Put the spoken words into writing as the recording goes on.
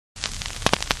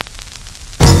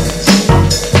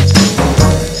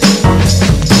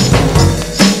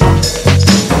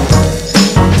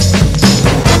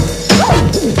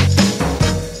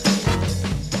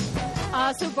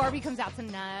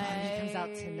tonight. Barbie comes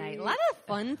out tonight. A lot of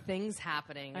fun things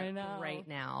happening right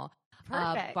now.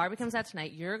 Perfect. Barbie comes out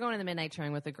tonight. You're going to the midnight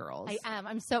showing with the girls. I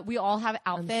am. We all have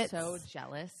outfits. I'm so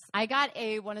jealous. I got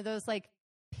one of those like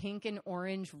pink and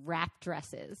orange wrap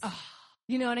dresses.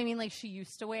 You know what I mean? Like she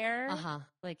used to wear,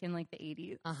 like in like the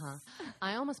 80s.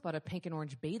 I almost bought a pink and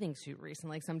orange bathing suit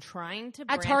recently because I'm trying to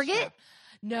at Target. Out.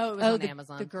 No, it was on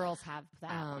Amazon. The girls have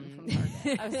that one from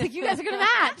Target. I was like, you guys are gonna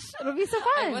match. It'll be so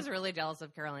fun. I was really jealous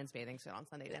of Caroline's bathing suit on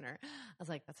Sunday dinner. I was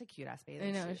like, that's a cute ass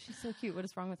bathing suit. I know, she's so cute. What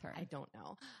is wrong with her? I don't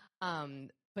know.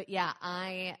 But yeah,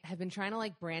 I have been trying to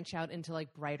like branch out into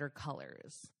like brighter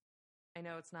colors. I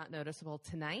know it's not noticeable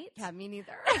tonight. Yeah, me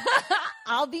neither.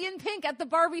 I'll be in pink at the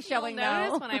Barbie showing. You'll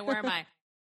notice when I wear my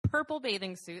purple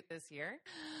bathing suit this year.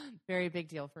 Very big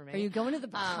deal for me. Are you going to the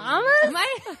Bahamas? Am I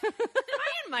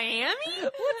in Miami?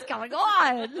 What's going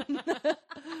on?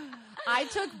 I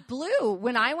took blue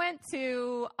when I went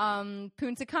to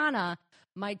Punta Cana.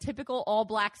 My typical all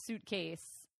black suitcase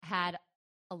had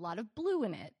a lot of blue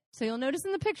in it. So you'll notice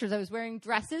in the pictures I was wearing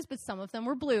dresses, but some of them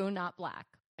were blue, not black.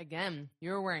 Again,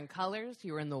 you were wearing colors.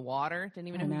 You were in the water. Didn't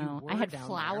even know who you were. I had down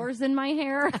flowers in my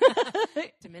hair.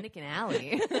 Dominican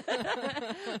Alley.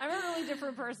 I'm a really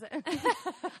different person.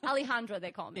 Alejandra,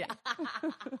 they call me. Yeah.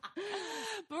 But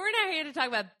we're not here to talk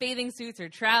about bathing suits or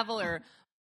travel or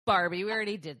Barbie. We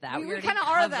already did that. We kind of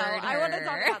are, though. Her. I want to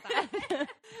talk about that.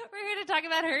 We're here to talk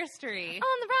about her history.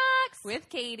 On the rocks. With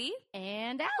Katie.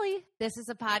 And Allie. This is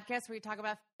a podcast where we talk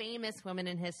about famous women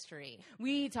in history.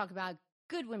 We talk about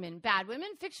good women, bad women,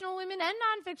 fictional women, and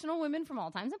non-fictional women from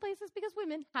all times and places because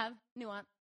women have nuance.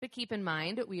 But keep in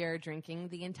mind, we are drinking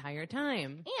the entire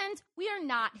time. And we are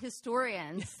not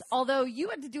historians, although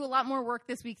you had to do a lot more work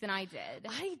this week than I did.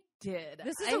 I did.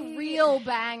 This is a real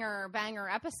banger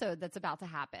episode that's about to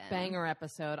happen. Banger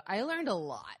episode. I learned a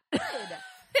lot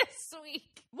this week.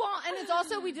 Well, and it's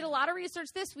also, we did a lot of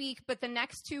research this week, but the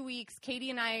next 2 weeks, Katie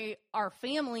and I, our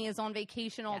family is on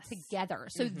vacation all together.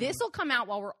 So this will come out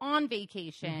while we're on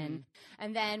vacation,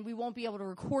 and then we won't be able to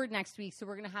record next week. So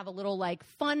we're going to have a little like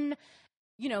fun,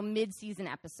 mid-season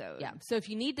episode. Yeah. So if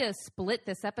you need to split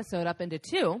this episode up into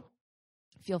two,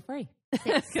 feel free.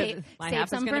 My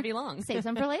half is going to be long. Save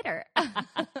some for later.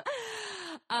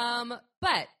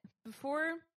 But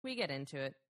before we get into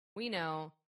it, we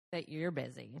know that you're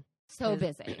busy. So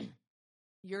busy.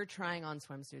 You're trying on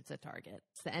swimsuits at Target.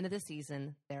 It's the end of the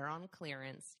season. They're on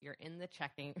clearance. You're in the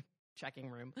checking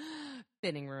room,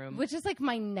 fitting room. Which is like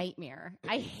my nightmare.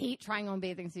 I hate trying on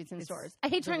bathing suits in stores. I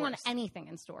hate trying on anything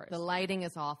in stores. The lighting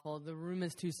is awful. The room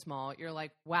is too small. You're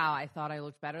like, wow, I thought I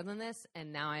looked better than this,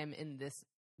 and now I'm in this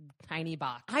tiny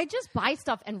box. I just buy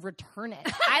stuff and return it.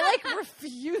 I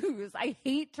refuse. I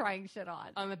hate trying shit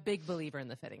on. I'm a big believer in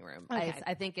the fitting room. Okay.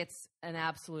 I think it's an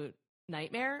absolute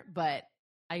nightmare, but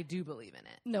I do believe in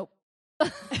it. Nope.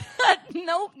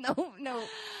 Nope.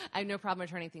 I have no problem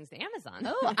returning things to Amazon.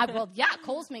 Oh,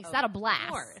 Kohl's makes that a blast. Of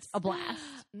course. A blast.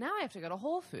 Now I have to go to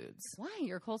Whole Foods. Why?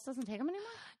 Your Kohl's doesn't take them anymore?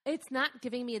 It's not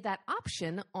giving me that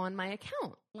option on my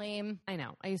account. Lame. I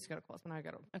know. I used to go to Kohl's, but now I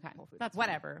go to Whole Foods. That's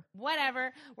Whatever.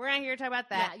 We're not here to talk about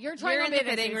that. Yeah, you're in the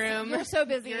fitting room. You're so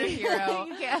busy. You're a hero.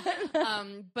 You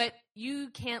can't. But you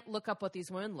can't look up what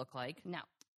these women look like. No.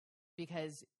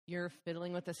 Because you're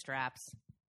fiddling with the straps.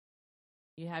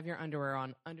 You have your underwear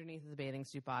on underneath the bathing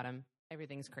suit bottom.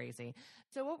 Everything's crazy.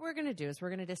 So what we're going to do is we're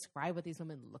going to describe what these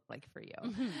women look like for you.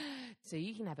 Mm-hmm. So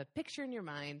you can have a picture in your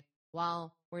mind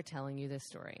while we're telling you this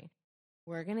story.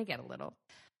 We're going to get a little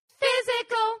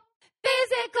physical.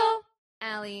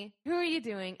 Allie, who are you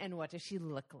doing and what does she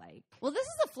look like? Well, this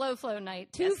is a flow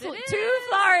night. Two Florences.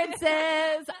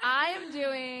 I am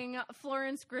doing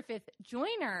Florence Griffith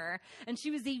Joyner, and she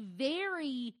was a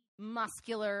very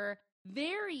muscular,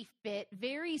 very fit,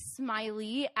 very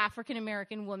smiley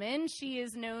African-American woman. She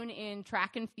is known in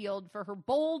track and field for her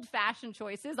bold fashion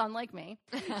choices, unlike me.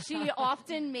 She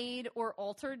often made or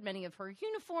altered many of her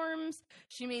uniforms.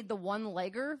 She made the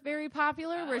one-legger very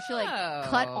popular, where she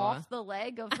cut off the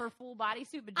leg of her full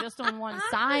bodysuit, but just on one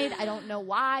side. I don't know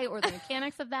why or the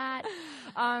mechanics of that.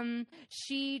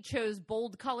 She chose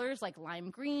bold colors like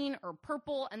lime green or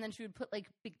purple, and then she would put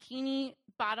bikini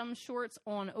bottom shorts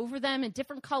on over them in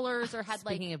different colors, or had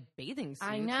Speaking of bathing suits,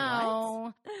 I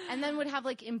know, and then would have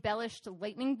embellished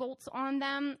lightning bolts on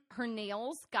them. Her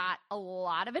nails got a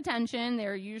lot of attention.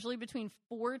 They're usually between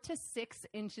 4 to 6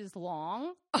 inches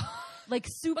long. like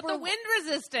super. But the wind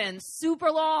resistance.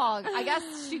 Super long. I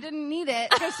guess she didn't need it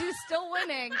because she was still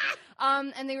winning.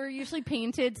 And they were usually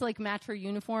painted to like match her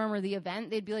uniform or the event.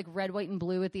 They'd be like red, white, and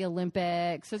blue at the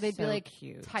Olympics. So they'd be like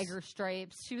cute. Tiger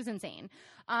stripes. She was insane.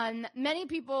 Many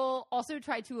people also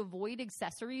tried to avoid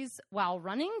accessories while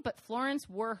running, but Florence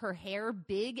wore her hair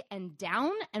big and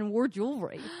down and wore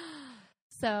jewelry.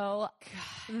 So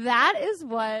that is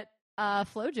what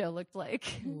Flojo looked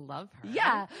like. Love her.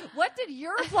 Yeah. What did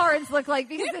your Florence look like?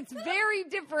 Because it's very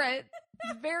different.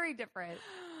 It's very different.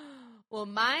 Well,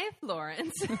 my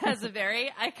Florence has a very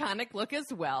iconic look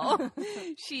as well.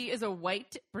 She is a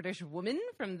white British woman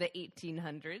from the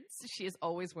 1800s. She is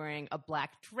always wearing a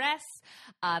black dress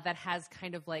that has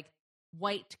kind of like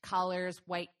white collars,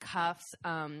 white cuffs.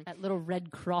 That little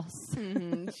red cross.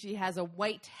 Mm-hmm. She has a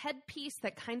white headpiece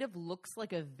that kind of looks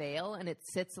like a veil, and it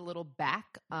sits a little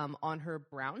back on her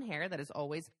brown hair that is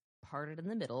always parted in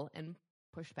the middle and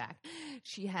pushed back.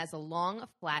 She has a long,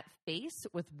 flat face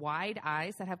with wide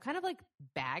eyes that have kind of like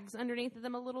bags underneath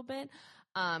them a little bit.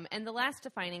 And the last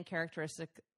defining characteristic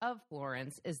of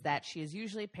Florence is that she is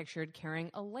usually pictured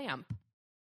carrying a lamp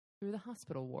through the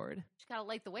hospital ward. She gotta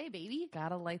light the way, baby.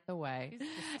 Gotta light the way.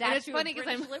 And it's funny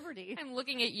because I'm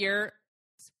looking at your,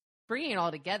 bringing it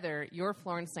all together, your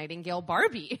Florence Nightingale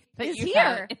Barbie that is you here.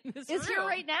 have in this It's here room.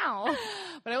 right now.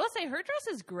 But I will say her dress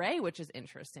is gray, which is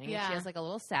interesting. Yeah. And she has like a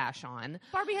little sash on.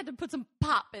 Barbie had to put some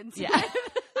pop into Yeah. it.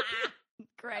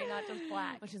 Gray, not just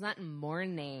black. But she's not in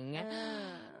mourning.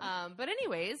 But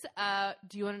anyways,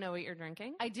 do you want to know what you're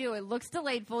drinking? I do. It looks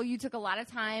delightful. You took a lot of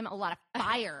time, a lot of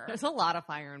fire. There's a lot of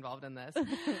fire involved in this.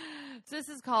 So this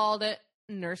is called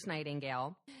Nurse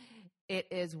Nightingale. It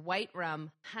is white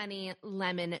rum, honey,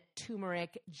 lemon,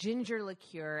 turmeric, ginger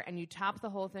liqueur, and you top the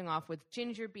whole thing off with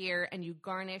ginger beer, and you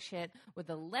garnish it with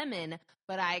a lemon,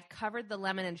 but I covered the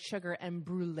lemon in sugar and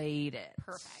bruleed it.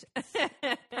 Perfect.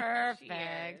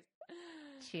 Perfect.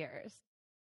 Cheers.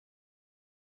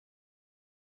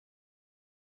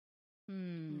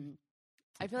 Cheers.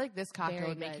 I feel like this cocktail Very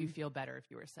would make good. you feel better if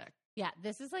you were sick. Yeah,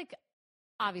 this is like,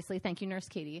 obviously, thank you, Nurse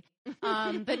Katie.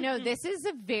 But no, this is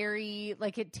a very,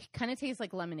 like, it kind of tastes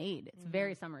like lemonade. It's a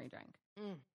very summery drink.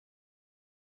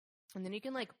 And then you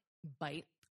can like bite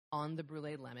on the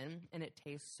brulee lemon, and it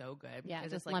tastes so good. Yeah,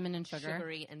 It's just like lemon and sugar.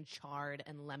 sugary and charred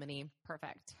and lemony.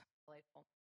 Perfect. Delightful.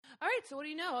 All right, so what do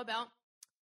you know about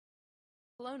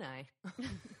Flonai?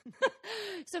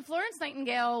 So Florence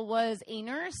Nightingale was a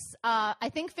nurse, I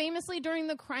think famously during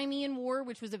the Crimean War,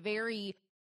 which was a very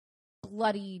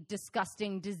bloody,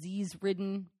 disgusting,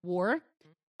 disease-ridden war.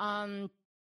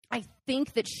 I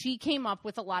think that she came up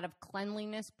with a lot of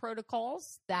cleanliness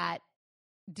protocols that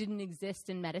didn't exist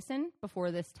in medicine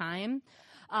before this time.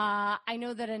 I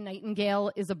know that a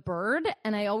nightingale is a bird,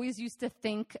 and I always used to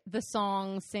think the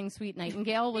song Sing Sweet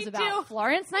Nightingale was about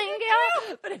Florence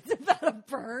Nightingale, but it's about a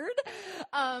bird.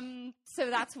 So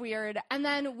that's weird. And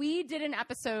then we did an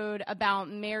episode about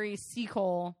Mary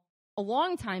Seacole a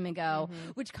long time ago,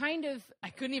 which kind of... I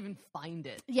couldn't even find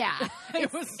it. Yeah.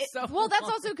 It was so well, that's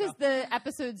long also because ago. the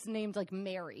episode's named like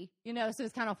Mary, you know, so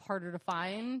it's kind of harder to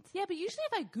find. Yeah, but usually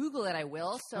if I Google it, I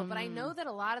will. So, but I know that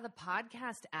a lot of the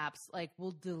podcast apps like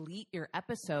will delete your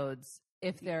episodes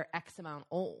if they're X amount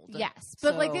old. Yes,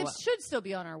 but like it So- should still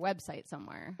be on our website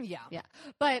somewhere. Yeah. Yeah.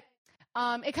 But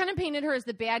it kind of painted her as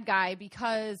the bad guy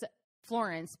because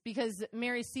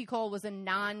Mary Seacole was a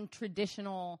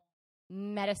non-traditional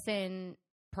medicine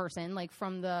person, like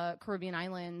from the Caribbean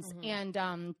islands. And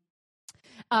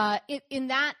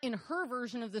in her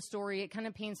version of the story, it kind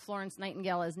of paints Florence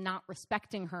Nightingale as not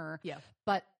respecting her. Yeah.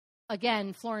 But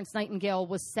again, Florence Nightingale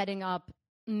was setting up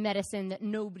medicine that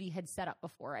nobody had set up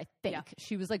before, I think. Yeah.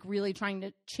 She was like really trying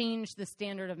to change the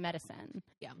standard of medicine.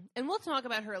 Yeah. And we'll talk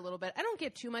about her a little bit. I don't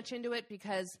get too much into it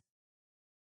because,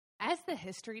 as the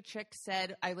History Chick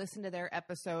said, I listened to their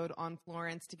episode on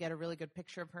Florence to get a really good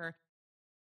picture of her.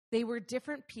 They were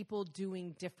different people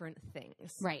doing different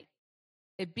things. Right.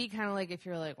 It'd be kind of like if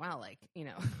you're like, wow, like, you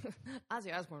know,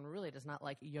 Ozzy Osbourne really does not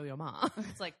like Yo-Yo Ma.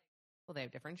 It's like, well, they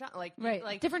have different jobs. Like, Right.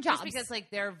 like Different just jobs. because,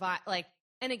 like, they're, like,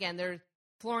 and again,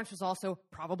 Florence was also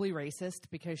probably racist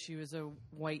because she was a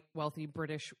white, wealthy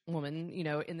British woman, you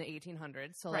know, in the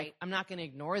 1800s. So, Right. like, I'm not going to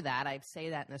ignore that. I say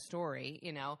that in the story,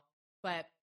 you know, but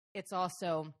it's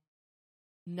also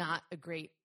not a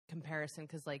great comparison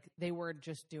because, like, they were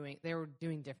doing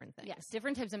different things. Yes.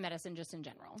 Different types of medicine just in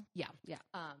general. Yeah. Yeah.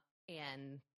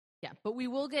 And yeah, but we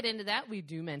will get into that. We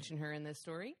do mention her in this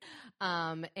story.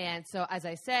 And so, as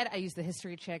I said, I used the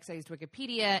History Chicks, I used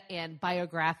Wikipedia, and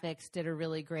Biographics did a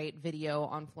really great video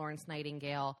on Florence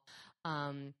Nightingale.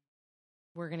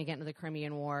 We're going to get into the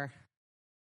Crimean War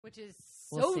which is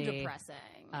We'll so see. depressing.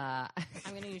 I'm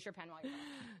going to use your pen while you're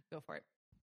Go for it.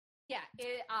 Yeah,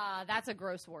 that's a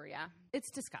gross war, yeah.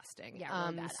 It's disgusting. Yeah,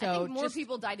 really bad. So I think more just-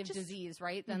 people died of disease,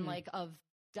 right, than like of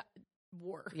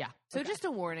war. Yeah. So Okay. just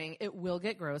a warning, it will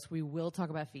get gross. We will talk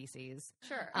about feces.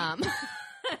 Sure.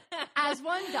 As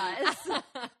one does.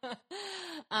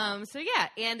 So yeah,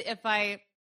 and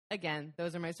again,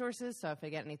 those are my sources, so if I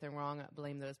get anything wrong,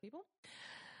 blame those people.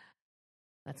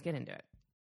 Let's get into it.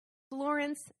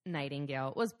 Florence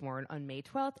Nightingale was born on May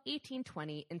 12th,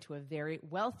 1820, into a very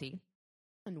wealthy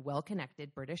and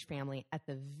well-connected British family at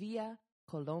the Via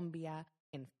Colombia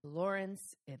in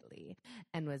Florence, Italy,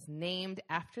 and was named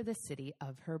after the city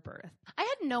of her birth. I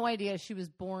had no idea she was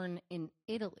born in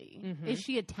Italy. Mhm. Is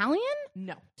she Italian?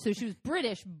 No. So she was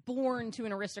British, born to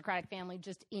an aristocratic family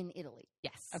just in Italy.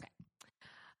 Yes. Okay.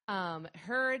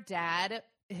 Her dad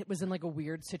was in like a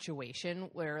weird situation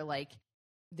where like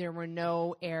there were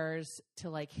no heirs to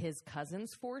like his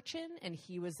cousin's fortune, and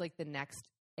he was like the next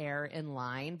heir in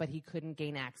line, but he couldn't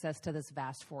gain access to this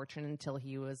vast fortune until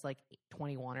he was like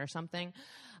 21 or something.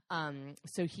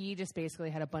 So he just basically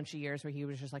had a bunch of years where he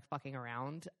was just like fucking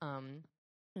around. And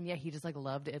yeah, he just like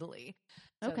loved Italy.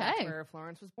 So Okay. that's where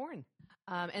Florence was born.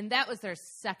 And that was their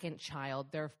second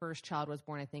child. Their first child was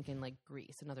born, I think, in like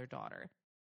Greece, another daughter.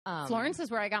 Florence is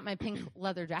where I got my pink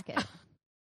leather jacket.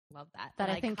 Love that. That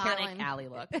An I think iconic Caroline- Allie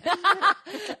look.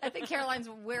 I think Caroline's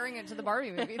wearing it to the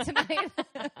Barbie movie tonight.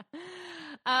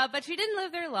 But she didn't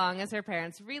live there long, as her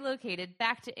parents relocated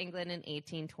back to England in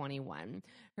 1821.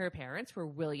 Her parents were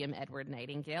William Edward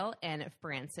Nightingale and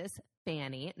Frances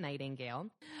Fanny Nightingale.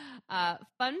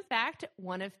 Fun fact,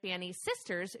 one of Fanny's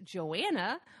sisters,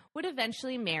 Joanna, would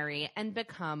eventually marry and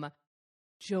become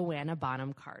Joanna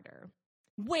Bonham Carter.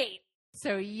 Wait.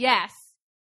 So yes,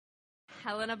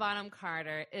 Helena Bonham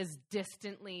Carter is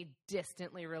distantly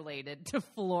related to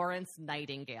Florence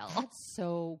Nightingale. That's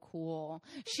so cool.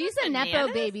 She's a bananas?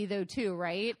 Nepo baby, though, too,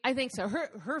 right? I think so.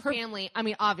 Her family, I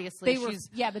mean, obviously,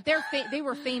 but they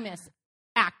were famous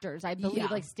actors, I believe, Yeah,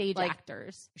 like stage like-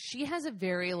 actors. she has a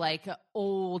very like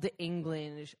old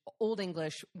English,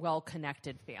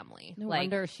 well-connected family. No like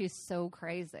wonder she's so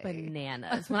crazy.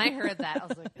 bananas. When I heard that, I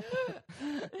was like,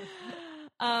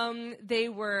 they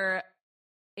were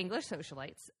English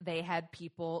socialites. They had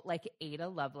people like Ada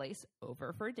Lovelace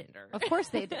over for dinner. Of course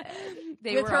they did.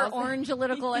 They With were her also- orange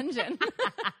political engine.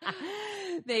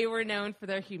 They were known for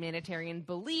their humanitarian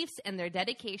beliefs and their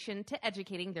dedication to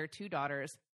educating their two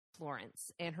daughters,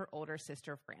 Florence and her older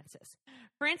sister, Frances.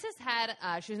 Frances had,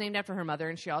 she was named after her mother,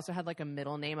 and she also had like a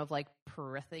middle name of like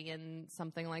Perithian,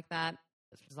 something like that.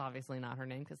 Which is obviously not her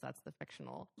name because that's the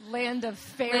fictional Land of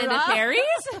Fairies. Land of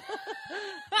Fairies.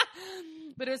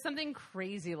 But it was something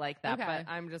crazy like that. Okay.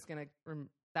 But I'm just going to,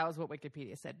 that was what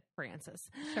Wikipedia said, Frances.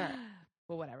 Sure.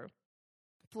 Well, whatever.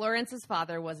 Florence's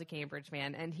father was a Cambridge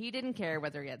man, and he didn't care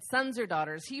whether he had sons or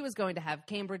daughters. He was going to have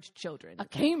Cambridge children. A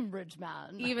Cambridge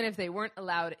man. Even if they weren't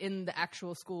allowed in the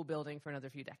actual school building for another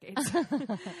few decades.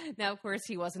 Now, of course,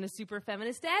 he wasn't a super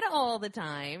feminist dad all the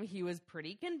time. He was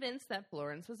pretty convinced that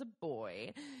Florence was a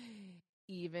boy,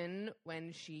 even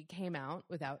when she came out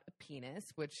without a penis,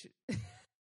 which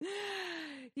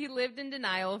he lived in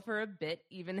denial for a bit,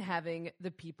 even having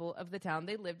the people of the town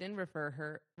they lived in refer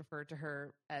to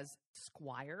her as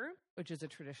Squire, which is a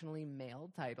traditionally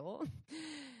male title.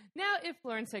 Now, if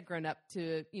Florence had grown up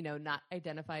to, not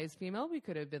identify as female, we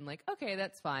could have been like, okay,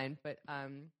 that's fine. But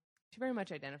she very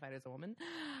much identified as a woman.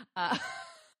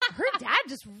 Her dad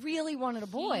just really wanted a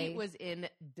boy. He was in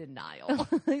denial.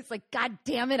 He's like, God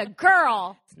damn it, a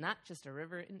girl. It's not just a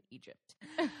river in Egypt.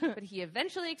 But he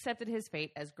eventually accepted his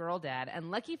fate as girl dad,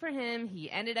 and lucky for him, he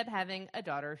ended up having a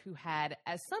daughter who had,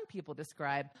 as some people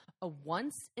describe, a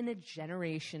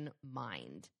once-in-a-generation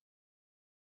mind.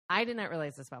 I did not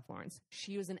realize this about Florence.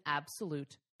 She was an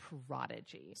absolute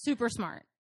prodigy. Super smart.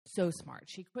 So smart.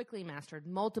 She quickly mastered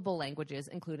multiple languages,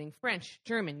 including French,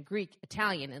 German, Greek,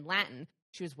 Italian, and Latin.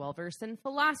 She was well-versed in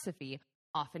philosophy,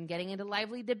 often getting into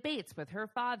lively debates with her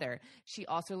father. She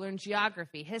also learned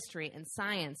geography, history, and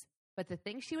science. But the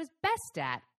thing she was best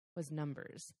at was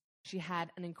numbers. She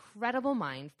had an incredible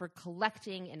mind for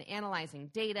collecting and analyzing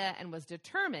data and was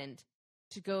determined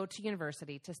to go to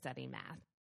university to study math.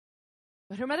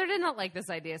 But her mother did not like this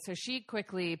idea, so she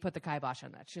quickly put the kibosh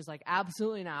on that. She was like,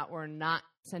 absolutely not. We're not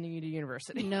sending you to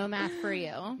university. No math for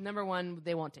you. Number one,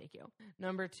 they won't take you.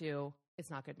 Number two, it's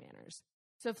not good manners.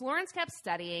 So Florence kept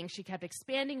studying, she kept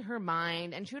expanding her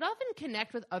mind, and she would often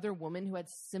connect with other women who had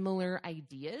similar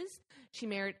ideas. She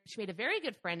made a very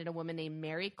good friend in a woman named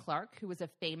Mary Clark, who was a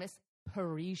famous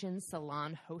Parisian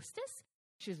salon hostess.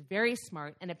 She was very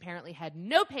smart and apparently had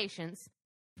no patience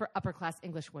for upper-class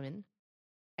English women.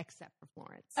 except for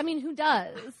Florence. I mean, who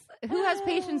does? Who has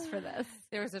patience for this?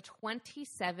 There was a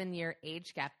 27-year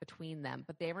age gap between them,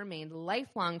 but they remained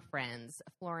lifelong friends.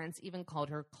 Florence even called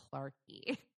her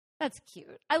Clarky. That's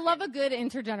cute. I love a good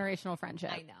intergenerational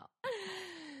friendship. I know.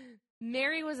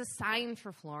 Mary was a sign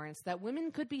for Florence that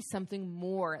women could be something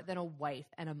more than a wife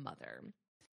and a mother.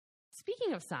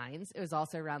 Speaking of signs, it was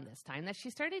also around this time that she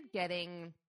started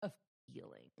getting a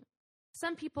feeling.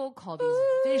 Some people call these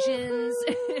visions,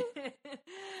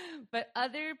 but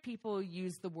other people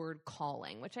use the word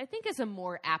calling, which I think is a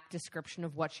more apt description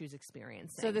of what she was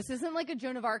experiencing. So this isn't like a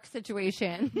Joan of Arc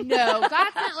situation. No,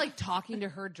 God's not like talking to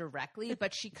her directly,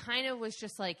 but she kind of was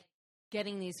just like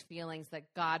getting these feelings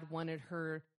that God wanted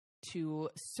her to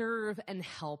serve and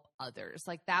help others.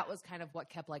 Like that was kind of what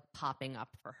kept like popping up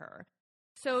for her.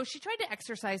 So she tried to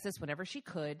exercise this whenever she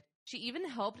could. She even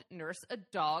helped nurse a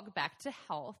dog back to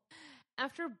health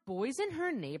after boys in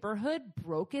her neighborhood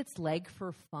broke its leg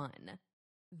for fun.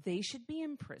 They should be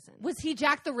in prison. Was he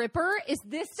Jack the Ripper? Is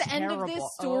this the end of this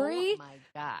story? Oh my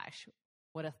gosh.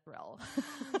 What a thrill.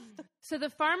 So the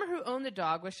farmer who owned the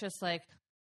dog was just like,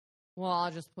 well,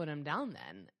 I'll just put him down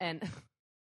then. And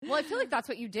well, I feel like that's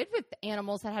what you did with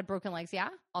animals that had broken legs, yeah?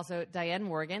 Also, Diane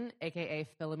Morgan,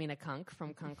 a.k.a. Philomena Kunk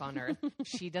from Kunk on Earth,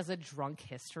 she does a drunk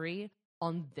history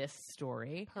on this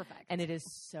story. Perfect. And it is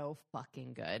so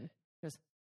fucking good. She goes,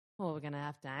 well, we're going to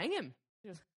have to hang him. She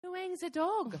goes, who hangs a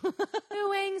dog?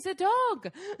 Who hangs a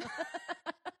dog?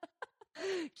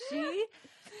 She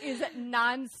is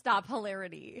nonstop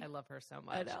hilarity. I love her so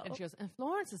much. I know. And she goes, and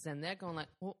Florence is in there going like,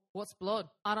 what's blood?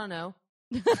 I don't know.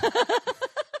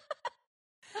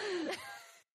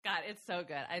 God, it's so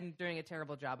good. I'm doing a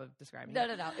terrible job of describing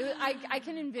it. No. I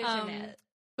can envision it.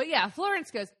 But yeah, Florence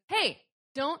goes, hey,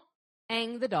 don't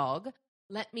hang the dog.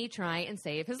 Let me try and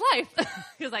save his life.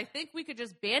 Because I think we could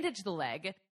just bandage the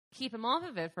leg, keep him off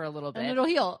of it for a little bit. And it'll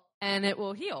heal. And it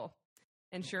will heal.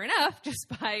 And sure enough, just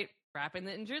by wrapping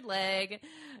the injured leg,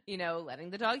 letting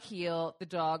the dog heal, the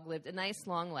dog lived a nice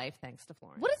long life thanks to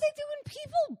Florence. What did they do when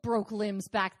people broke limbs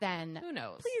back then? Who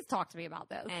knows? Please talk to me about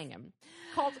this. Hang him.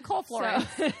 Call Florence.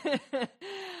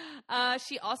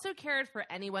 She also cared for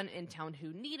anyone in town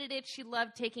who needed it. She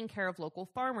loved taking care of local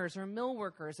farmers or mill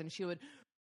workers, and she would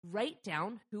write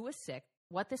down who was sick,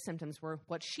 what the symptoms were,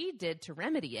 what she did to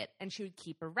remedy it, and she would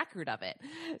keep a record of it.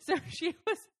 So she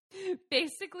was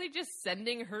basically just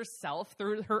sending herself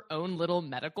through her own little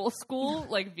medical school,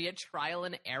 like via trial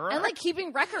and error. And like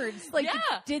keeping records. Like,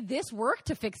 did this work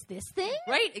to fix this thing?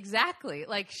 Right, exactly.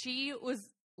 Like she was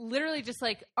literally just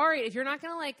like, all right, if you're not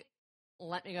going to like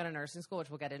let me go to nursing school, which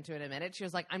we'll get into in a minute. She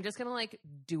was like, I'm just going to like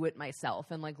do it myself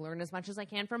and like learn as much as I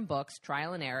can from books,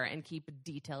 trial and error, and keep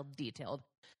detailed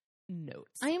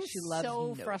notes. I am She loves so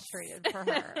notes. frustrated for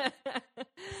her.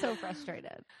 So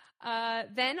frustrated.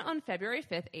 Then on February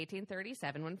 5th,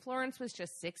 1837, when Florence was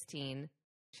just 16,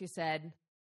 she said,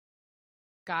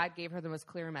 God gave her the most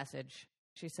clear message.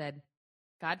 She said,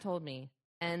 God told me,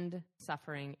 end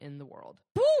suffering in the world.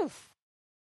 Poof!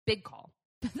 Big call.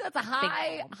 That's a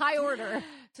high order.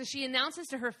 So she announces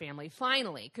to her family,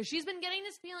 finally, because she's been getting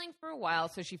this feeling for a while.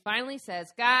 So she finally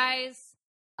says, guys,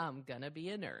 I'm going to be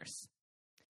a nurse.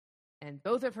 And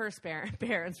both of her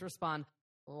parents respond,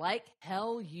 like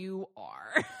hell you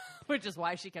are, which is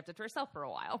why she kept it to herself for a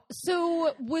while.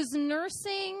 So was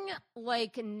nursing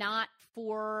like not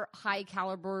for high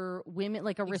caliber women,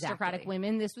 like aristocratic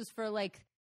women? This was for like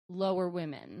lower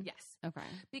women? Yes. Okay.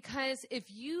 Because if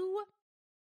you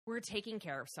were taking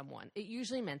care of someone, it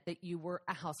usually meant that you were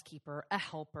a housekeeper, a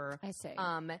helper. I see.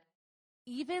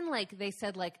 Even like they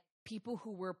said like people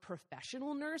who were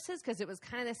professional nurses, because it was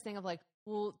kind of this thing of like,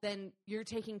 well, then you're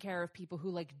taking care of people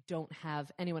who like don't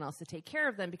have anyone else to take care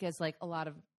of them, because like a lot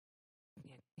of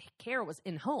care was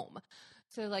in home.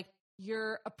 So like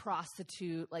you're a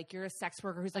prostitute, like you're a sex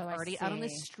worker who's like already out on the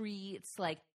streets,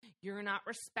 like you're not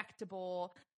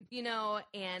respectable,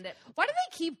 and why do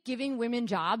they keep giving women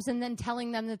jobs and then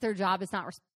telling them that their job is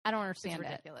not, I don't understand. It's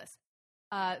ridiculous.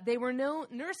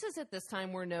 Nurses at this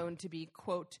time were known to be,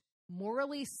 quote,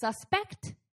 morally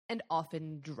suspect and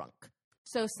often drunk.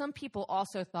 So some people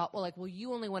also thought, well,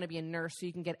 you only want to be a nurse so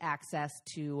you can get access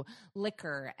to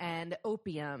liquor and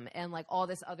opium and like all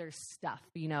this other stuff,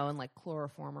 and like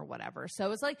chloroform or whatever. So it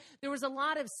was like there was a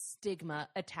lot of stigma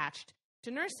attached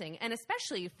to nursing, and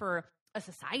especially for a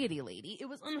society lady, it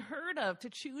was unheard of to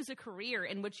choose a career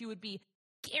in which you would be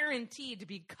guaranteed to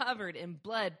be covered in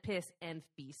blood, piss, and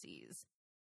feces.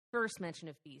 first mention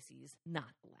of feces, not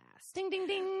the last. Ding, ding,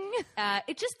 ding.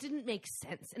 It just didn't make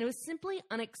sense, and it was simply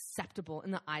unacceptable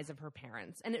in the eyes of her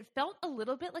parents. And it felt a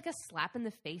little bit like a slap in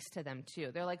the face to them,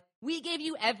 too. They're like, we gave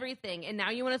you everything, and now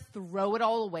you want to throw it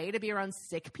all away to be around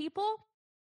sick people?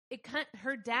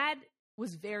 Her dad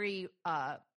was very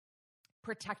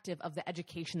protective of the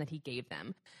education that he gave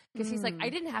them. Because he's like, I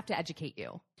didn't have to educate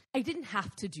you. I didn't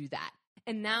have to do that.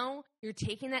 And now you're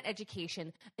taking that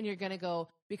education and you're going to go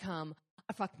become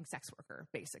a fucking sex worker,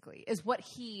 basically, is what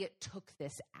he took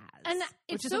this as. And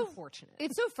which is unfortunate.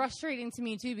 It's so frustrating to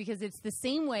me, too, because it's the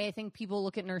same way I think people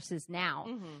look at nurses now.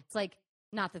 It's like,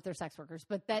 not that they're sex workers,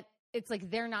 but that it's like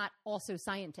they're not also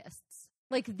scientists.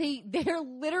 Like, they're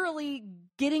literally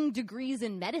getting degrees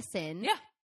in medicine. Yeah.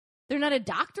 They're not a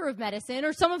doctor of medicine,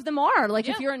 or some of them are. Like,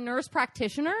 if you're a nurse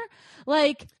practitioner,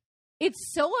 like,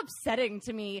 it's so upsetting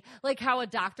to me, like, how a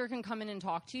doctor can come in and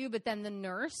talk to you, but then the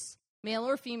nurse, male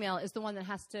or female, is the one that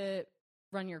has to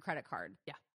run your credit card.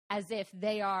 Yeah. As if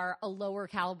they are a lower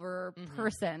caliber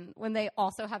person when they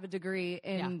also have a degree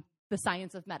in the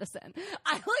science of medicine.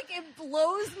 It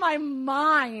blows my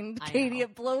mind, Katie.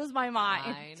 It blows my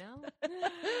mind. I know.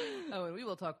 Oh, and we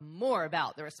will talk more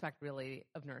about the respectability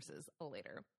of nurses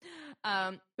later.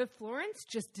 But Florence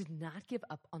just did not give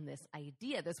up on this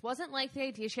idea. This wasn't like the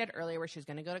idea she had earlier where she was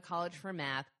going to go to college for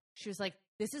math. She was like,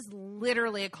 this is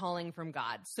literally a calling from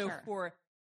God. So for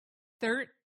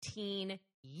 13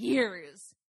 years,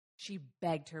 she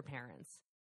begged her parents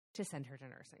to send her to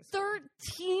nursing school.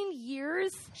 13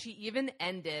 years? She even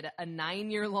ended a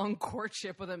 9-year-long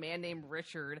courtship with a man named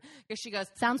Richard because she goes,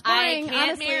 sounds boring, I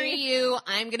can't honestly. marry you.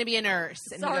 I'm going to be a nurse.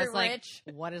 And Sorry, he goes like, Rich.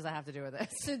 what does that have to do with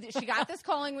this? So she got this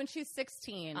calling when she's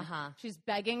 16. She's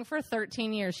begging for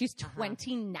 13 years. She's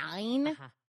 29.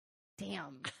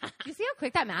 Damn. Do you see how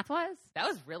quick that math was? That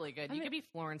was really good. You could be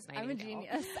Florence Nightingale. I'm a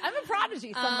genius. I'm a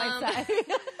prodigy, some might say.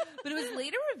 But it was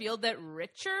later revealed that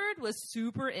Richard was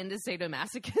super into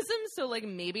sadomasochism. So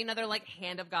maybe another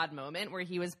hand of God moment where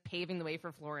he was paving the way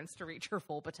for Florence to reach her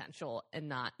full potential and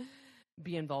not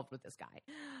be involved with this guy.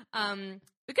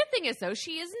 The good thing is, though,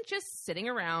 she isn't just sitting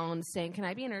around saying, can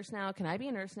I be a nurse now? Can I be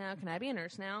a nurse now? Can I be a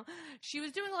nurse now? She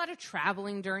was doing a lot of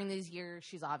traveling during these years.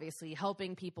 She's obviously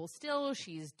helping people still.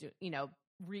 She's,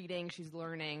 reading. She's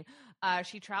learning.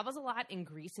 She travels a lot in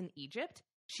Greece and Egypt.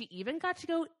 She even got to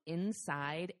go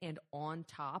inside and on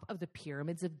top of the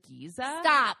pyramids of Giza.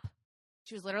 Stop.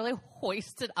 She was literally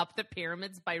hoisted up the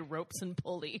pyramids by ropes and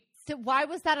pulleys. So why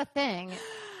was that a thing?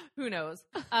 Who knows?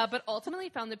 But ultimately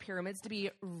found the pyramids to be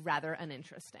rather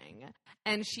uninteresting.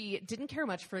 And she didn't care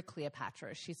much for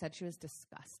Cleopatra. She said she was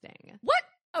disgusting. What?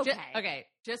 Okay.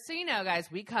 Just so you know, guys,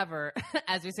 we cover,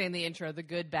 as we say in the intro, the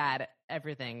good, bad,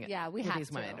 everything. Yeah, we have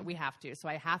to. Women. We have to. So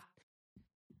I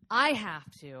have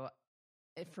to,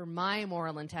 for my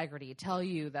moral integrity, tell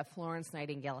you that Florence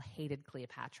Nightingale hated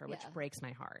Cleopatra, which breaks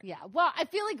my heart. Yeah. Well, I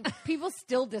feel like people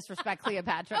still disrespect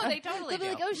Cleopatra. Oh, they totally do.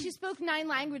 They'll be like, oh, she spoke 9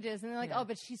 languages. And they're like, oh,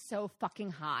 but she's so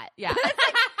fucking hot. Yeah.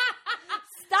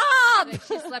 Stop!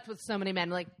 She slept with so many men.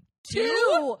 Like,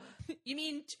 2? You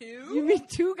mean 2? You mean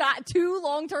 2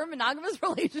 long-term monogamous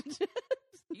relationships?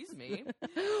 Excuse me.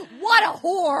 What a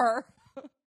whore!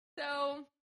 So,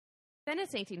 then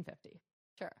it's 1850.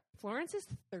 Sure. Florence is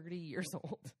 30 years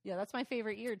old. Yeah, that's my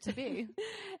favorite year to be.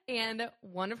 And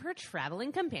one of her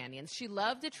traveling companions, she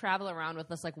loved to travel around with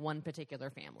this one particular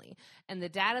family. And the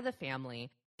dad of the family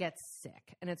gets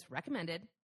sick. And it's recommended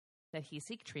that he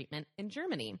seek treatment in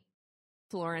Germany.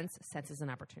 Florence senses an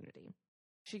opportunity.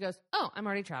 She goes, oh, I'm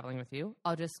already traveling with you.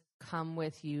 I'll just come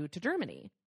with you to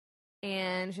Germany.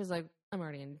 And she's like, I'm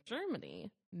already in Germany.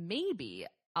 Maybe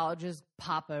I'll just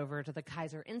pop over to the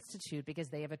Kaiser Institute because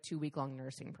they have a 2-week-long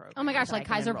nursing program. Oh my gosh, like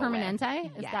Kaiser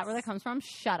Permanente? Is that where that comes from?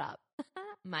 Shut up.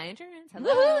 My insurance.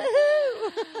 Hello.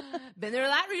 Been there a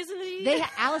lot recently.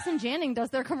 Allison Janney does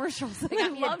their commercials. They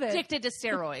got me addicted to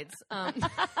steroids.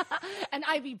 And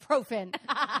ibuprofen.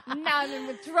 Now I'm in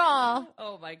withdrawal.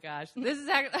 Oh my gosh. This is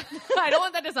actually, I don't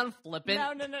want that to sound flippant. No.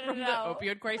 From the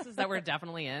opioid crisis that we're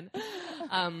definitely in.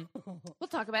 We'll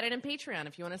talk about it in Patreon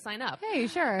if you want to sign up. Hey,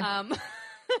 sure.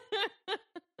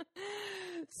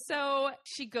 So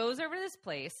she goes over to this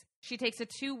place. She takes a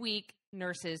 2-week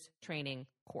nurses training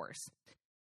course.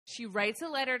 She writes a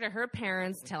letter to her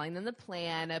parents telling them the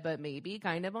plan, but maybe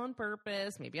kind of on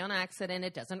purpose, maybe on accident.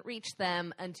 It doesn't reach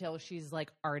them until she's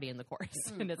already in the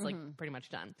course and it's pretty much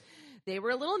done. They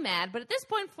were a little mad, but at this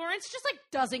point, Florence just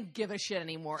doesn't give a shit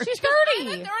anymore. She's 30. I'm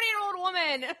a 30-year-old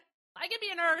woman. I can be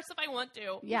a nurse if I want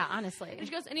to. Yeah, honestly. And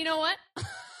she goes, and you know what?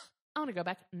 I want to go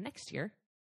back next year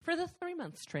for the 3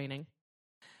 months training.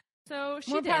 So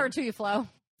she More power to you, Flo.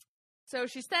 So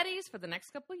she studies for the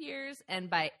next couple of years, and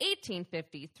by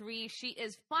 1853, she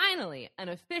is finally an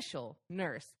official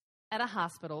nurse at a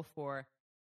hospital for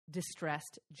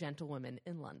distressed gentlewomen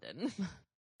in London.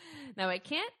 Now, I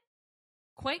can't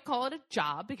quite call it a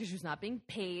job because she was not being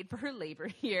paid for her labor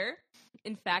here.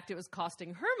 In fact, it was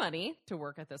costing her money to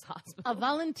work at this hospital. A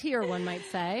volunteer, one might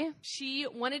say. She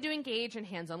wanted to engage in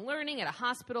hands-on learning at a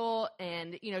hospital,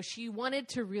 and, she wanted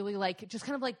to really, just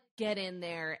kind of, get in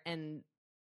there and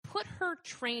put her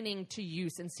training to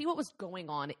use and see what was going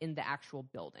on in the actual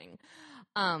building.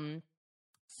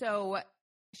 So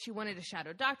she wanted to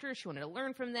shadow doctors. She wanted to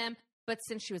learn from them. But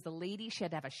since she was a lady, she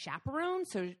had to have a chaperone,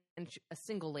 a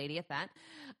single lady at that.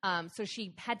 So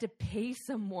she had to pay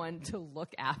someone to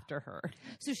look after her.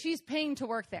 So she's paying to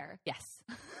work there. Yes.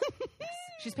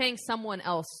 She's paying someone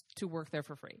else to work there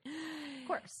for free. Of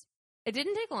course. It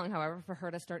didn't take long, however, for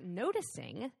her to start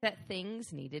noticing that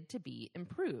things needed to be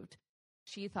improved.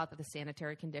 She thought that the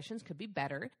sanitary conditions could be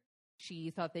better.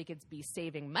 She thought they could be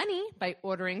saving money by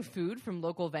ordering food from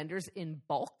local vendors in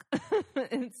bulk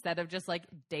instead of just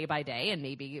day by day, and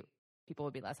maybe people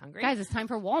would be less hungry. Guys, it's time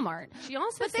for Walmart. She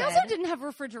also But said, they also didn't have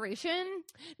refrigeration.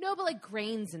 No, but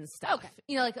grains and stuff. Okay.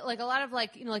 Like a lot of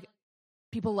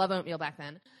people love oatmeal back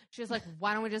then. She was like,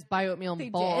 why don't we just buy oatmeal in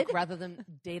bulk rather than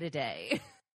day to day?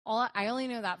 I only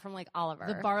know that from Oliver.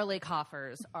 The barley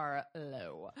coffers are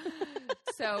low.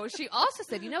 So she also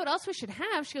said, what else we should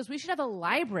have? She goes, we should have a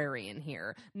library in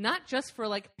here, not just for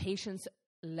patients'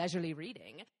 leisurely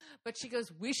reading, but she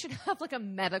goes, we should have a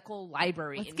medical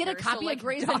library. Let's get a copy of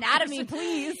Grey's Anatomy,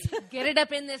 please. Get it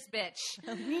up in this bitch.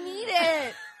 We need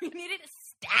it. We need it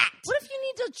stat. What if you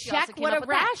need to check what a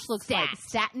rash looks like?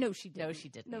 Stat. No, she didn't. No, she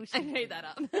didn't. No, she I made that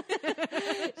up.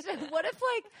 So what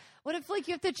if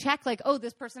you have to check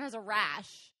this person has a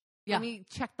rash? Yeah. Let me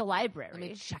check the library. Let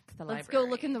me check the library. Let's go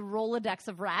look in the Rolodex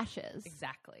of rashes.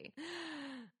 Exactly.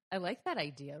 I like that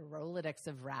idea, Rolodex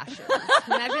of rashes.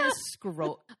 Imagine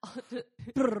scroll.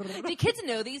 Do kids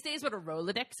know these days what a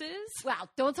Rolodex is? Wow,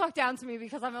 don't talk down to me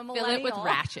because I'm a millennial. Fill it with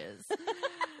rashes.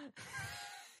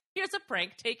 Here's a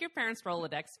prank. Take your parents'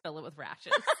 Rolodex, fill it with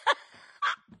rashes.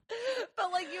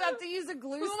 But you have to use a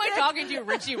glue Who stick. am I talking to?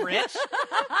 Richie Rich?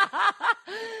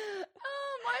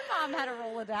 My mom had a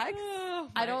Rolodex.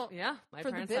 I don't. Yeah, my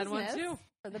parents had one too.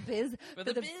 For the biz. For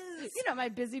the biz. My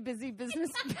busy business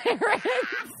parents.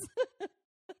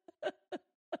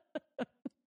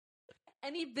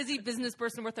 Any busy business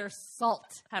person worth their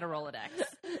salt had a Rolodex.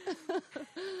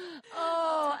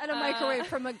 And a microwave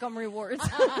from Montgomery Ward.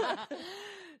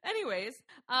 Anyways,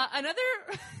 another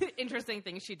interesting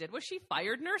thing she did was she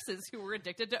fired nurses who were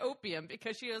addicted to opium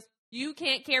because she goes, you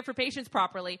can't care for patients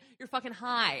properly. You're fucking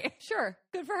high. Sure.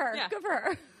 Good for her. Yeah. Good for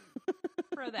her.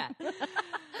 For that.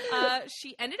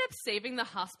 She ended up saving the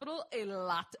hospital a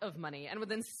lot of money. And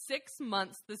within 6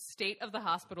 months, the state of the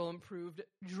hospital improved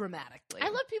dramatically. I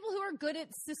love people who are good at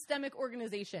systemic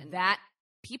organization. That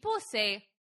people say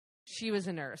she was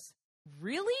a nurse.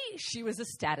 Really? She was a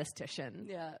statistician.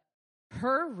 Yeah.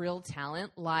 Her real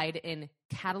talent lied in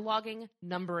cataloging,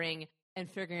 numbering, and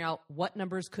figuring out what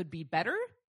numbers could be better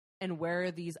and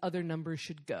where these other numbers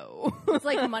should go. It's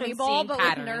like Moneyball, but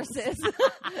patterns. with nurses.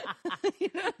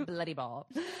 Bloody ball.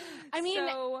 I mean,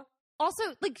 also,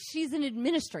 she's an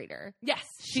administrator. Yes,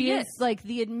 she is.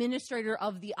 The administrator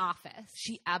of the office.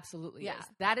 She absolutely is.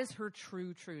 That is her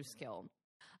true skill.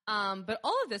 But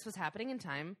all of this was happening in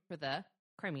time for the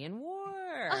Crimean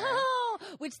War. Oh,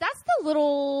 which that's the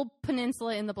little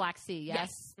peninsula in the Black Sea,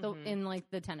 yes? In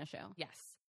the tennis show. Yes.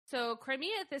 So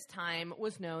Crimea at this time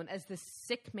was known as the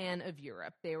sick man of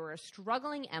Europe. They were a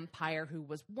struggling empire who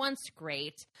was once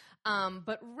great,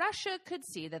 but Russia could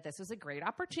see that this was a great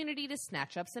opportunity to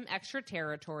snatch up some extra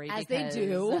territory. As they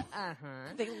do.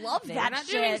 They love they that were not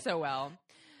shit. doing so well.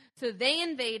 So they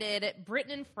invaded.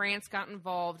 Britain and France got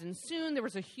involved, and soon there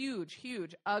was a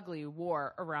huge, ugly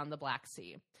war around the Black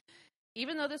Sea.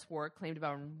 Even though this war claimed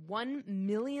about 1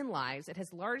 million lives, it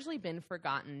has largely been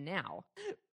forgotten now.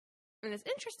 And it's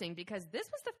interesting because this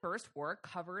was the first war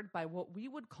covered by what we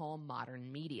would call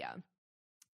modern media.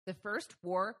 The first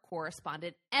war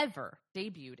correspondent ever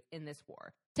debuted in this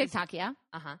war. TikTok, yeah.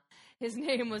 His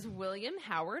name was William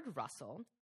Howard Russell.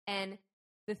 And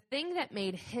the thing that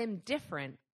made him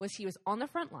different was he was on the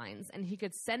front lines and he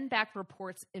could send back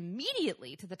reports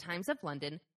immediately to the Times of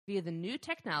London via the new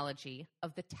technology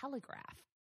of the telegraph.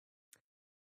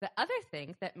 The other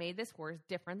thing that made this war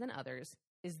different than others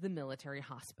is the military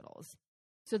hospitals.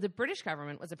 So the British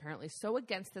government was apparently so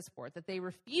against this war that they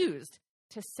refused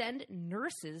to send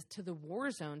nurses to the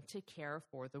war zone to care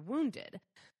for the wounded.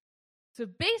 So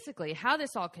basically, how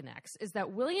this all connects is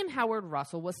that William Howard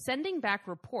Russell was sending back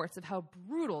reports of how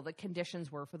brutal the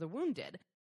conditions were for the wounded.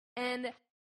 And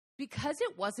because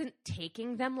it wasn't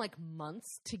taking them like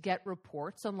months to get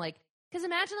reports on like, because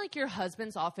imagine like your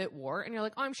husband's off at war and you're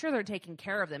like, oh, I'm sure they're taking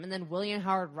care of them. And then William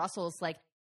Howard Russell's like,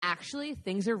 actually,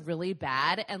 things are really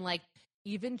bad. And like,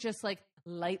 even just like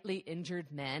lightly injured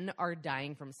men are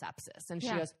dying from sepsis. And she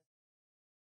goes,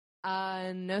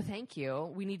 no, thank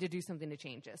you. We need to do something to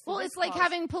change this. So well, it's like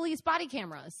having police body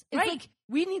cameras. It's like,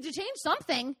 we need to change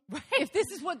something. Right. If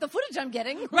this is what the footage I'm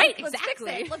getting. Right, let's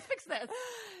exactly. Fix it. Let's fix this.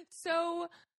 So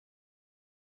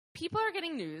people are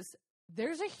getting news.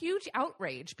 There's a huge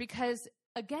outrage because,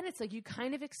 again, it's like you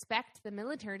kind of expect the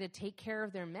military to take care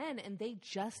of their men, and they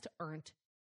just aren't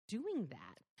doing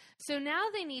that. So now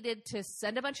they needed to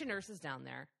send a bunch of nurses down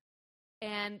there,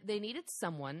 and they needed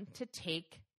someone to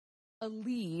take a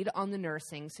lead on the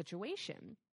nursing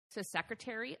situation. So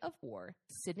Secretary of War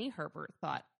Sidney Herbert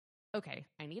thought, okay,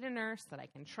 I need a nurse that I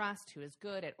can trust, who is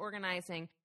good at organizing,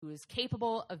 who is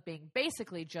capable of being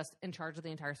basically just in charge of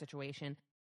the entire situation.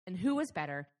 And who was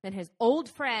better than his old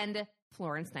friend,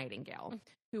 Florence Nightingale,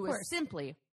 who was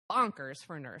simply bonkers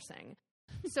for nursing.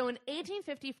 So in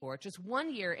 1854, just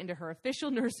 1 year into her official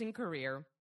nursing career,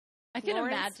 I can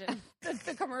imagine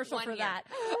the commercial for that.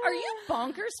 Are you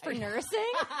bonkers for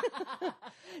nursing?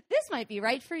 This might be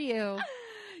right for you.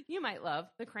 You might love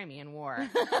the Crimean War.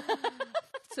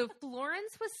 So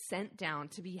Florence was sent down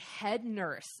to be head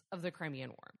nurse of the Crimean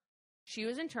War. She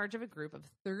was in charge of a group of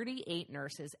 38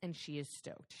 nurses, and she is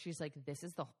stoked. She's like, this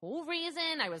is the whole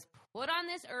reason I was put on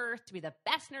this earth, to be the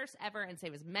best nurse ever and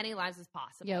save as many lives as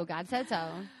possible. Yo, God said so.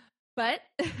 But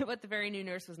what the very new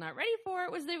nurse was not ready for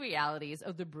was the realities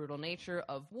of the brutal nature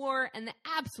of war and the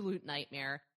absolute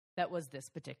nightmare that was this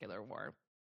particular war.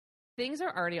 Things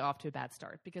are already off to a bad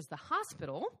start because the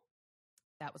hospital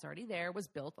that was already there was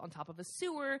built on top of a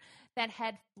sewer that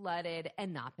had flooded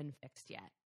and not been fixed yet.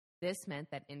 This meant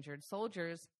that injured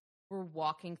soldiers were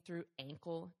walking through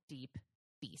ankle-deep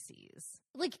feces.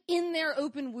 Like in their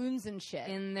open wounds and shit.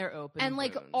 In their open and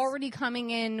like wounds. already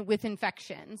coming in with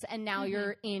infections, and now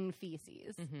you're in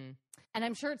feces. Mm-hmm. And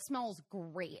I'm sure it smells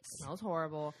great. It smells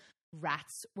horrible.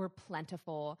 Rats were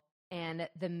plentiful. And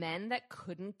the men that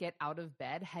couldn't get out of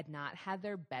bed had not had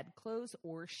their bedclothes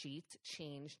or sheets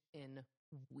changed in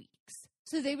weeks.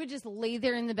 So they would just lay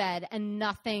there in the bed and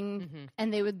nothing,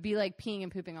 and they would be like peeing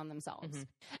and pooping on themselves.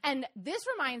 And this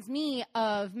reminds me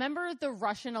of, remember the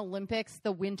Russian Olympics,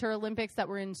 the Winter Olympics that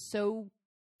were in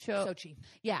Sochi?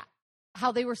 Yeah.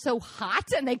 How they were so hot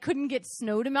and they couldn't get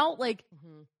snow to melt. Like,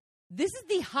 this is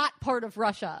the hot part of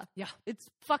Russia. Yeah. It's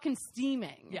fucking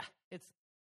steaming. Yeah.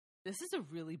 This is a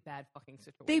really bad fucking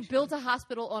situation. They built a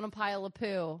hospital on a pile of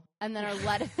poo and then are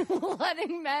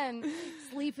letting men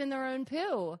sleep in their own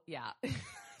poo. Yeah.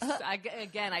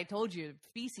 Again, I told you,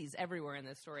 feces everywhere in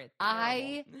this story.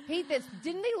 I hate this.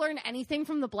 Didn't they learn anything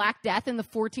from the Black Death in the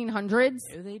 1400s?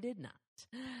 No, they did not.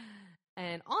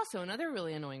 And also, another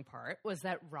really annoying part was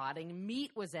that rotting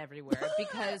meat was everywhere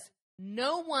because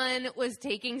no one was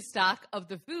taking stock of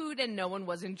the food and no one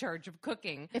was in charge of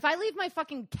cooking. If I leave my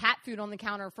fucking cat food on the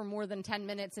counter for more than 10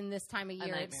 minutes in this time of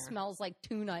year, it smells like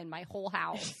tuna in my whole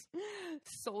house.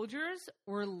 Soldiers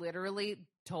were literally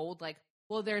told, like,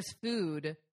 well, there's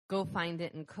food. Go find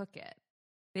it and cook it.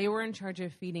 They were in charge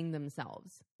of feeding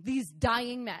themselves. These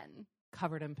dying men.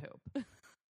 Covered in poop.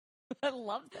 I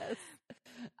love this.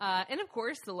 And of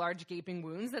course, the large gaping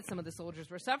wounds that some of the soldiers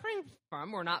were suffering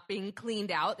from were not being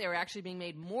cleaned out. They were actually being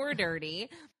made more dirty.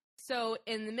 So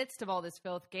in the midst of all this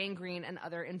filth, gangrene and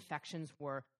other infections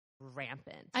were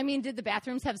rampant. I mean, did the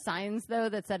bathrooms have signs, though,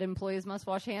 that said employees must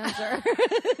wash hands? Or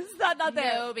is that not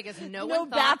there? No, because no one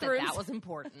thought that was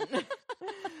important.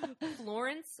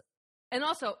 Florence, and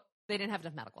also, they didn't have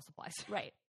enough medical supplies.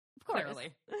 Right. Of course. Clearly.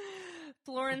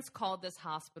 Florence called this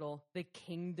hospital the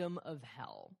Kingdom of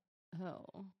Hell.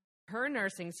 Oh. Her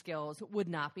nursing skills would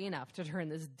not be enough to turn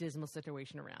this dismal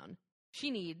situation around.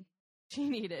 She needed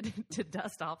to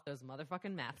dust off those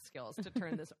motherfucking math skills to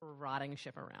turn this rotting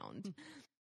ship around.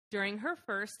 During her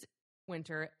first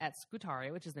winter at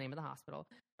Scutari, which is the name of the hospital,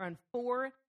 around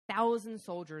 4,000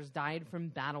 soldiers died from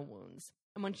battle wounds.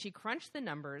 And when she crunched the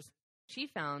numbers, she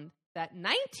found that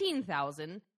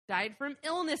 19,000 died from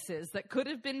illnesses that could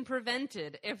have been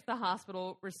prevented if the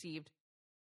hospital received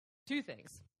two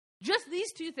things. Just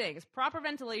these two things, proper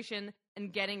ventilation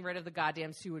and getting rid of the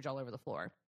goddamn sewage all over the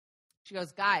floor. She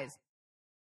goes, guys,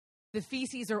 the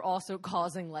feces are also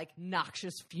causing, like,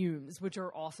 noxious fumes, which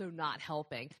are also not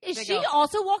helping. Is she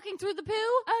also walking through the poo?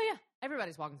 Oh, yeah.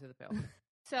 Everybody's walking through the poo.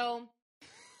 So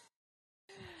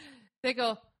they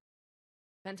go,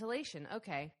 ventilation,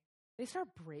 okay. They start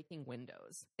breaking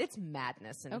windows. It's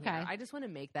madness in Okay. here. I just want to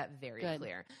make that very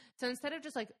clear. So instead of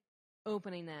just like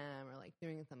opening them or like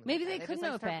doing something, Maybe like they that, couldn't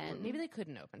just, like, open. Maybe they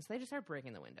couldn't open, so they just start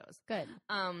breaking the windows. Good.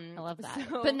 I love that.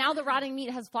 So, but now the rotting meat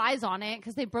has flies on it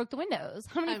because they broke the windows.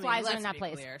 How many flies are in that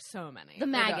place? Clear, so many. The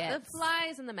maggots. The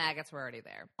flies and the maggots were already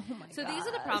there. Oh my god. So these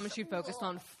are the problems she focused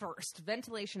on first: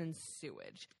 ventilation and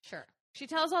sewage. Sure. She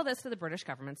tells all this to the British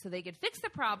government so they could fix the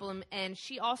problem, and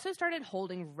she also started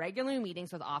holding regular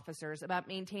meetings with officers about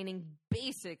maintaining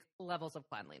basic levels of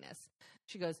cleanliness.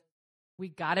 She goes, we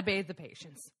got to bathe the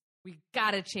patients. We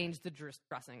got to change the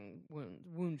dressing,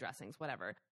 wound dressings,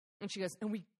 whatever. And she goes, and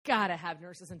we got to have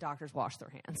nurses and doctors wash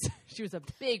their hands. She was a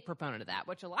big proponent of that,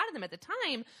 which a lot of them at the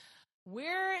time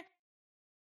were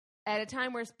at a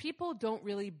time where people don't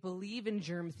really believe in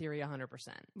germ theory 100%.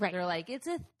 Right. They're like, it's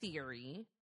a theory.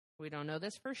 We don't know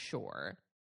this for sure.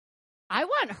 I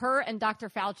want her and Dr.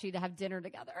 Fauci to have dinner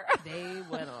together. They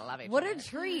would love each What other. a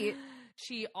treat.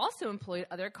 She also employed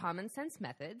other common sense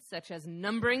methods, such as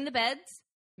numbering the beds,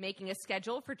 making a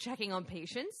schedule for checking on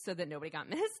patients so that nobody got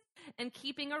missed, and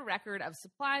keeping a record of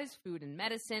supplies, food, and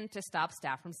medicine to stop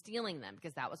staff from stealing them,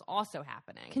 because that was also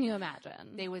happening. Can you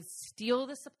imagine? They would steal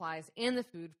the supplies and the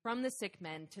food from the sick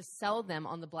men to sell them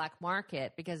on the black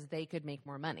market because they could make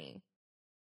more money.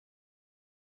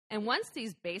 And once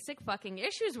these basic fucking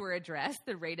issues were addressed,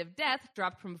 the rate of death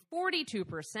dropped from 42%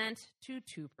 to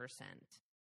 2%.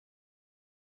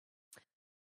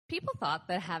 People thought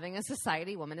that having a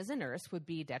society woman as a nurse would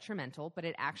be detrimental, but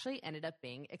it actually ended up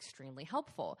being extremely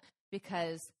helpful,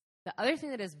 because the other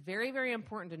thing that is very, very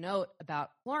important to note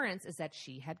about Florence is that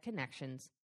she had connections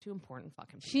to important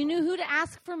fucking people. She knew who to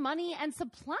ask for money and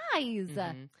supplies.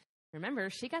 Mm-hmm. Remember,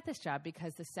 she got this job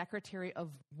because the Secretary of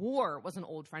War was an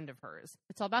old friend of hers.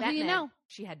 It's all about That who you meant know.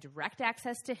 She had direct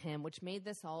access to him, which made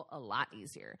this all a lot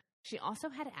easier. She also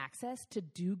had access to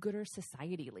do-gooder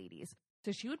society ladies.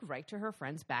 So she would write to her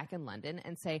friends back in London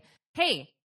and say, hey,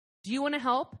 do you want to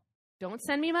help? Don't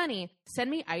send me money.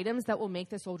 Send me items that will make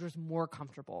the soldiers more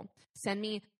comfortable. Send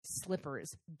me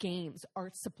slippers, games,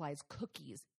 art supplies,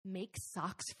 cookies. Make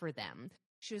socks for them.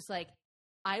 She was like,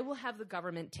 I will have the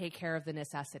government take care of the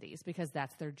necessities because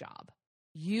that's their job.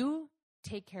 You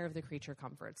take care of the creature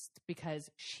comforts, because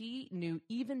she knew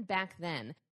even back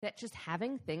then that just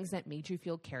having things that made you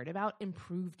feel cared about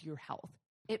improved your health.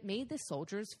 It made the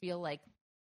soldiers feel like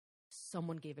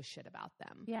someone gave a shit about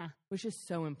them. Yeah. Which is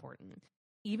so important.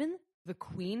 Even the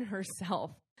queen herself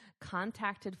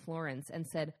contacted Florence and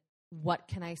said, what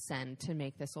can I send to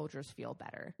make the soldiers feel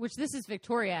better? Which this is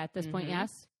Victoria at this point,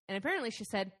 yes? And apparently she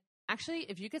said, actually,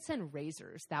 if you could send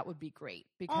razors, that would be great.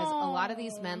 Because a lot of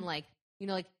these men, like, you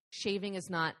know, like shaving is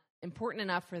not important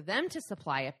enough for them to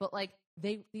supply it. But like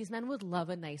these men would love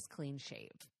a nice clean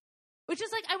shave. Which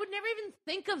is like, I would never even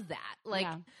think of that. Like,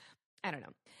 yeah. I don't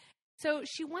know. So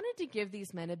she wanted to give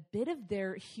these men a bit of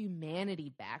their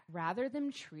humanity back rather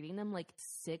than treating them like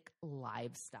sick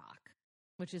livestock,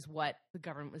 which is what the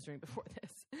government was doing before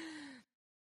this.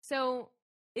 So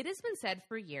it has been said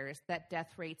for years that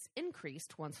death rates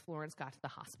increased once Florence got to the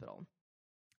hospital.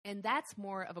 And that's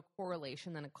more of a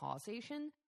correlation than a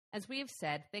causation. As we have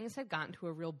said, things had gotten to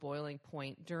a real boiling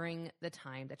point during the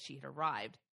time that she had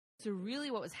arrived. So really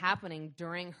what was happening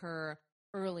during her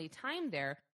early time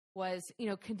there was, you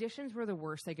know, conditions were the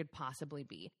worst they could possibly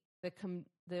be.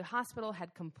 The hospital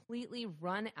had completely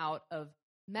run out of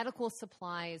medical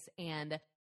supplies, and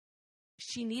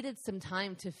she needed some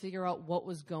time to figure out what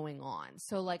was going on.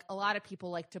 So, like, a lot of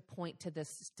people like to point to this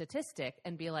statistic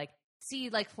and be like, see,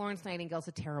 like, Florence Nightingale's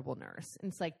a terrible nurse.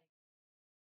 And it's like,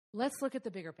 let's look at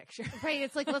the bigger picture. Right.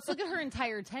 It's like, let's look at her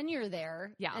entire tenure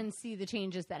there and see the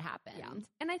changes that happened. Yeah.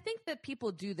 And I think that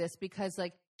people do this because,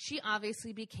 like, she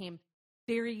obviously became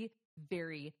very,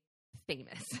 very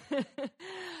famous.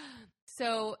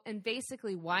 So, and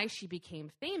basically why she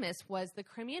became famous was the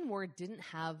Crimean War didn't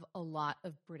have a lot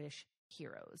of British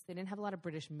heroes. They didn't have a lot of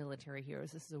British military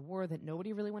heroes. This is a war that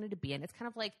nobody really wanted to be in. It's kind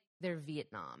of like their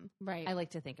Vietnam. Right. I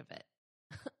like to think of it.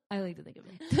 I like to think of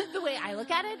it. The way I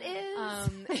look at it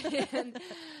is. And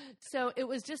so it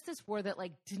was just this war that,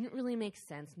 like, didn't really make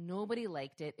sense. Nobody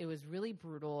liked it. It was really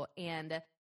brutal. And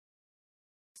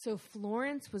so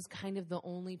Florence was kind of the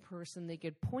only person they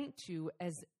could point to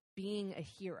as being a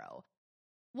hero.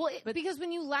 Well, because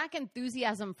when you lack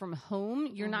enthusiasm from home,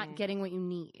 you're not getting what you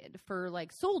need for,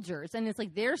 like, soldiers. And it's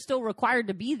like they're still required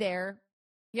to be there.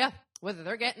 Yeah. Whether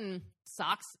they're getting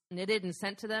socks knitted and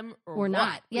sent to them or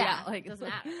not. Yeah. Like, it doesn't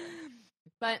matter.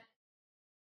 But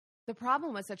the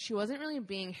problem was that she wasn't really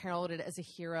being heralded as a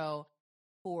hero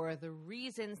for the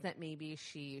reasons that maybe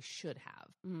she should have.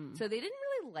 So they didn't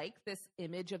really really like this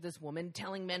image of this woman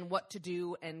telling men what to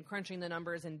do and crunching the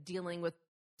numbers and dealing with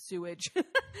sewage.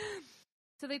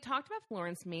 So they talked about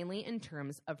Florence mainly in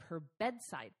terms of her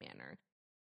bedside manner.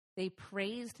 They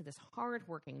praised this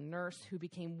hardworking nurse who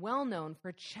became well known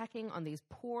for checking on these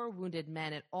poor wounded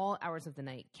men at all hours of the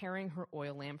night, carrying her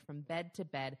oil lamp from bed to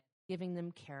bed, giving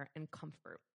them care and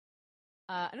comfort.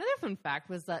 Another fun fact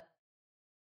was that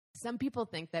some people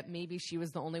think that maybe she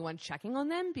was the only one checking on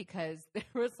them because there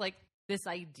was like this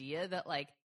idea that, like,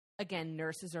 again,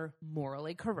 nurses are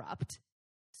morally corrupt.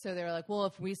 So they were like, well,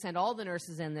 if we send all the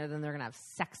nurses in there, then they're going to have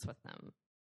sex with them.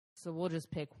 So we'll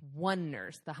just pick one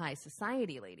nurse, the high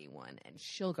society lady one, and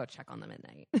she'll go check on them at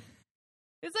night.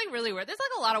 It's like really weird. There's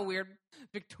like a lot of weird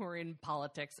Victorian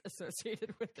politics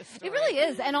associated with this story. It really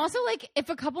is. And also, like, if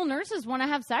a couple nurses want to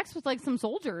have sex with, like, some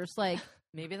soldiers, like,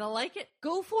 maybe they'll like it.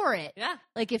 Go for it. Yeah.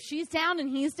 Like, if she's down and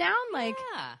he's down, like,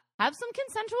 yeah. Have some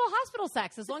consensual hospital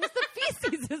sex as long as the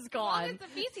feces is gone. As long as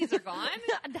the feces are gone.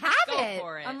 Go it.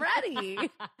 For it. I'm ready.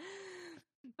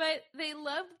 But they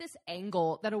loved this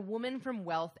angle that a woman from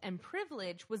wealth and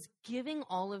privilege was giving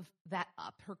all of that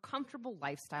up, her comfortable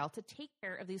lifestyle, to take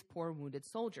care of these poor wounded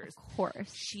soldiers. Of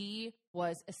course. She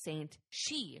was a saint.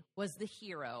 She was the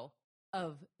hero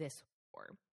of this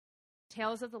war.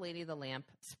 Tales of the Lady of the Lamp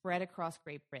spread across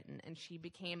Great Britain, and she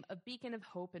became a beacon of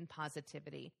hope and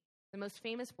positivity. The most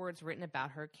famous words written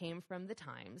about her came from the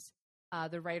Times.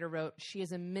 The writer wrote, "She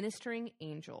is a ministering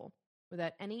angel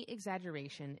without any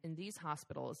exaggeration in these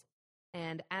hospitals,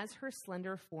 and as her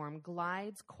slender form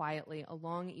glides quietly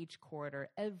along each corridor,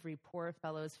 every poor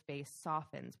fellow's face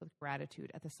softens with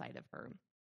gratitude at the sight of her."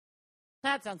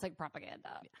 That sounds like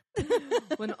propaganda.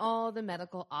 When all the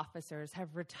medical officers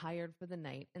have retired for the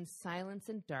night and silence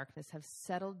and darkness have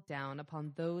settled down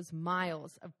upon those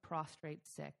miles of prostrate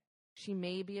sick, she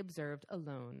may be observed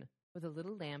alone with a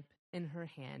little lamp in her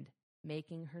hand,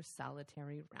 making her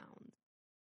solitary round.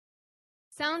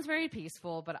 Sounds very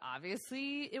peaceful, but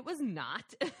obviously it was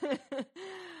not.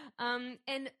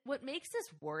 And what makes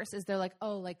this worse is they're like,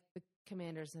 oh, like the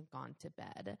commanders have gone to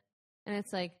bed. And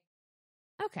it's like,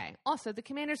 okay. Also, the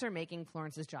commanders are making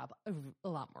Florence's job a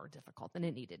lot more difficult than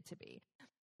it needed to be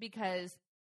because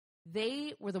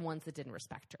they were the ones that didn't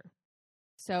respect her.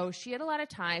 So she had a lot of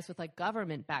ties with like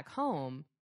government back home,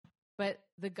 but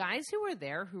the guys who were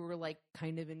there who were like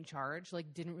kind of in charge,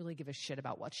 like didn't really give a shit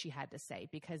about what she had to say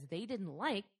because they didn't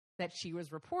like that she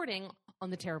was reporting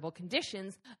on the terrible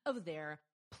conditions of their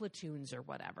platoons or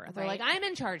whatever. They're like, I'm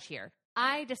in charge here.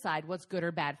 I decide what's good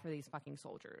or bad for these fucking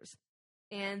soldiers.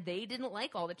 And they didn't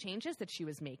like all the changes that she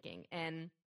was making. And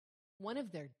one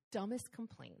of their dumbest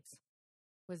complaints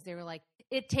was they were like,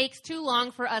 it takes too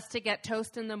long for us to get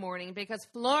toast in the morning because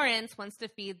Florence wants to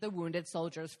feed the wounded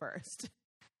soldiers first.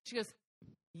 She goes,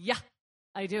 yeah,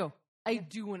 I do. I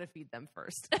do want to feed them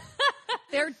first.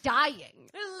 They're dying.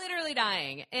 They're literally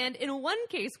dying. And in one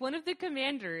case, one of the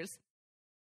commanders,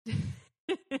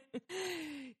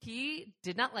 he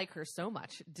did not like her so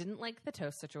much, didn't like the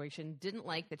toast situation, didn't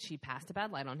like that she passed a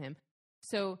bad light on him.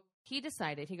 So he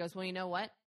decided, he goes, well, you know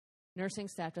what? Nursing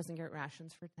staff doesn't get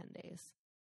rations for 10 days.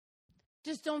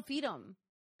 Just don't feed them.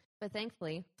 But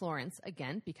thankfully, Florence,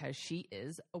 again, because she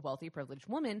is a wealthy, privileged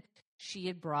woman, she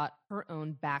had brought her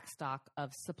own backstock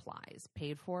of supplies,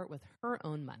 paid for it with her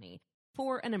own money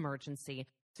for an emergency.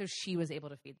 So she was able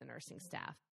to feed the nursing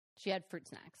staff. She had fruit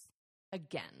snacks.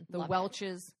 Again, the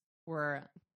Welches were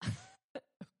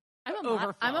I'm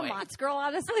a Mott's girl,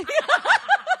 honestly.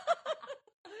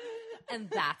 And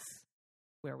that's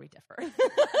where we differ.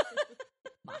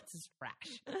 Mott's is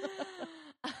trash.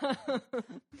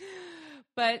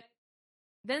 But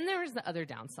then there was the other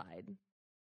downside.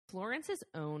 Florence's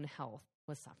own health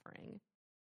was suffering.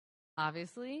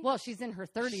 Obviously. Well, she's in her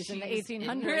 30s in the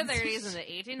 1800s. In her 30s in the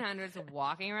 1800s,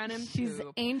 walking around in She's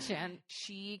poop. ancient.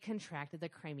 She contracted the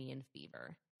Crimean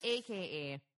fever,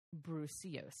 a.k.a.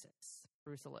 brucellosis,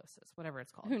 whatever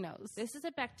it's called. Who knows? This is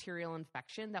a bacterial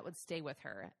infection that would stay with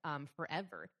her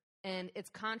forever. And it's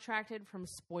contracted from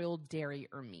spoiled dairy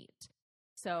or meat.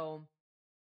 So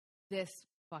this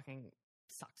fucking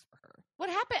sucks for her. What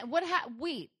happened?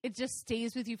 Wait, it just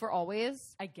stays with you for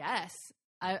always? I guess.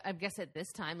 I guess at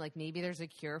this time, like maybe there's a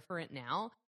cure for it now.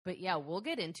 But yeah, we'll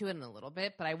get into it in a little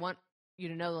bit. But I want you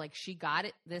to know, like, she got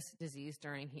this disease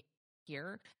during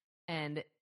here, and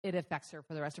it affects her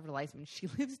for the rest of her life. And she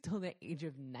lives till the age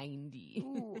of 90.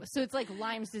 Ooh, so it's like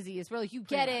Lyme's disease, where like you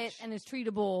get it and it's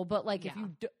treatable, but like if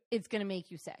you, it's gonna make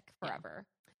you sick forever.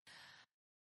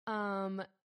 Yeah.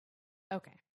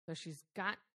 Okay, so she's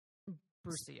got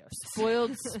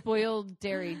brucellosis, spoiled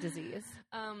dairy disease.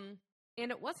 And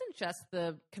it wasn't just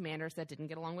the commanders that didn't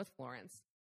get along with Florence.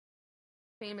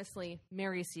 famously,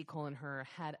 Mary Seacole and her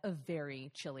had a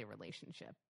very chilly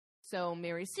relationship. So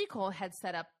Mary Seacole had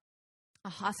set up a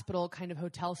hospital kind of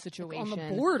hotel situation.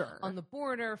 On the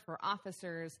border for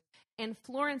officers. And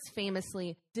Florence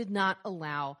famously did not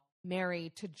allow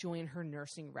Mary to join her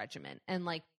nursing regiment. And,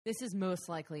 like, this is most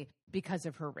likely because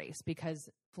of her race, because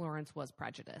Florence was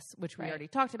prejudiced, which we already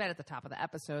talked about at the top of the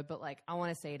episode. But, like, I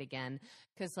want to say it again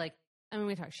because, like, I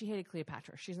mean, she hated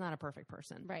Cleopatra. She's not a perfect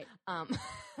person. Right.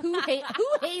 Who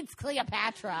hates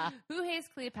Cleopatra? Who hates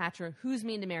Cleopatra? Who's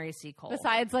mean to Mary Seacole?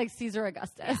 Besides, like, Caesar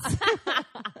Augustus.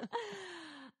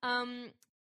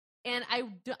 And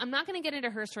I'm not going to get into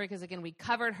her story because, again, we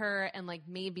covered her and, like,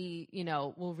 maybe, you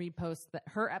know, we'll repost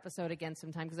her episode again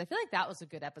sometime because I feel like that was a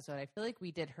good episode. I feel like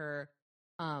we did her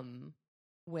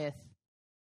with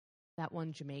that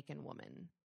one Jamaican woman.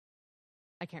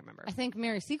 I can't remember. I think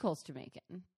Mary Seacole's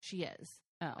Jamaican. She is,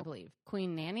 I believe.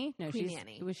 Queen Nanny? No, Queen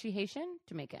Nanny. Was she Haitian?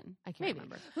 Jamaican? I can't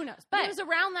remember. Who knows? But it was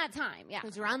around that time, yeah. It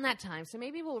was around that time, so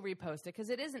maybe we'll repost it because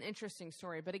it is an interesting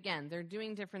story. But again, they're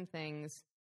doing different things.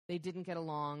 They didn't get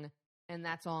along, and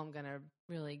that's all I'm going to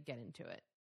really get into it.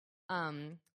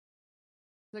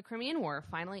 The Crimean War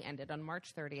finally ended on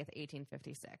March 30th,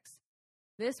 1856.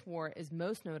 This war is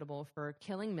most notable for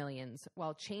killing millions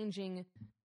while changing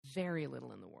very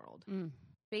little in the world.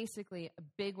 Basically, a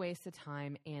big waste of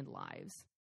time and lives.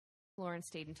 Florence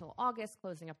stayed until August,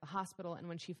 closing up the hospital, and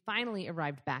when she finally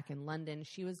arrived back in London,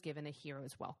 she was given a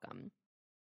hero's welcome,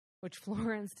 which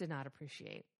Florence did not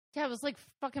appreciate. Yeah, it was like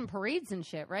fucking parades and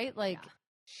shit, right? Like, yeah.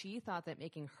 She thought that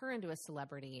making her into a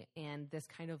celebrity and this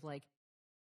kind of like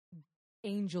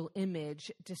angel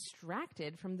image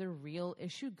distracted from the real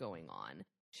issue going on.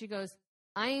 She goes,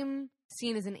 I'm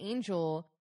seen as an angel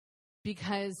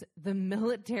because the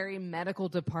military medical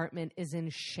department is in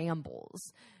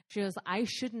shambles. She goes, I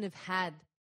shouldn't have had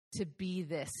to be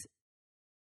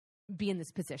in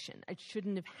this position. It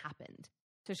shouldn't have happened.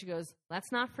 So she goes,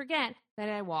 let's not forget that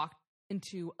I walked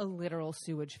into a literal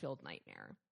sewage-filled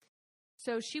nightmare.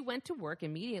 So she went to work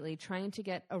immediately trying to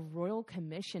get a royal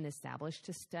commission established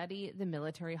to study the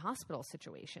military hospital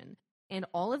situation. And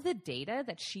all of the data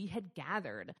that she had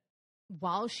gathered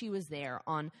while she was there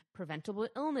on preventable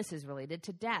illnesses related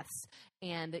to deaths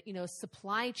and, you know,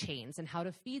 supply chains and how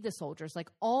to feed the soldiers, like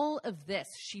all of this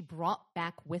she brought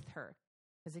back with her.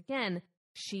 Because again,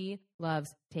 she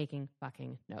loves taking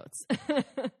fucking notes.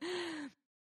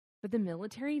 But the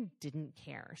military didn't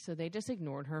care, so they just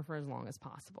ignored her for as long as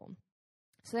possible.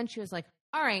 So then she was like,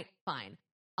 all right, fine.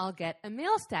 I'll get a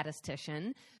male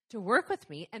statistician to work with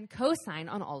me and co-sign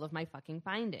on all of my fucking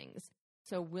findings.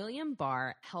 So William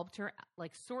Barr helped her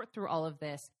like sort through all of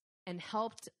this and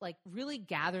helped like really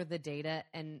gather the data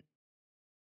and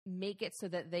make it so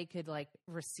that they could like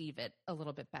receive it a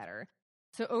little bit better.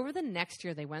 So over the next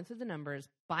year, they went through the numbers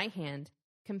by hand,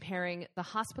 comparing the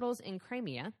hospitals in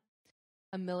Crimea,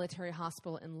 a military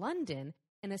hospital in London,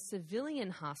 and a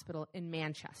civilian hospital in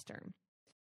Manchester.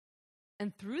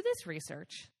 And through this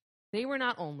research, they were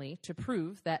not only to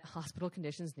prove that hospital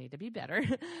conditions need to be better,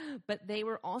 but they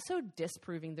were also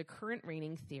disproving the current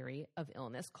reigning theory of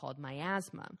illness called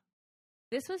miasma.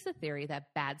 This was the theory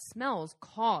that bad smells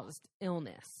caused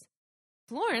illness.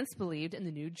 Florence believed in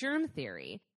the new germ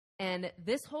theory, and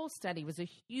this whole study was a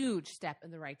huge step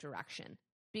in the right direction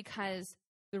because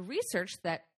the research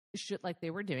that they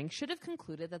were doing should have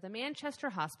concluded that the Manchester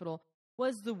hospital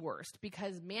was the worst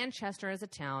because Manchester as a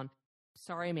town,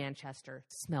 sorry Manchester,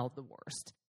 smelled the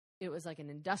worst. It was like an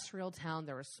industrial town.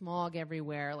 There was smog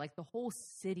everywhere. Like the whole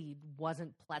city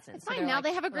wasn't pleasant. It's fine. Now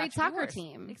they have a great soccer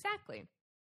team. Exactly.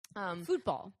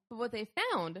 Football. But what they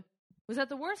found was that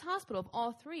the worst hospital of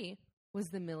all three was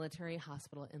the military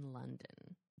hospital in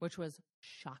London, which was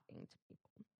shocking to people.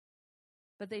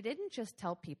 But they didn't just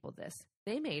tell people this.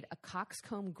 They made a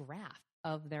coxcomb graph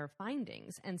of their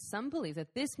findings, and some believe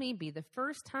that this may be the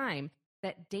first time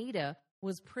that data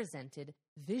was presented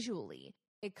visually.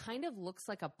 It kind of looks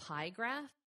like a pie graph,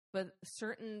 but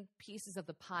certain pieces of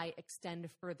the pie extend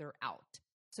further out.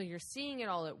 So you're seeing it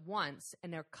all at once,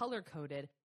 and they're color-coded,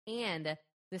 and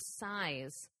the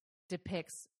size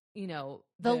depicts, you know,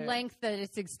 the length that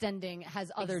it's extending has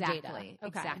other data. Okay.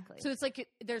 Exactly. So it's like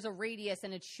there's a radius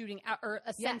and it's shooting out, or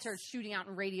a center shooting out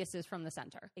in radiuses from the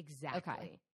center.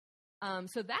 Exactly. Okay.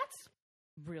 So that's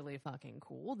really fucking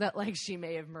cool that like she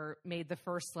may have made the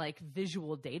first like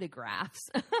visual data graphs.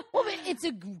 Well, but it's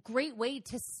a great way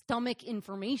to stomach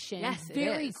information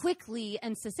very quickly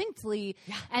and succinctly.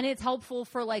 Yeah. And it's helpful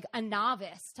for like a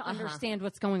novice to understand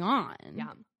what's going on.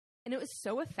 Yeah. And it was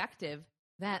so effective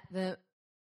that the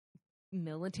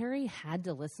military had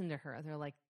to listen to her. They're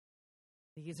like,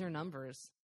 these are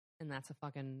numbers, and that's a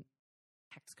fucking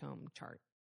hexcomb chart.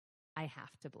 I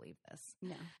have to believe this.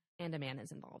 No. And a man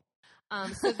is involved.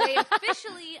 So they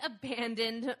officially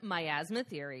abandoned miasma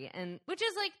theory, and which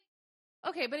is like,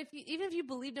 okay, but even if you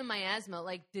believed in miasma,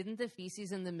 like, didn't the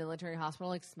feces in the military hospital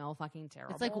like smell fucking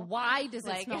terrible? It's like, why does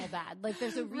it smell bad? Like,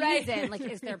 there's a reason. Like,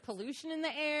 is there pollution in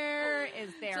the air? Is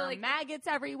there maggots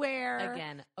everywhere?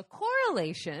 Again, a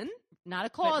correlation, not a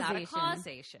causation. But not a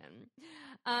causation.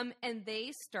 And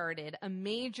they started a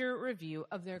major review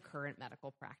of their current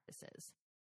medical practices.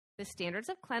 The standards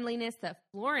of cleanliness that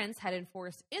Florence had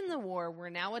enforced in the war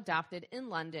were now adopted in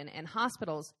London, and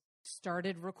hospitals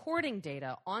started recording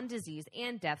data on disease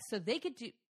and death so they could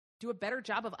do a better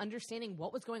job of understanding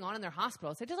what was going on in their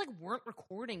hospitals. They just like weren't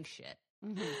recording shit.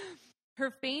 Mm-hmm.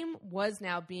 Her fame was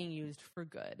now being used for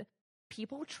good.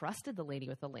 People trusted the lady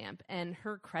with the lamp, and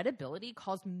her credibility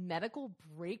caused medical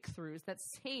breakthroughs that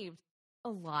saved a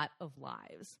lot of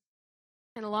lives.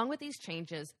 And along with these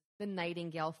changes, the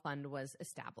Nightingale Fund was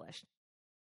established.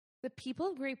 The people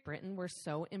of Great Britain were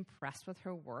so impressed with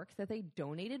her work that they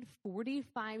donated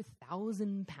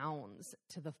 £45,000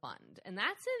 to the fund. And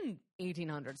that's in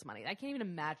 1800s money. I can't even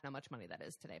imagine how much money that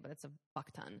is today, but it's a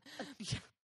fuck ton.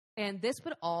 And this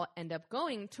would all end up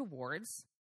going towards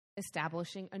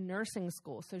establishing a nursing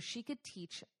school so she could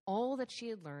teach all that she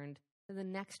had learned to the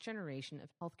next generation of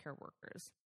healthcare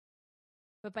workers.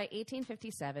 But by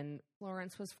 1857,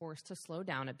 Florence was forced to slow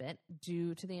down a bit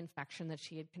due to the infection that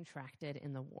she had contracted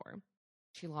in the war.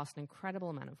 She lost an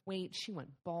incredible amount of weight, she went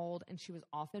bald, and she was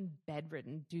often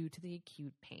bedridden due to the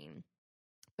acute pain.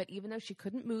 But even though she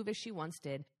couldn't move as she once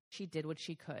did, she did what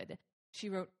she could. She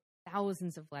wrote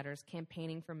thousands of letters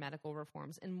campaigning for medical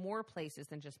reforms in more places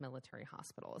than just military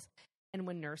hospitals. And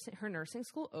when her nursing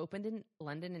school opened in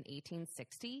London in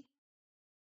 1860,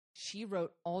 she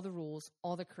wrote all the rules,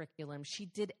 all the curriculum. She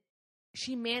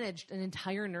managed an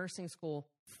entire nursing school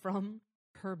from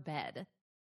her bed.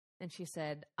 And she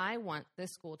said, I want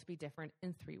this school to be different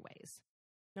in 3 ways.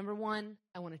 Number 1,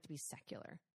 I want it to be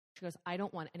secular. She goes, I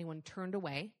don't want anyone turned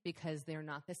away because they're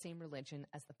not the same religion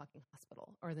as the fucking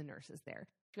hospital or the nurses there.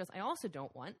 She goes, I also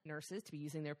don't want nurses to be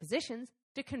using their positions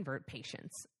to convert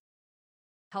patients.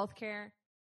 Healthcare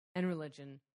and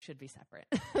religion should be separate.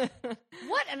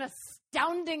 What an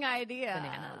astounding idea.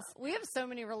 Bananas. We have so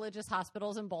many religious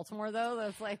hospitals in Baltimore, though,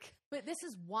 that's like... But this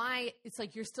is why it's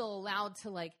like you're still allowed to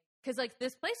like... Because like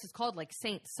this place is called like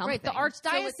Saint something. Right, the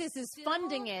Archdiocese is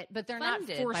funding it, but they're not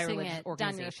forcing it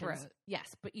down your throat.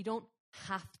 Yes, but you don't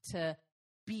have to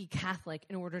be Catholic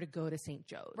in order to go to St.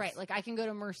 Joe's. Right, like I can go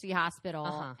to Mercy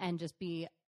Hospital and just be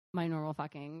my normal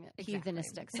fucking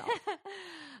heathenistic self.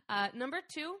 Number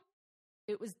 2,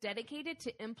 it was dedicated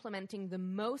to implementing the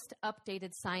most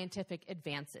updated scientific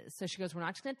advances. So she goes, we're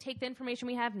not just going to take the information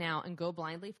we have now and go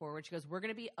blindly forward. She goes, we're going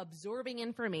to be absorbing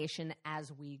information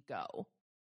as we go.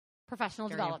 Professional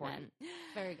Very development.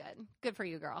 important. Very good. Good for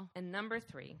you, girl. And number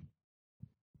 3,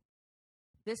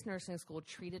 this nursing school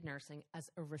treated nursing as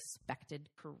a respected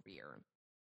career.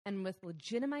 And with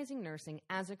legitimizing nursing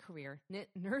as a career,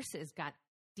 nurses got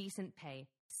decent pay,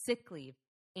 sick leave,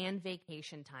 and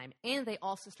vacation time. And they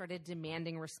also started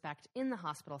demanding respect in the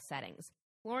hospital settings.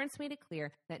 Florence made it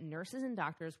clear that nurses and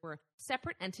doctors were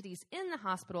separate entities in the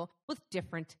hospital with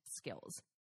different skills.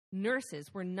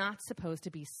 Nurses were not supposed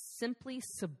to be simply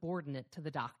subordinate to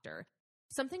the doctor,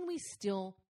 something we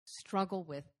still struggle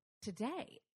with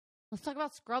today. Let's talk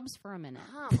about scrubs for a minute.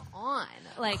 Come on.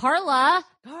 Like Carla.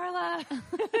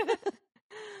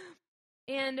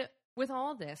 And with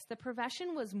all this, the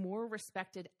profession was more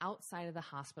respected outside of the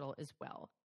hospital as well.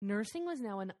 Nursing was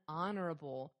now an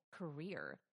honorable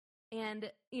career.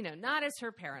 And, not as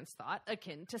her parents thought,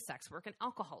 akin to sex work and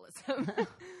alcoholism.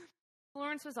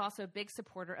 Florence was also a big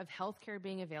supporter of healthcare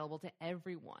being available to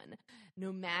everyone,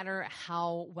 no matter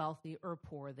how wealthy or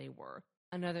poor they were.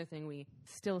 Another thing we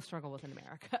still struggle with in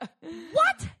America.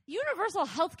 What? Universal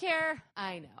healthcare?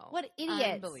 I know. What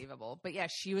idiots. Unbelievable. But yeah,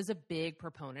 she was a big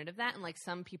proponent of that. And like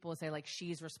some people say like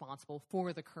she's responsible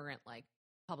for the current like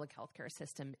public healthcare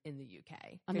system in the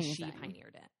UK. Because she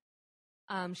pioneered it.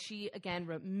 She, again,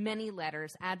 wrote many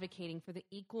letters advocating for the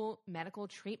equal medical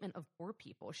treatment of poor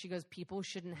people. She goes, people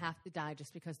shouldn't have to die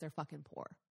just because they're fucking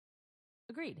poor.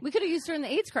 Agreed. We could have used her in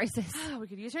the AIDS crisis. We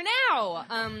could use her now.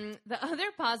 The other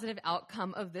positive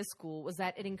outcome of this school was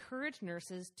that it encouraged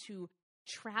nurses to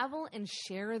travel and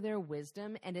share their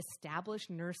wisdom and establish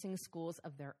nursing schools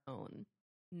of their own.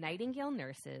 Nightingale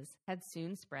nurses had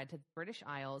soon spread to the British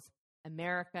Isles,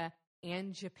 America,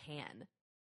 and Japan,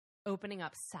 opening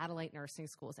up satellite nursing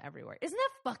schools everywhere. Isn't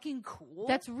that fucking cool?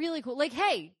 That's really cool. Like,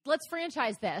 hey, let's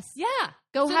franchise this. Yeah.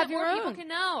 Go so have that your more own. people can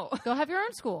know. Go have your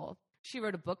own school. She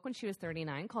wrote a book when she was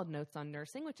 39 called Notes on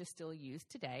Nursing, which is still used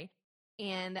today.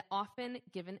 and often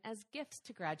given as gifts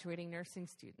to graduating nursing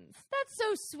students. That's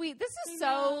so sweet. This is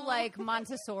so like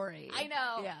Montessori. I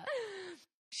know. Yeah.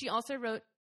 She also wrote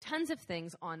tons of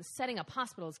things on setting up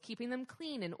hospitals, keeping them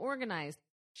clean and organized.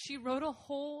 She wrote a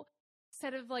whole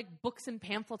set of like books and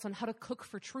pamphlets on how to cook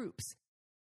for troops,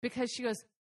 because she goes,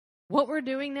 what we're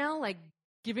doing now, like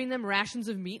giving them rations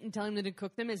of meat and telling them to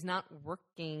cook them, is not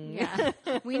working. Yeah.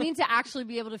 We need to actually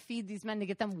be able to feed these men to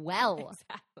get them well.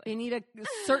 Exactly. They need a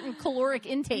certain caloric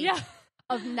intake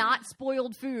of not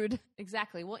spoiled food.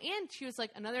 Exactly. Well, and she was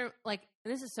like another, like,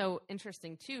 and this is so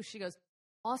interesting too. She goes,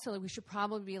 also, like, we should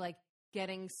probably be like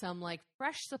getting some like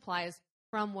fresh supplies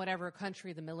from whatever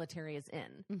country the military is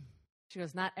in. She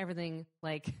goes, not everything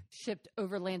like Shipped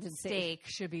overland and steak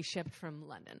should be shipped from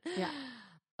London. Yeah.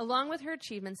 Along with her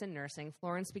achievements in nursing,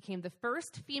 Florence became the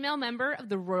first female member of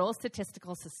the Royal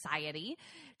Statistical Society.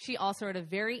 She also wrote a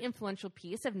very influential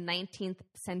piece of 19th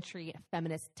century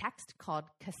feminist text called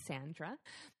Cassandra.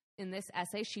 In this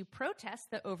essay, she protests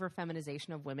the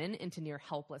over-feminization of women into near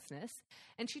helplessness.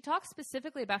 And she talks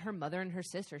specifically about her mother and her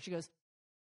sister. She goes,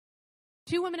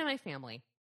 2 women in my family,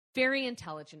 very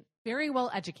intelligent, very well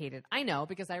educated. I know,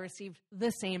 because I received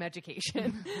the same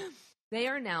education. They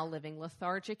are now living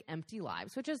lethargic, empty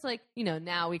lives, which is like, you know,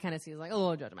 now we kind of see as like a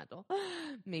little judgmental.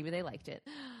 Maybe they liked it.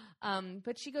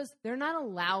 But she goes, they're not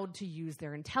allowed to use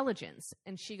their intelligence.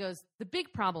 And she goes, the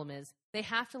big problem is they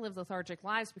have to live lethargic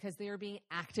lives because they are being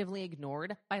actively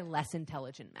ignored by less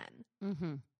intelligent men.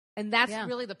 Mm-hmm. And that's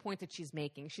really the point that she's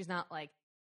making. She's not like,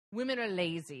 women are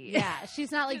lazy. Yeah.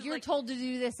 She's not like, you're like, told to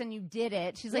do this and you did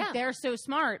it. She's like, they're so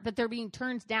smart, but they're being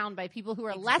turned down by people who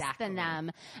are less than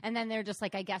them. And then they're just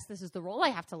like, I guess this is the role I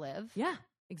have to live. Yeah,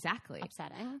 exactly.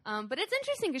 Upsetting. But it's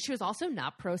interesting because she was also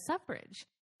not pro-suffrage.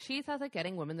 She thought that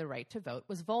getting women the right to vote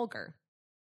was vulgar.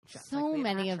 So like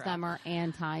many of them are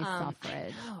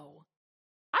anti-suffrage.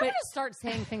 I'm going to start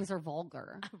saying things are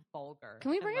vulgar. Vulgar.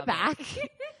 Can we bring it back?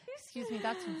 Excuse me,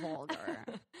 that's vulgar.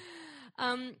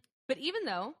 But even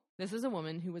though this was a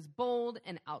woman who was bold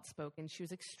and outspoken, she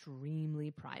was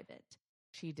extremely private.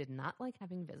 She did not like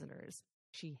having visitors.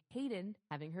 She hated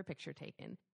having her picture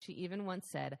taken. She even once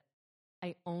said,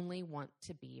 I only want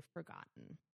to be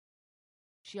forgotten.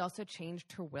 She also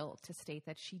changed her will to state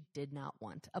that she did not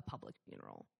want a public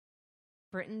funeral.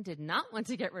 Britain did not want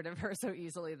to get rid of her so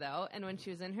easily, though, and when she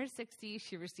was in her 60s,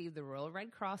 she received the Royal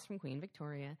Red Cross from Queen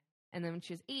Victoria, and then when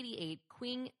she was 88,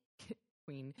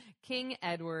 King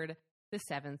Edward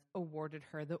VII awarded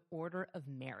her the Order of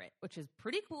Merit, which is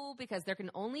pretty cool because there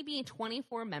can only be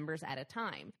 24 members at a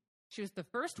time. She was the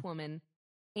first woman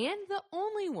and the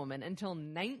only woman until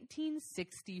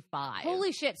 1965.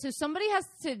 Holy shit. So somebody has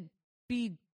to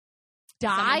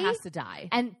Someone has to die.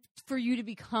 And for you to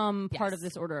become part of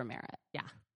this Order of Merit. Yeah.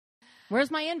 Where's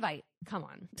my invite? Come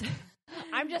on.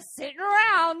 I'm just sitting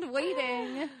around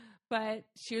waiting. But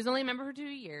she was only a member for 2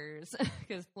 years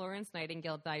because Florence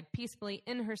Nightingale died peacefully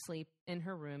in her sleep in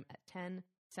her room at 10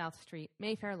 South Street,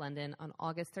 Mayfair, London on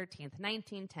August 13th,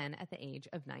 1910 at the age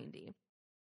of 90.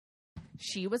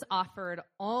 She was offered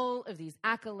all of these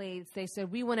accolades. They said,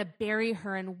 we want to bury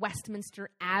her in Westminster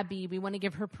Abbey. We want to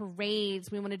give her parades.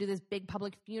 We want to do this big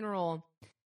public funeral.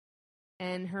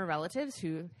 And her relatives,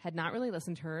 who had not really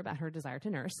listened to her about her desire to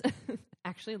nurse,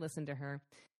 actually listened to her.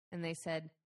 And they said,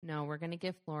 no, we're going to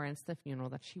give Florence the funeral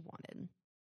that she wanted.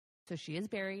 So she is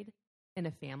buried in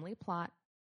a family plot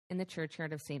in the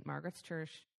churchyard of St. Margaret's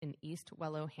Church in East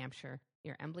Wellow, Hampshire,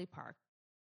 near Embley Park.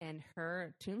 And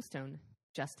her tombstone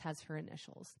just has her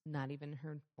initials, not even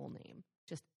her full name,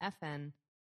 just FN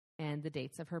and the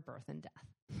dates of her birth and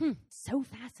death. So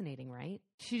fascinating, right?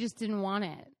 She just didn't want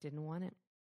it. Didn't want it.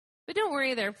 But don't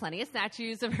worry, there are plenty of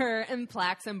statues of her and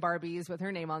plaques and Barbies with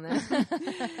her name on them.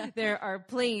 There are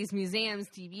plays, museums,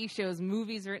 TV shows,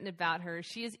 movies written about her.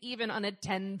 She is even on a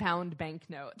 10-pound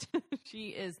banknote. She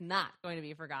is not going to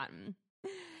be forgotten.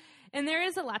 And there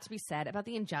is a lot to be said about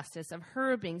the injustice of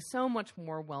her being so much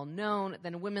more well-known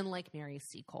than women like Mary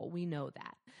Seacole. We know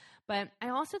that. But I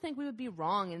also think we would be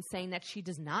wrong in saying that she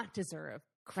does not deserve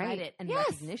credit and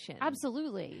recognition.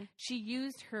 Absolutely. She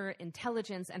used her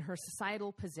intelligence and her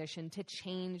societal position to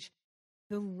change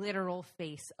the literal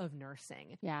face of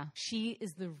nursing. Yeah. She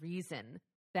is the reason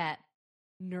that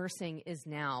nursing is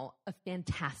now a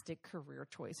fantastic career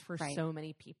choice for so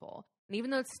many people. And even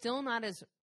though it's still not as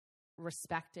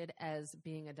respected as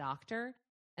being a doctor,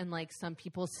 and like some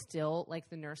people still, like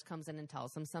the nurse comes in and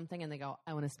tells them something and they go,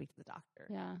 I want to speak to the doctor.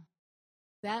 Yeah.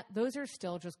 Those are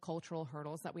still just cultural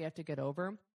hurdles that we have to get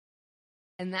over.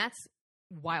 And that's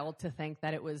wild to think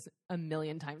that it was a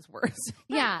million times worse.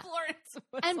 Yeah. Florence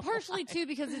was And partially, alive. too,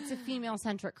 because it's a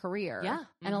female-centric career. Yeah.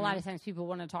 And a lot of times people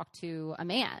want to talk to a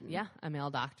man. Yeah, a male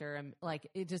doctor. Like,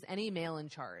 it just any male in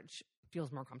charge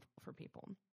feels more comfortable for people.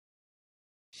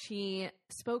 She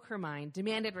spoke her mind,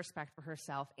 demanded respect for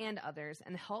herself and others,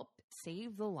 and helped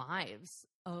save the lives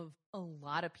of a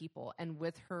lot of people. And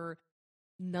with her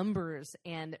numbers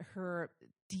and her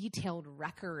detailed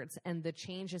records and the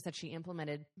changes that she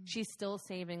implemented, she's still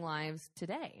saving lives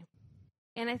today.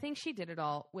 And I think she did it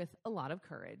all with a lot of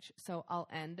courage. So I'll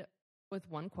end with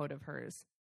one quote of hers: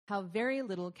 "How very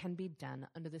little can be done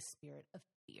under the spirit of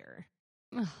fear."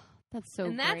 That's so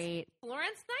and that's great.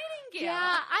 Florence Nightingale.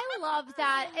 Yeah, I love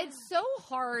that. It's so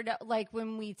hard, like,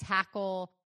 when we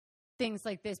tackle things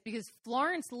like this, because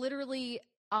Florence literally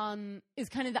is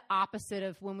kind of the opposite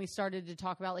of when we started to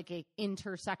talk about, like, a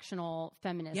intersectional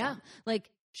feminism. Yeah. Like,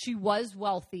 she was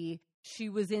wealthy. She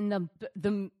was in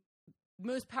the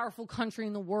most powerful country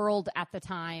in the world at the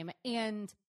time,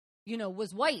 and, you know,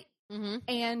 was white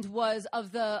and was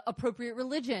of the appropriate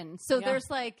religion. So there's,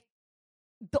 like,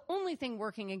 the only thing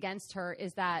working against her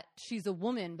is that she's a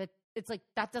woman, but it's like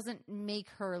that doesn't make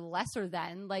her lesser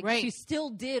than. Like, she still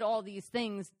did all these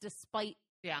things despite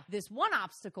this one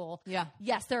obstacle. Yeah.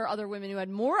 Yes, there are other women who had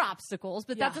more obstacles,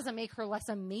 but that doesn't make her less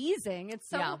amazing. It's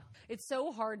so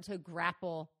hard to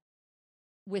grapple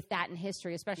with that in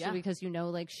history, especially because, you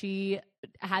know, like, she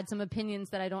had some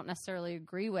opinions that I don't necessarily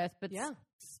agree with, but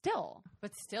still.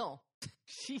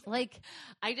 She, like,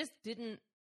 I just didn't.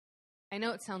 I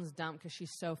know it sounds dumb because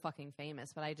she's so fucking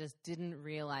famous, but I just didn't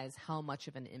realize how much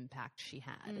of an impact she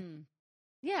had.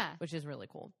 Yeah. Which is really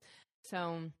cool.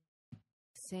 So,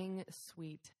 sing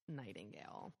Sweet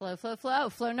Nightingale. Flow, flow, flow.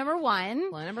 Flow number one.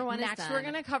 Flow number one Next, is done. we're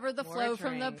going to cover the More flow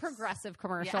from the drinks. Progressive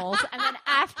commercials. And then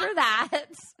after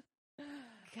that...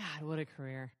 God, what a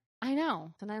career. I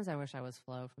know. Sometimes I wish I was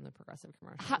Flo from the Progressive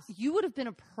commercials. You would have been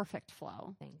a perfect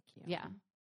Flo. Thank you. Yeah.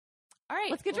 All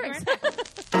right. Let's get we'll drinks. be right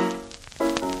back.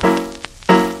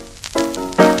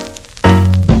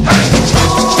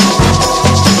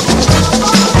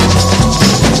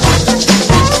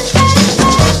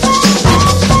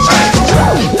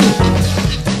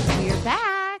 We're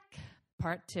back.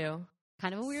 Part 2.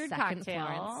 Kind of a weird Second cocktail.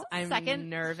 Florence. I'm Second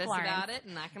nervous Florence. about it,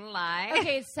 not going to lie.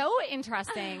 Okay, it's so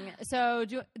interesting. So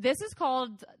this is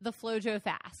called the Flojo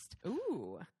Fast.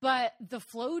 Ooh. But the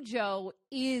Flojo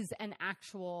is an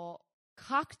actual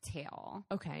cocktail.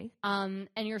 Okay. And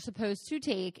you're supposed to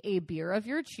take a beer of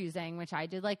your choosing, which I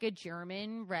did, like, a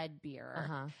German red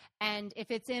beer. And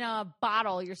if it's in a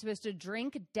bottle, you're supposed to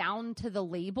drink down to the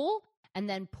label and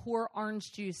then pour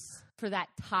orange juice for that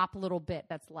top little bit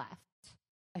that's left.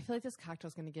 I feel like this cocktail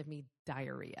is going to give me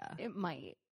diarrhea. It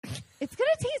might. It's going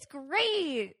to taste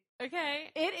great. Okay.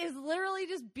 It is literally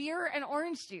just beer and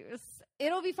orange juice.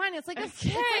 It'll be fine. It's like it's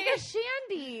like a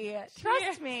shandy.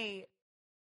 Trust me.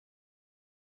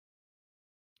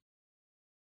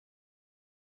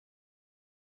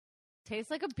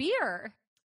 Tastes like a beer.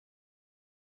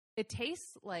 It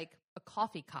tastes like a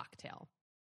coffee cocktail.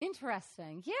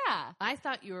 Interesting. Yeah. I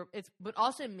thought you were, but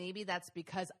also maybe that's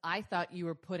because I thought you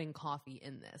were putting coffee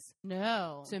in this.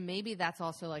 No. So maybe that's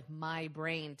also like my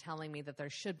brain telling me that there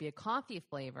should be a coffee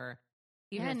flavor,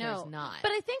 even if there's not.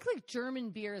 But I think, like, German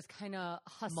beer is kind of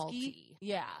husky. Malty.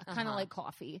 Yeah. Kind of like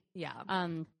coffee. Yeah.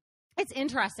 It's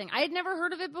interesting. I had never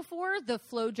heard of it before, the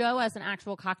Flojo as an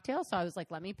actual cocktail. So I was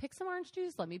like, let me pick some orange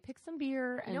juice. Let me pick some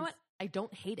beer. And you know what? I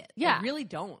don't hate it. Yeah. I really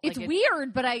don't. It's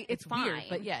weird, but it's fine. Weird,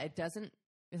 but yeah, it's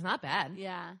not bad.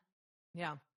 Yeah.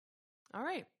 Yeah. All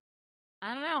right.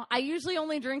 I don't know. I usually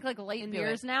only drink, like, light Into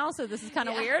beers it. now, so this is kind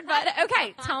of weird. But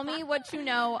okay, tell me what you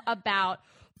know about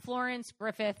Florence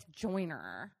Griffith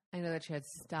Joyner. I know that she had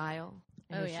style.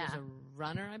 I know she was a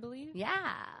runner, I believe.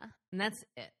 Yeah. And that's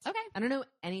it. Okay. I don't know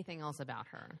anything else about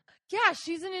her. Yeah,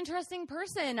 she's an interesting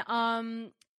person.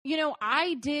 You know,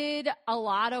 I did a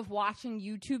lot of watching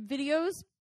YouTube videos.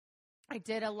 I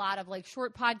did a lot of, like,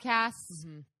 short podcasts,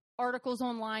 articles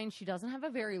online. She doesn't have a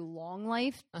very long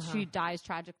life. She dies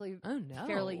tragically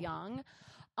fairly young.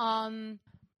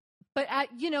 But,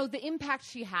 you know, the impact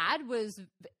she had was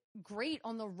great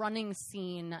on the running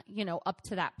scene, you know, up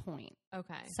to that point.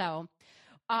 Okay. So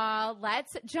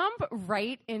let's jump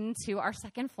right into our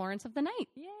second Florence of the night.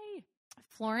 Yay.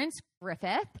 Florence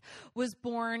Griffith was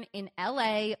born in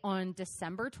L.A. on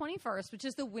December 21st, which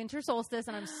is the winter solstice,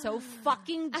 and I'm so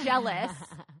fucking jealous.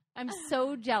 I'm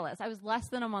so jealous. I was less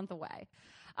than a month away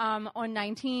in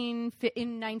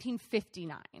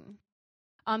 1959.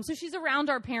 So she's around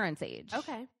our parents' age.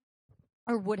 Okay.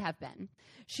 or would have been.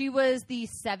 She was the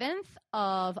 7th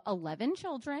of 11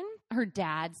 children. Her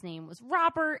dad's name was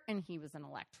Robert, and he was an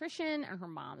electrician, and her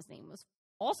mom's name was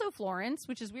also Florence,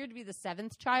 which is weird to be the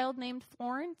 7th child named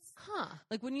Florence. Huh.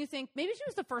 Like when you think, maybe she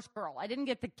was the first girl. I didn't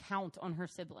get the count on her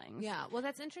siblings. Yeah. Well,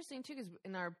 that's interesting, too, because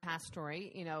in our past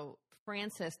story,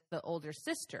 Frances, the older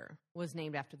sister, was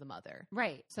named after the mother.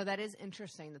 Right. So that is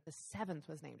interesting that the 7th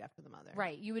was named after the mother.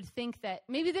 Right. You would think that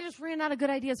maybe they just ran out of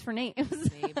good ideas for names.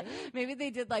 Maybe. Maybe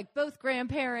they did like both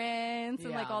grandparents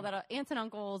and like Yeah. all that, aunts and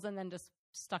uncles, and then just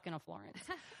stuck in a Florence.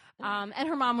 And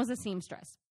her mom was a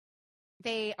seamstress.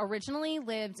 They originally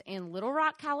lived in Little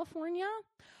Rock, California.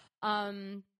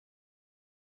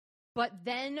 But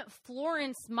then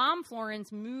Mom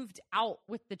Florence moved out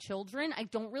with the children. I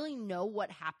don't really know what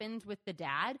happened with the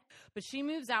dad, but she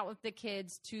moves out with the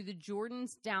kids to the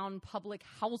Jordansdown public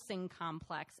housing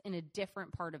complex in a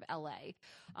different part of LA.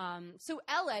 So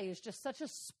LA is just such a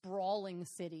sprawling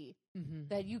city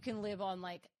that you can live on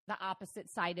like the opposite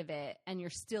side of it and you're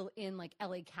still in like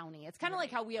LA County. It's kind of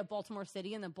like how we have Baltimore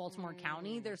City and then Baltimore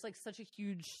County. There's like such a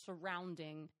huge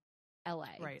surrounding LA.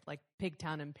 Right. Like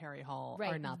Pigtown and Perry Hall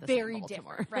right. are not the Very same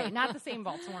Baltimore. different. Right. Not the same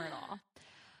Baltimore at all.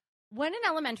 When in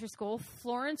elementary school,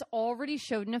 Florence already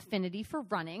showed an affinity for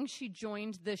running. She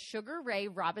joined the Sugar Ray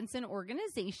Robinson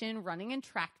organization, running in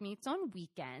track meets on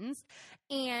weekends.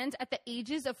 And at the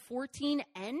ages of 14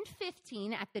 and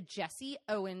 15 at the Jesse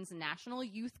Owens National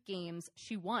Youth Games,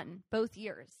 she won both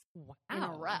years in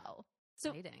a row.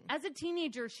 So Exciting. as a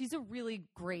teenager, she's a really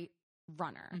great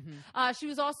runner. She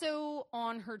was also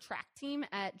on her track team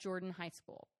at Jordan High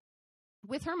School.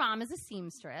 With her mom as a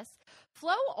seamstress,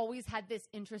 Flo always had this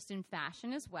interest in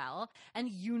fashion as well and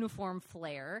uniform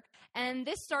flair. And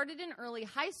this started in early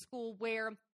high school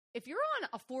where if you're on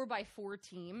a 4x4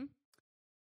 team,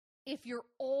 if you're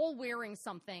all wearing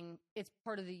something, it's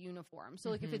part of the uniform. So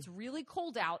like if it's really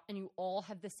cold out and you all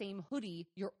have the same hoodie,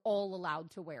 you're all allowed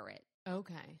to wear it.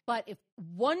 Okay. But if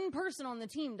one person on the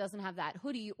team doesn't have that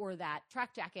hoodie or that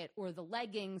track jacket or the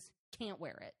leggings, can't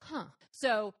wear it. Huh.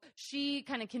 So she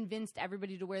kind of convinced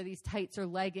everybody to wear these tights or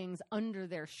leggings under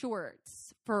their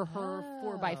shorts for her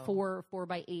 4x4,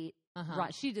 4x8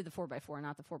 run. She did the 4x4,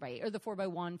 not the 4x8 or the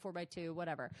 4x1, 4x2,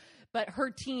 whatever. But her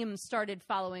team started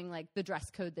following like the dress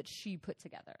code that she put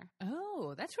together.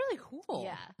 Oh, that's really cool.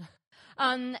 Yeah.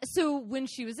 So when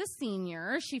she was a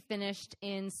senior, she finished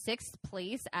in 6th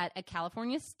place at a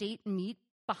California state meet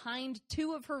behind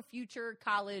 2 of her future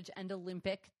college and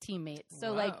Olympic teammates.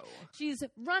 So like she's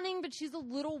running, but she's a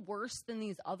little worse than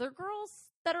these other girls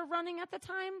that are running at the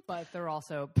time. But they're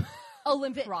also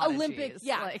Olympic,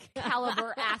 yeah, like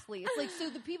caliber athletes. Like, so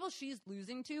the people she's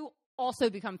losing to also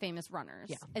become famous runners.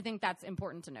 Yeah. I think that's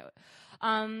important to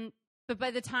note. But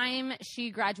by the time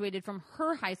she graduated from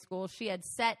her high school, she had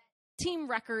set team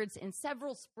records in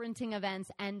several sprinting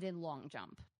events and in long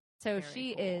jump. So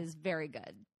she is very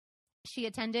good. She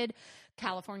attended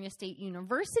California State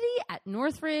University at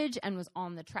Northridge and was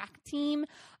on the track team.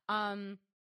 The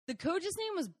coach's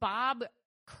name was Bob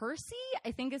Kersey,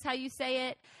 I think is how you say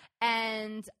it.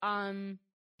 And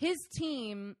his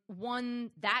team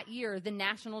won that year the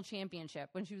national championship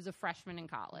when she was a freshman in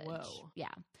college. Whoa.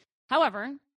 Yeah.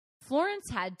 However, Florence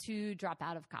had to drop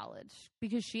out of college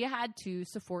because she had to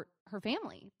support her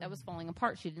family that was falling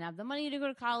apart. She didn't have the money to go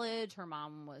to college. Her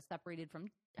mom was separated from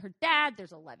her dad.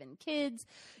 There's 11 kids,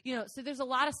 so there's a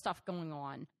lot of stuff going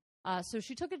on. So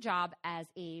she took a job as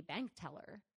a bank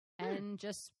teller and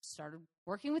just started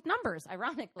working with numbers,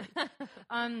 ironically.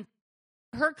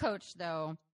 Her coach,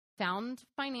 though, found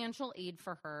financial aid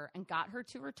for her and got her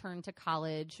to return to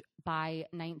college by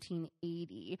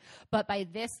 1980. But by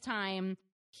this time,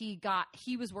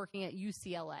 he was working at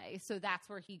UCLA, so that's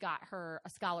where he got her a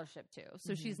scholarship to.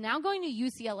 So she's now going to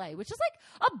UCLA, which is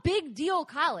like a big deal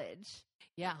college.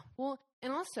 Yeah. Well,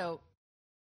 and also,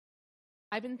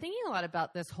 I've been thinking a lot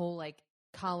about this whole like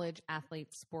college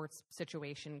athlete sports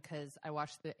situation because I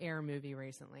watched the Air movie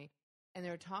recently, and they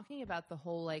were talking about the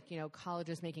whole like,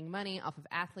 colleges making money off of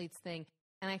athletes thing.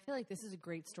 And I feel like this is a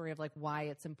great story of like why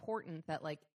it's important that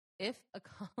like if a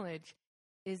college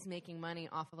is making money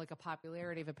off of like a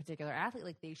popularity of a particular athlete,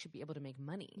 like they should be able to make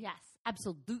money. Yes,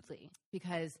 absolutely.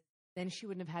 Because then she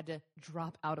wouldn't have had to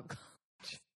drop out of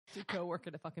college to go work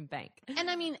at a fucking bank. And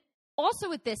I mean,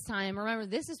 also at this time, remember,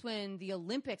 this is when the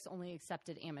Olympics only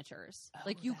accepted amateurs.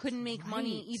 Like you couldn't make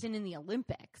money even in the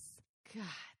Olympics. God,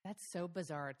 that's so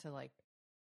bizarre to like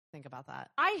think about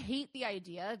that. I hate the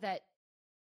idea that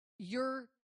you're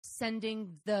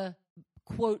sending the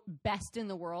quote best in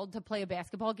the world to play a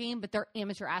basketball game, but they're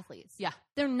amateur athletes. Yeah.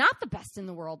 They're not the best in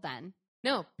the world then.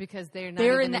 No, because they're not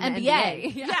they're even in the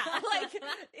NBA. Yeah. Like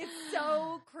it's so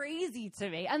so crazy to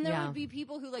me. And there Yeah. would be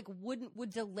people who like would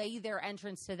delay their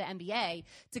entrance to the NBA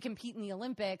to compete in the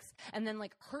Olympics and then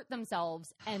like hurt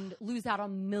themselves and lose out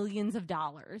on millions of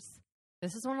dollars.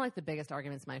 This is one of like the biggest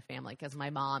arguments in my family because my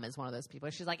mom is one of those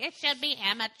people. She's like, it should be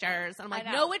amateurs. And I'm like,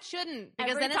 no, it shouldn't.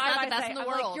 Because Every then it's time not the I best say, in the I'm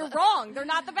world. like, you're wrong. They're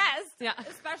not the best. Yeah.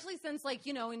 Especially since like,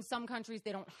 you know, in some countries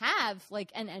they don't have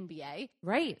like an NBA.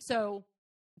 Right. So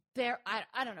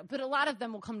I don't know, but a lot of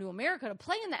them will come to America to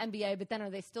play in the NBA, but then are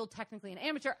they still technically an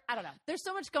amateur? I don't know. There's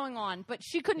so much going on, but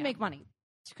she couldn't make money.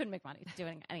 She couldn't make money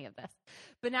doing any of this.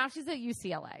 But now she's at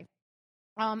UCLA.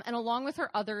 And along with her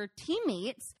other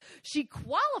teammates, she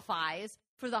qualifies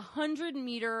for the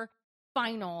 100-meter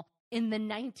final in the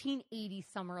 1980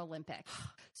 Summer Olympics.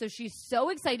 So she's so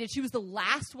excited. She was the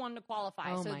last one to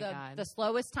qualify. Oh so my God. the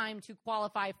slowest time to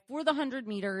qualify for the 100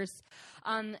 meters.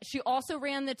 She also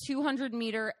ran the 200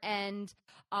 meter and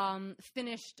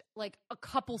finished like a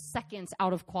couple seconds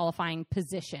out of qualifying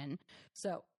position.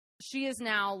 So she is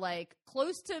now like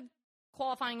close to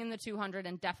qualifying in the 200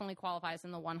 and definitely qualifies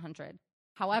in the 100.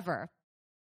 However,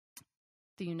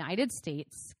 the United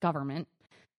States government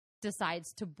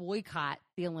decides to boycott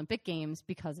the Olympic Games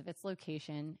because of its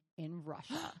location in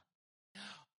Russia.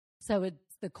 So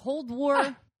it's the Cold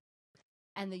War,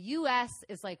 and the U.S.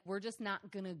 is like, we're just not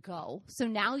going to go. So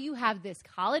now you have this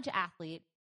college athlete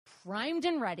primed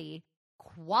and ready,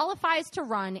 qualifies to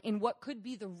run in what could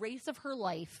be the race of her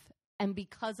life, and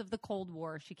because of the Cold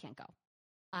War, she can't go.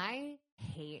 I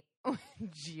hate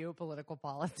geopolitical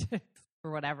politics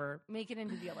or whatever. Make it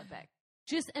into the Olympics.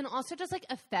 And also just like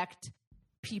affect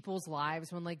people's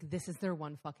lives when like this is their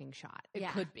one fucking shot. It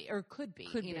could be.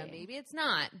 You know, maybe it's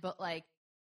not, but like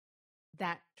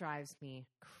that drives me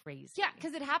crazy. Yeah,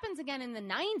 because it happens again in the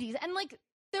 90s. And like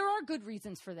there are good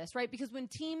reasons for this, right? Because when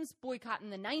teams boycott in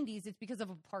the 90s, it's because of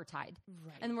apartheid.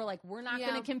 Right. And we're like, we're not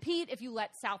going to compete if you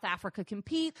let South Africa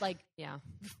compete. Like,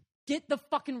 get the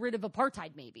fucking rid of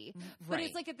apartheid, maybe. Right. But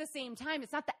it's like at the same time,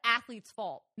 it's not the athlete's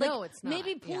fault. Like, no, it's not.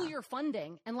 Maybe pull your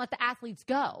funding and let the athletes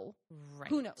go. Right.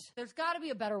 Who knows? There's got to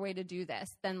be a better way to do this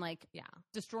than like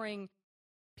destroying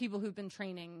people who've been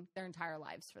training their entire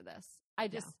lives for this.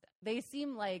 They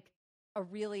seem like a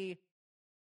really,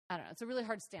 I don't know, it's a really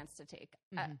hard stance to take.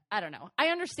 Mm-hmm. I don't know. I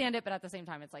understand it, but at the same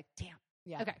time, it's like, damn.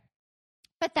 Yeah. Okay.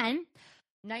 But then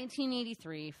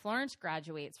 1983, Florence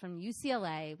graduates from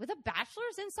UCLA with a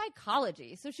bachelor's in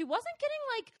psychology. So she wasn't getting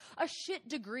like a shit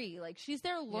degree. Like she's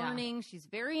there learning. Yeah. She's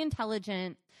very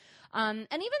intelligent. And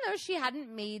even though she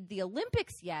hadn't made the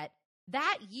Olympics yet,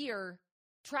 that year,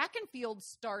 track and field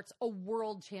starts a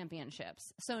world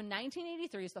championships. So in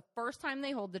 1983 is the first time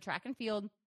they hold the track and field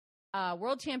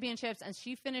world championships. And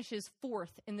she finishes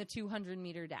 4th in the 200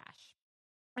 meter dash.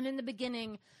 And in the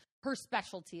beginning, her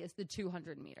specialty is the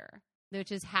 200 meter.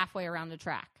 Which is halfway around the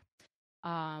track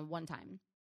one time.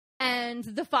 And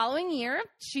the following year,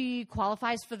 she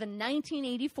qualifies for the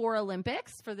 1984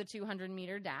 Olympics for the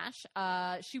 200-meter dash.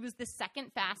 She was the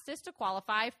second fastest to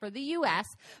qualify for the U.S.,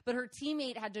 but her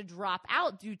teammate had to drop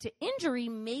out due to injury,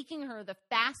 making her the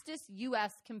fastest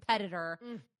U.S. competitor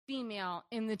female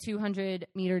in the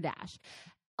 200-meter dash.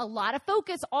 A lot of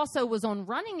focus also was on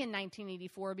running in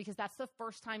 1984 because that's the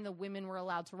first time the women were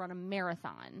allowed to run a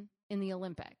marathon in the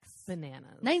Olympics.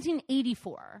 Bananas.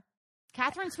 1984.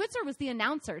 Catherine Switzer was the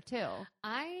announcer, too.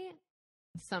 I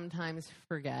sometimes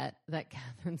forget that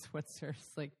Catherine Switzer's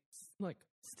like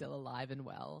still alive and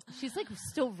well. She's like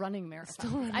still running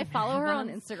marathons. I follow her on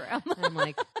Instagram. I'm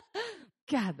like,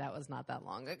 God, that was not that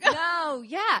long ago. No,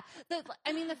 yeah. The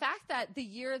fact that the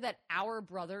year that our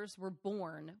brothers were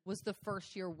born was the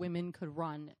first year women could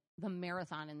run the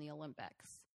marathon in the Olympics.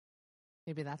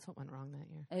 Maybe that's what went wrong that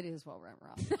year. It is what went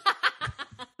wrong.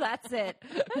 That's it.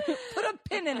 Put a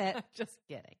pin in it. Just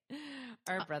kidding.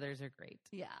 Our brothers are great.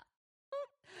 Yeah.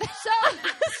 So,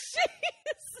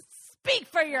 speak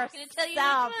for yourself.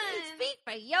 Speak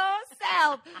for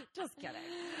yourself. Just kidding.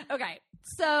 Okay.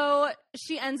 So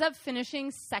she ends up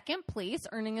finishing second place,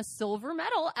 earning a silver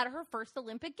medal at her first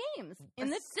Olympic Games.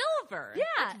 Silver? Yeah.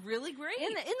 That's really great.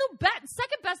 In the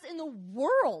second best in the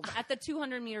world at the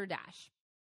 200-meter dash.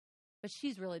 But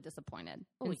she's really disappointed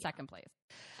in second place.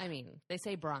 I mean, they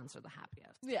say bronze are the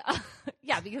happiest. Yeah.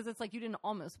 Yeah, because it's like you didn't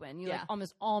almost win. You like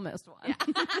almost won. Yeah.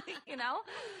 You know?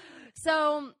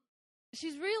 So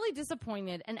she's really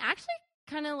disappointed and actually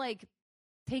kind of like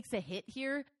takes a hit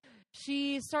here.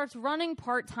 She starts running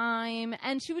part-time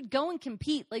and she would go and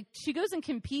compete. Like she goes and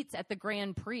competes at the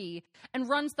Grand Prix and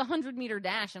runs the 100-meter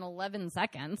dash in 11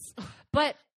 seconds.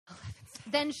 But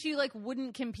then she like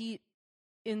wouldn't compete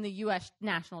in the U.S.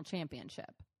 national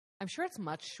championship. I'm sure it's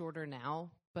much shorter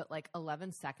now, but like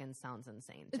 11 seconds sounds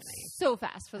insane to me. It's so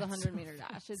fast for the 100-meter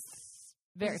dash. It's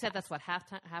You said that's what,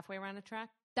 halfway around a track?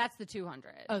 That's the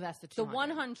 200. Oh, that's the 200. The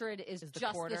 100 is the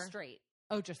just quarter? the straight.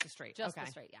 Oh, just the straight. Just okay.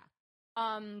 the straight, yeah.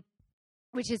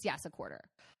 Which is, yes, a quarter.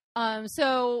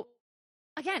 So,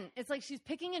 again, it's like she's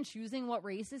picking and choosing what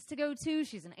races to go to.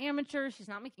 She's an amateur. She's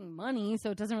not making money,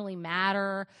 so it doesn't really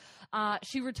matter.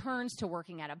 She returns to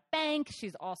working at a bank.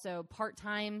 She's also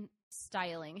part-time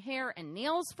styling hair and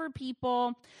nails for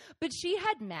people. But she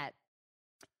had met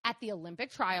at the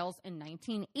Olympic trials in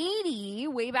 1980,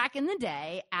 way back in the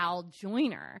day, Al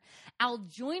Joyner. Al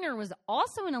Joyner was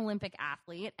also an Olympic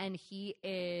athlete, and he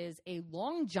is a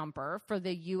long jumper for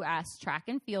the U.S. track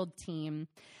and field team.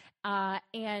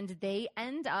 And they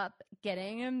end up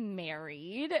getting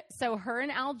married. So her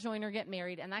and Al Joyner get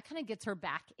married, and that kind of gets her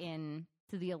back in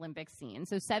to the Olympic scene.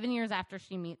 So 7 years after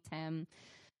she meets him,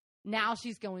 now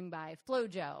she's going by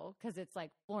FloJo because it's like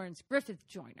Florence Griffith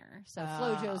Joyner. So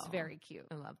FloJo's very cute.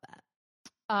 I love that.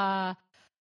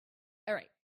 All right.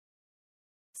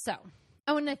 So,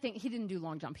 and I think he didn't do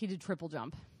long jump. He did triple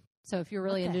jump. So if you're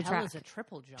really into track, is a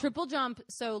triple jump? Triple jump.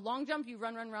 So long jump, you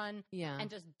run, yeah,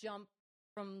 and just jump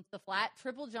from the flat.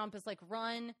 Triple jump is like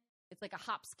run. It's like a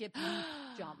hop, skip, leap,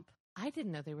 jump. I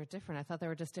didn't know they were different. I thought they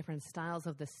were just different styles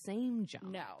of the same jump.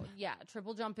 No, yeah,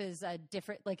 triple jump is a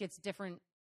different. Like it's different.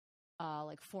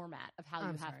 Like format of how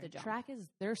you have to jump. Track is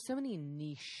there's so many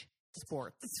niche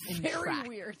sports. It's very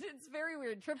weird. It's very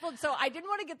weird. Triple. So I didn't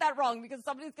want to get that wrong because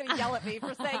somebody's going to yell at me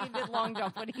for saying he did long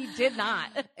jump when he did not.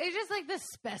 It's just like the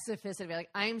specificity. Like,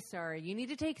 I'm sorry, you need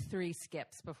to take 3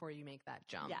 skips before you make that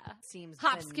jump. Yeah, seems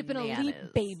hop, bananas. skip, and a leap,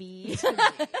 baby.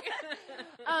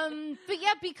 But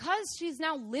yeah, because she's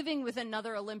now living with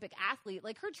another Olympic athlete,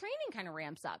 like her training kind of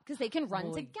ramps up because they can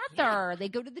run together. Yeah. They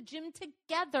go to the gym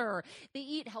together. They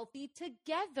eat healthy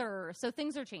together. So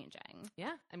things are changing.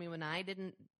 Yeah. I mean, when I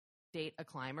didn't date a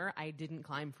climber, I didn't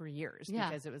climb for years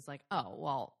because it was like, oh,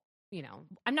 well, you know,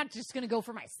 I'm not just going to go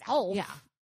for myself. Yeah.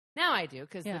 Now I do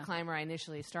because the climber I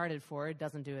initially started for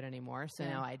doesn't do it anymore. So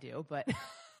now I do. But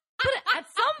at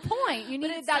some point, you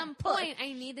needed that point.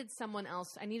 I needed someone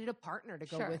else. I needed a partner to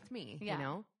go with me, you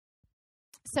know?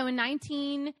 So in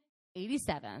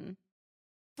 1987,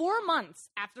 4 months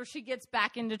after she gets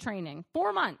back into training,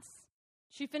 4 months,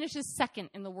 she finishes second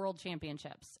in the World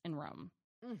Championships in Rome.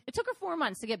 It took her 4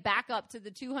 months to get back up to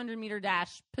the 200-meter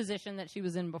dash position that she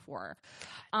was in before,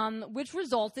 which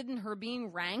resulted in her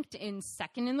being ranked in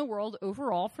second in the world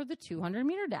overall for the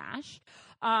 200-meter dash.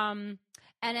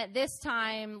 And at this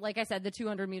time, like I said, the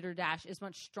 200-meter dash is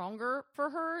much stronger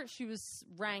for her. She was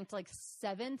ranked like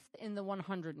 7th in the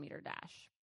 100-meter dash.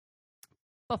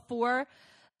 Before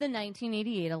the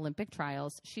 1988 Olympic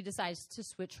trials, she decides to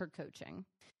switch her coaching.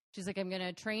 She's like, I'm going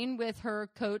to train with her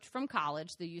coach from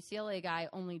college, the UCLA guy,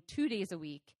 only 2 days a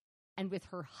week, and with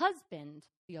her husband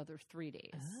the other 3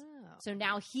 days. Oh. So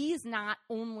now he's not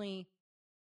only,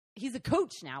 he's a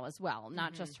coach now as well,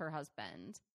 not just her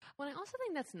husband. Well, I also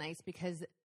think that's nice because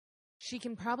she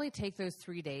can probably take those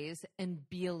 3 days and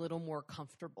be a little more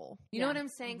comfortable. You know what I'm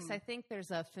saying? Because I think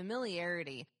there's a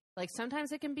familiarity. Like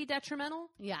sometimes it can be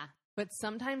detrimental. Yeah. But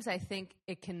sometimes I think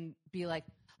it can be like,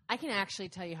 I can actually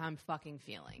tell you how I'm fucking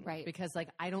feeling. Right. Because like,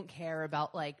 I don't care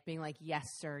about like being like, yes,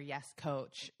 sir, yes,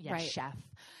 coach, yes, chef.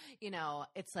 You know,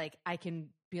 it's like, I can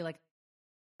be like,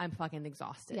 I'm fucking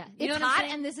exhausted. Yeah. You know it's what I'm hot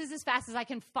saying? and this is as fast as I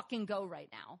can fucking go right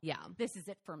now. Yeah. This is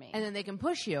it for me. And then they can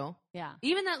push you. Yeah.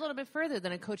 Even that little bit further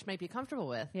than a coach might be comfortable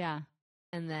with. Yeah.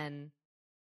 And then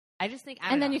I just think,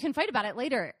 and then you can fight about it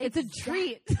later. It's a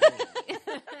treat.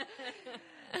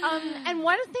 And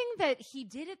one thing that he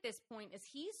did at this point is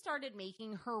he started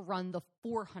making her run the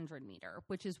 400 meter,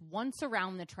 which is once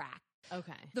around the track.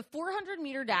 Okay. The 400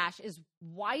 meter dash is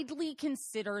widely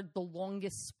considered the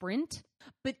longest sprint,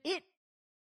 but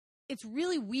it's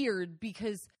really weird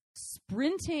because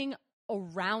sprinting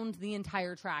around the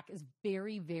entire track is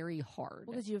very, very hard.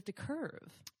 Because you have to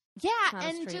curve. Yeah,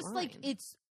 and just like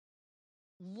it's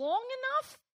long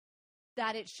enough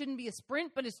that it shouldn't be a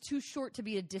sprint, but it's too short to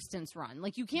be a distance run.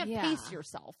 Like you can't pace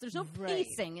yourself. There's no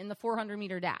pacing in the 400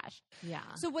 meter dash. Yeah.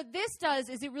 So what this does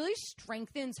is it really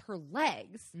strengthens her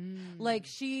legs. Like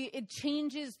it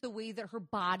changes the way that her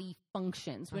body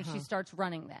functions when she starts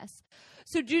running this.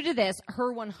 So due to this,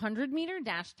 her 100 meter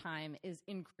dash time is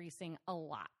increasing a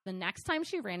lot. The next time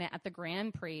she ran it at the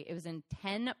Grand Prix, it was in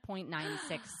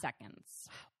 10.96 seconds.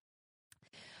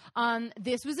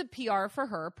 This was a PR for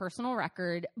her, personal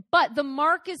record, but the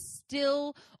mark is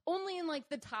still only in like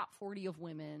the top 40 of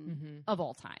women of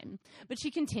all time. But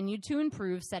she continued to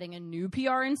improve, setting a new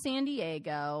PR in San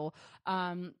Diego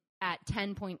at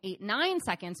 10.89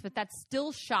 seconds, but that's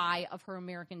still shy of her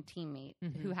American teammate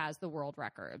who has the world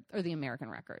record or the American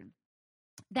record.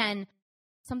 Then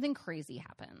something crazy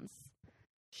happens.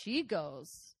 She goes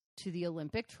to the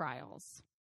Olympic trials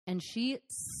and she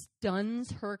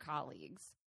stuns her colleagues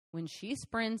when she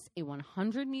sprints a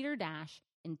 100-meter dash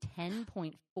in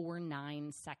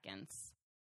 10.49 seconds,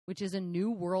 which is a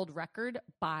new world record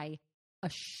by a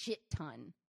shit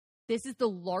ton. This is the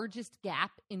largest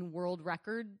gap in world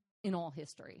record in all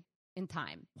history in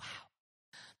time. Wow.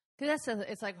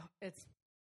 It's like,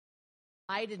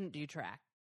 I didn't do track,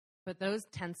 but those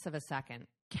tenths of a second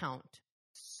count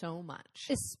so much.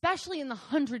 Especially in the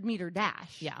 100-meter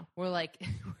dash. Yeah. We're like,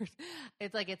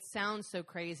 it's like, it sounds so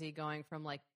crazy going from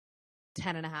like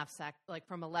 10.5 like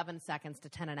from 11 seconds to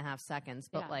 10.5 seconds,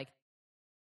 but like,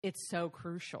 it's so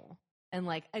crucial. And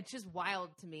like, it's just wild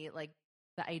to me, like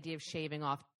the idea of shaving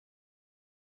off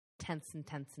tenths and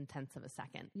tenths and tenths of a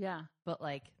second. Yeah. But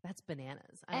like, that's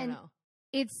bananas. I don't know.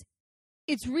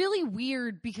 It's really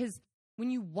weird because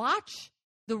when you watch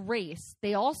the race,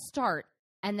 they all start,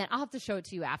 and then I'll have to show it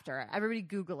to you after. Everybody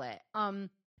Google it.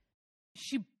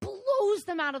 She blows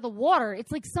them out of the water.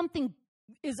 It's like something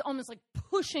is almost like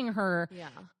pushing her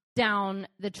down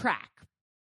the track.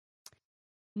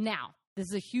 Now, this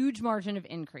is a huge margin of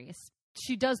increase.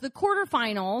 She does the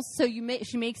quarterfinals, so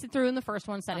she makes it through in the first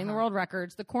one, setting the world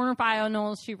records. The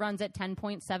quarterfinals, she runs at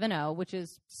 10.70, which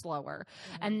is slower.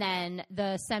 And then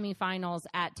the semifinals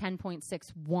at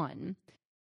 10.61.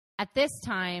 At this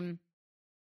time,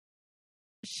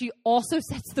 she also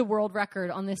sets the world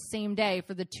record on this same day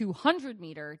for the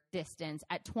 200-meter distance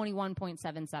at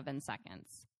 21.77 seconds.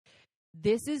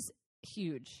 This is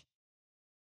huge.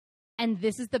 And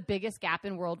this is the biggest gap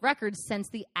in world records since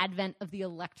the advent of the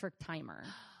electric timer.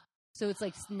 So it's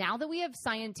like now that we have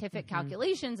scientific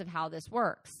calculations of how this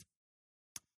works.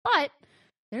 But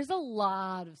there's a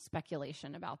lot of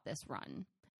speculation about this run,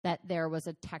 that there was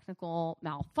a technical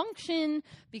malfunction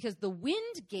because the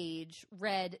wind gauge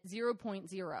read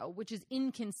 0.0, which is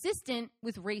inconsistent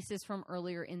with races from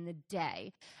earlier in the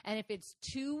day. And if it's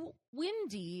too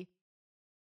windy,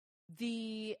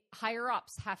 the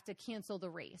higher-ups have to cancel the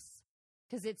race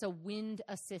because it's a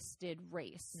wind-assisted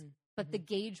race. But the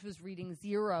gauge was reading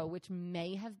 0, which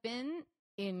may have been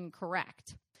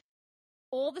incorrect.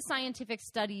 All the scientific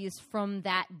studies from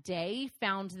that day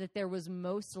found that there was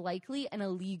most likely an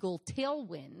illegal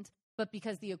tailwind, but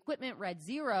because the equipment read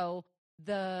 0,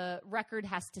 the record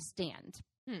has to stand.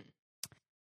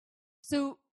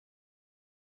 So,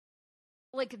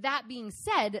 like that being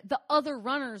said, the other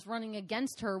runners running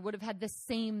against her would have had the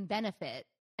same benefit,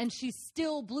 and she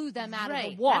still blew them out of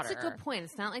the water. That's a good point.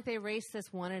 It's not like they raced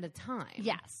this one at a time.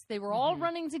 Yes, they were all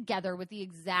running together with the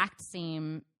exact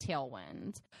same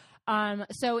tailwind.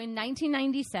 So in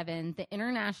 1997, the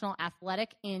International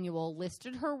Athletic Annual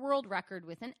listed her world record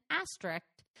with an asterisk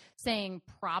saying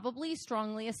probably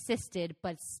strongly assisted,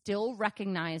 but still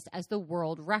recognized as the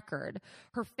world record.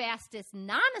 Her fastest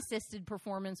non-assisted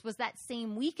performance was that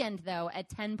same weekend, though, at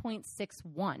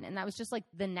 10.61. And that was just like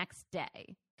the next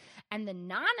day. And the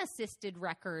non-assisted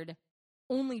record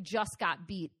only just got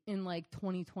beat in like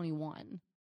 2021.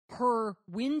 Her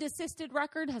wind-assisted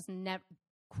record has never...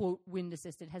 quote, wind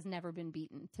assisted, has never been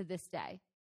beaten to this day.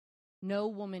 No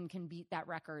woman can beat that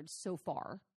record so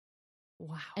far.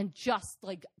 Wow. And just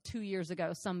like 2 years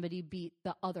ago, somebody beat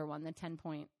the other one, the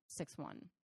 10.61.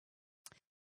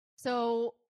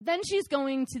 So then she's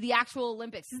going to the actual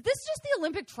Olympics. This is just the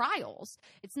Olympic trials.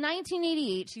 It's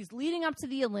 1988. She's leading up to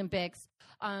the Olympics.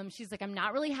 She's like, I'm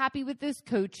not really happy with this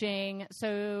coaching.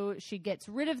 So she gets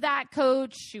rid of that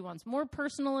coach. She wants more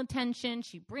personal attention.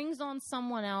 She brings on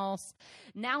someone else.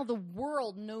 Now the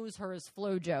world knows her as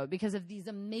FloJo because of these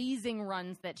amazing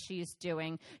runs that she's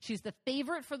doing. She's the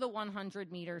favorite for the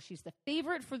 100 meter. She's the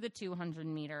favorite for the 200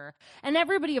 meter. And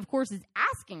everybody, of course, is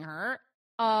asking her,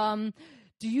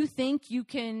 do you think you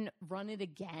can run it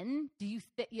again? Do you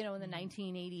in the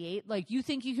 1988, like, you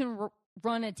think you can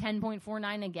run a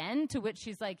 10.49 again? To which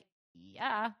she's like,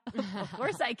 yeah, of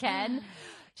course I can.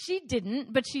 She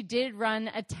didn't, but she did run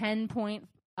a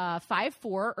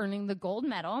 10.54, earning the gold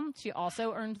medal. She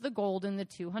also earned the gold in the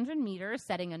 200 meters,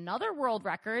 setting another world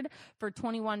record for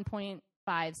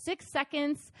 21.56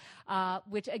 seconds,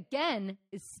 which again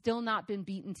is still not been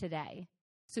beaten today.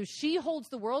 So she holds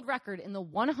the world record in the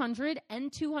 100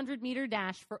 and 200 meter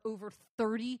dash for over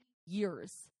 30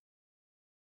 years.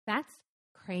 That's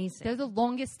crazy. They're the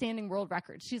longest standing world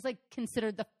records. She's like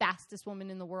considered the fastest woman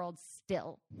in the world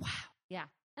still. Wow. Yeah.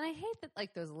 And I hate that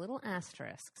like those little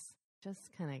asterisks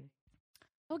just kind of.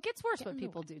 Well, it gets worse what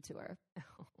people do to her.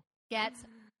 Gets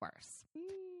worse.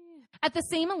 At the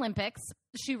same Olympics,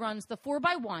 she runs the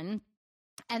 4x1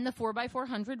 and the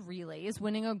 4x400 relays,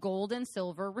 winning a gold and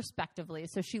silver respectively.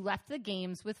 So she left the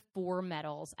games with 4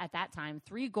 medals at that time,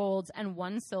 3 golds and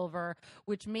 1 silver,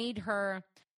 which made her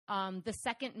the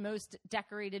second most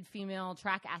decorated female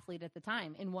track athlete at the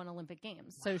time in one Olympic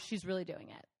Games. So she's really doing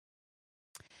it.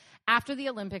 After the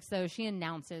Olympics, though, she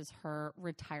announces her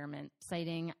retirement,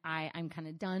 citing, I'm kind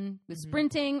of done with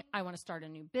sprinting. I want to start a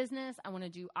new business. I want to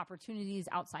do opportunities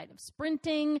outside of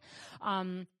sprinting.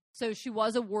 So she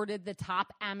was awarded the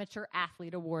Top Amateur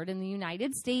Athlete Award in the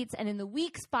United States. And in the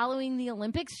weeks following the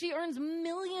Olympics, she earns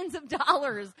millions of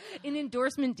dollars in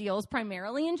endorsement deals,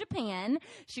 primarily in Japan.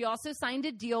 She also signed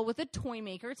a deal with a toy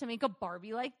maker to make a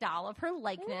Barbie-like doll of her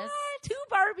likeness. What? 2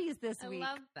 Barbies this week.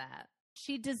 I love that.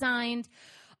 She designed,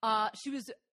 she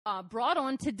was brought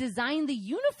on to design the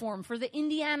uniform for the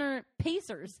Indiana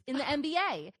Pacers in the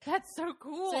NBA. That's so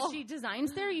cool. So she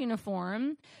designs their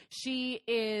uniform. She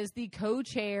is the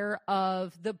co-chair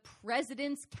of the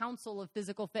President's Council of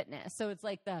Physical Fitness. So it's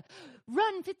like the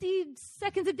run 50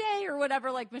 seconds a day or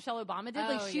whatever, like Michelle Obama did.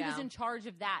 Like she was in charge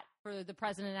of that for the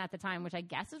president at the time, which I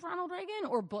guess is Ronald Reagan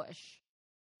or Bush.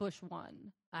 Bush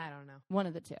won. I don't know. One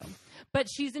of the two. But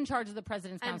she's in charge of the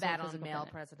President's Council of Physical male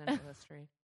Fitness. presidential history.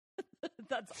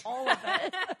 That's all of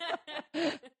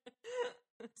it.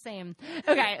 Same.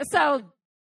 Okay, so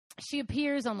she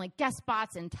appears on like guest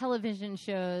spots and television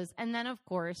shows. And then, of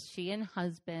course, she and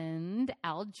husband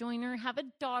Al Joyner have a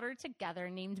daughter together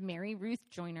named Mary Ruth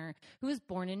Joyner, who was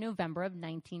born in November of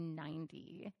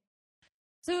 1990.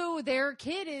 So their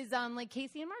kid is like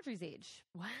Casey and Marjorie's age.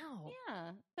 Wow.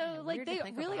 Yeah. So Yeah, like they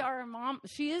really are a mom.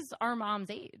 She is our mom's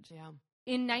age. Yeah.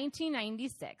 In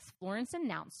 1996, Florence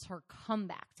announced her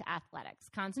comeback to athletics,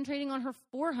 concentrating on her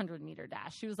 400-meter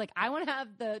dash. She was like, I want to have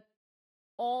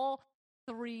all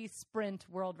 3 sprint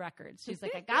world records. She's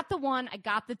like, I got the 1, I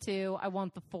got the 2, I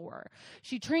want the 4.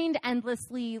 She trained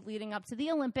endlessly leading up to the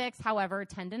Olympics. However,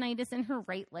 tendinitis in her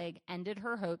right leg ended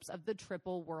her hopes of the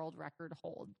triple world record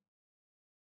hold.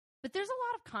 But there's a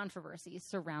lot of controversy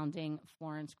surrounding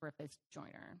Florence Griffith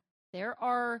Joyner. There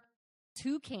are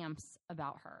 2 camps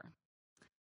about her.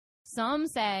 Some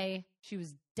say she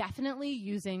was definitely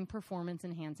using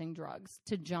performance-enhancing drugs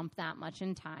to jump that much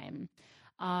in time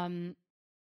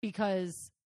because,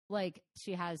 like,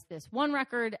 she has this one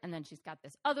record and then she's got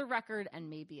this other record and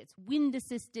maybe it's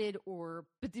wind-assisted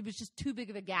but it was just too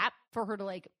big of a gap for her to,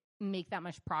 like, make that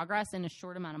much progress in a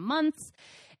short amount of months.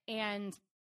 And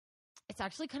it's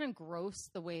actually kind of gross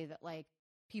the way that, like,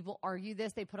 people argue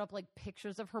this. They put up like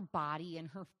pictures of her body and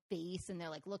her face and they're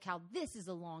like, look how this is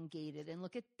elongated and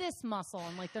look at this muscle,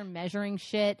 and like they're measuring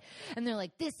shit and they're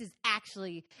like, this is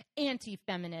actually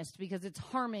anti-feminist because it's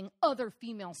harming other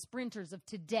female sprinters of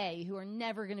today who are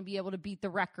never going to be able to beat the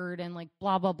record and like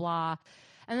blah, blah, blah.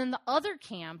 And then the other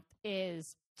camp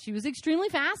is she was extremely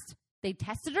fast. They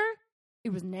tested her.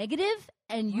 It was negative,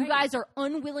 and you guys are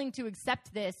unwilling to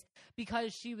accept this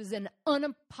because she was an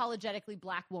unapologetically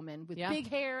black woman with big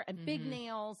hair and big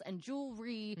nails and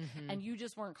jewelry, and you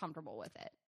just weren't comfortable with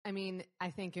it. I mean, I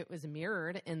think it was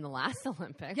mirrored in the last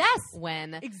Olympics. Yes,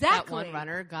 when exactly. that one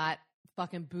runner got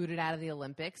fucking booted out of the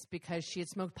Olympics because she had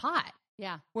smoked pot.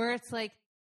 Yeah. Where it's like,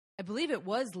 I believe it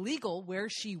was legal where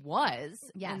she was.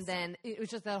 Yes. And then it was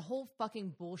just that whole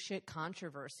fucking bullshit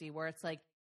controversy where it's like,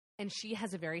 and she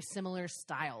has a very similar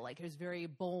style. Like, it was very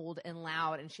bold and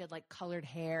loud, and she had, like, colored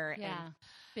hair. Yeah. And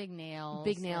big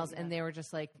nails. And they were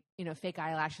just, like, you know, fake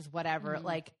eyelashes, whatever.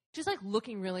 Like, just, like,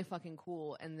 looking really fucking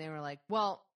cool. And they were like,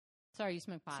 well. Sorry, you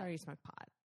smoke pot.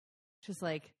 Just,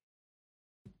 like,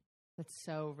 that's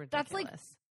so ridiculous. That's, like,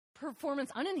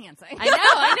 performance unenhancing.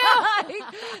 I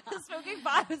know. Like, smoking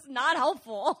pot is not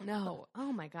helpful. No.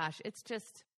 Oh, my gosh. It's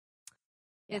just,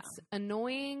 it's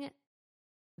annoying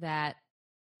that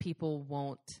people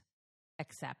won't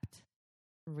accept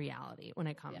reality when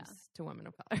it comes to women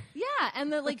of color. Yeah,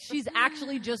 and that, like, she's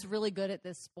actually just really good at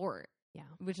this sport. Yeah.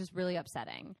 Which is really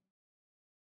upsetting.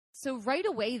 So right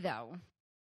away, though,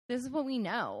 this is what we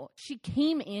know. She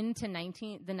came into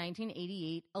the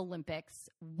 1988 Olympics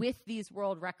with these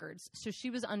world records. So she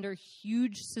was under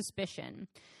huge suspicion.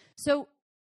 So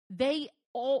they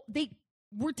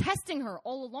were testing her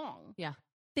all along. Yeah.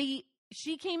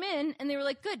 She came in and they were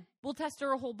like, good, we'll test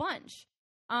her a whole bunch.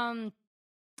 And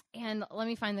let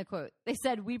me find the quote. They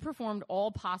said, we performed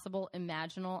all possible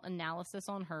imaginal analysis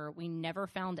on her. We never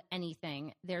found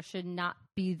anything. There should not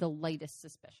be the lightest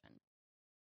suspicion.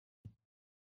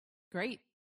 Great.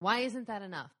 Why isn't that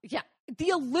enough? Yeah.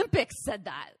 The Olympics said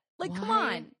that. Like, come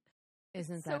on.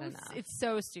 Isn't that enough? It's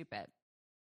so stupid.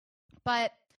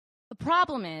 But the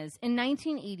problem is, in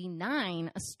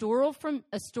 1989, a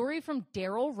story from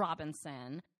Daryl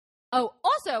Robinson. Oh,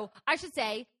 also, I should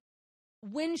say,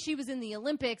 when she was in the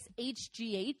Olympics,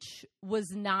 HGH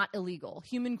was not illegal.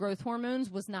 Human growth hormones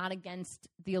was not against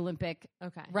the Olympic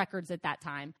records at that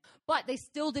time. But they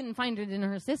still didn't find it in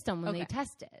her system when they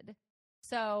tested.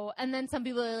 So, and then some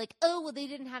people are like, oh, well, they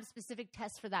didn't have specific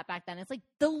tests for that back then. It's like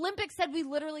the Olympics said we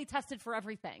literally tested for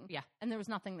everything. Yeah. And there was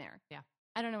nothing there. Yeah.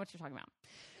 I don't know what you're talking about.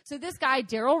 So this guy,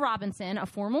 Daryl Robinson, a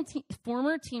former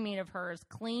teammate of hers,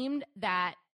 claimed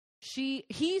that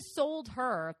he sold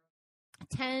her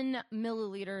 10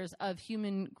 milliliters of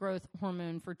human growth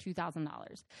hormone for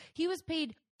 $2,000. He was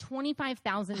paid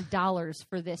 $25,000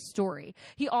 for this story.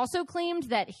 He also claimed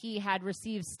that he had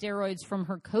received steroids from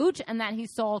her coach and that he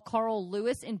saw Carl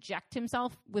Lewis inject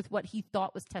himself with what he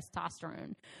thought was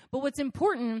testosterone. But what's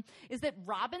important is that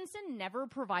Robinson never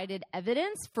provided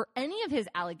evidence for any of his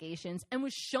allegations and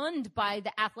was shunned by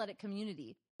the athletic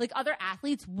community. Like, other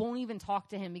athletes won't even talk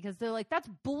to him because they're like, that's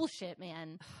bullshit,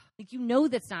 man. Like, you know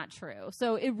that's not true.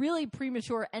 So it really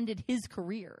premature ended his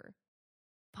career.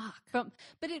 Fuck.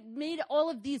 But it made all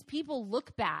of these people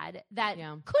look bad that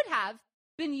could have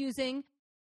been using,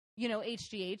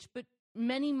 HGH, but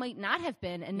many might not have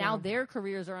been. And now their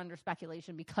careers are under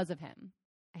speculation because of him.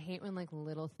 I hate when,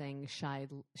 little things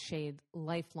shade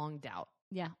lifelong doubt.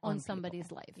 Yeah, on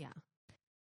somebody's life. Yeah.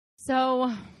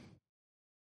 So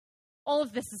all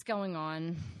of this is going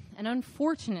on. And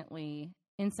unfortunately,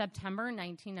 in September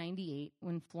 1998,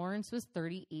 when Florence was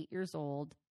 38 years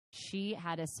old, she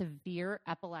had a severe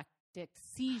epileptic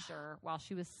seizure while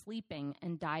she was sleeping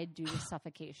and died due to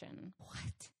suffocation.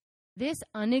 What? This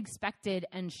unexpected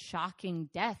and shocking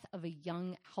death of a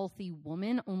young, healthy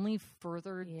woman only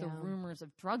furthered the rumors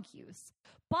of drug use.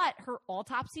 But her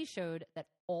autopsy showed that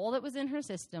all that was in her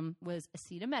system was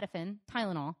acetaminophen,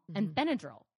 Tylenol, and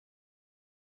Benadryl.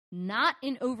 Not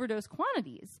in overdose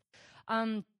quantities.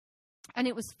 And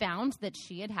it was found that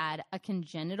she had had a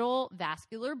congenital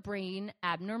vascular brain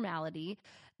abnormality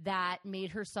that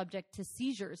made her subject to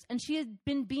seizures. And she had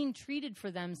been being treated for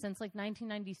them since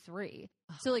 1993.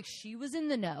 So she was in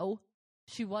the know.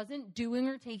 She wasn't doing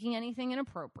or taking anything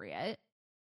inappropriate.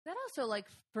 That also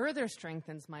further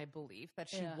strengthens my belief that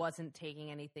she wasn't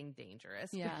taking anything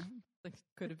dangerous. Yeah.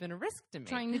 Could have been a risk to me.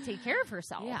 Trying to take care of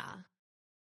herself. Yeah.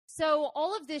 So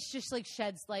all of this just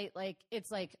sheds light.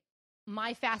 It's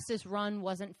my fastest run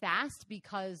wasn't fast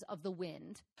because of the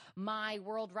wind. My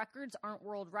world records aren't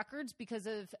world records because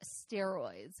of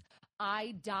steroids.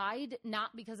 I died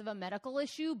not because of a medical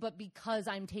issue, but because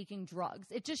I'm taking drugs.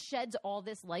 It just sheds all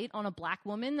this light on a black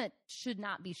woman that should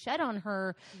not be shed on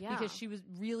her because she was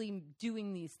really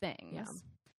doing these things. Yeah.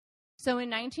 So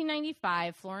in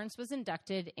 1995, Florence was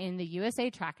inducted in the USA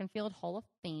Track and Field Hall of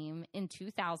Fame. In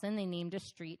 2000, they named a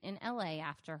street in LA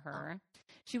after her.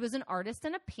 She was an artist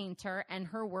and a painter, and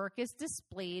her work is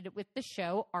displayed with the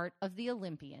show Art of the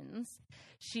Olympians.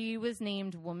 She was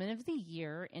named Woman of the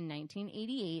Year in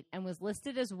 1988 and was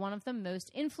listed as one of the most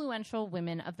influential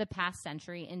women of the past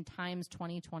century in Time's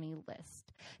 2020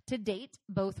 list. To date,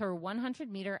 both her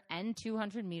 100-meter and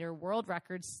 200-meter world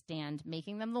records stand,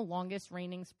 making them the longest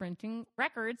reigning sprinting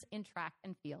records in track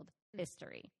and field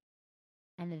history.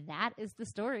 And that is the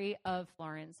story of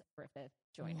Florence Griffith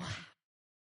Joyner. Wow.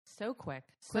 So quick.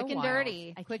 Quick and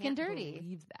dirty. Quick and dirty.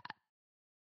 Believe that.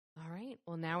 All right.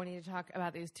 Well, now we need to talk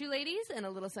about these two ladies in a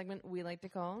little segment we like to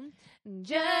call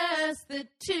Just the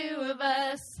Two of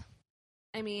Us.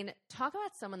 I mean, talk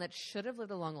about someone that should have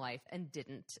lived a long life and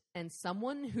didn't, and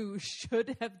someone who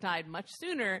should have died much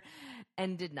sooner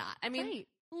and did not. I mean,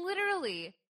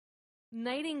 literally,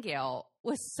 Nightingale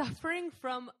was suffering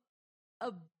from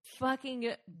a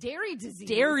fucking dairy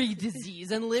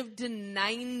disease and lived to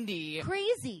 90.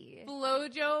 Crazy.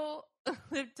 Flojo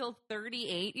lived till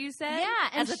 38, you said? Yeah.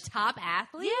 As a top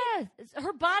athlete? Yeah.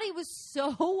 Her body was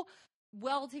so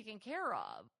well taken care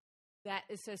of. That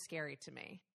is so scary to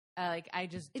me. I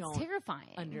just don't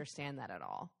terrifying. Understand that at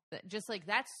all. Just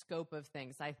that scope of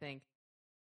things, I think.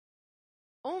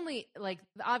 Only,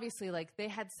 obviously, they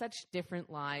had such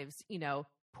different lives,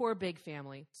 poor big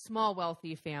family, small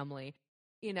wealthy family,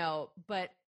 but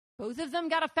both of them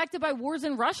got affected by wars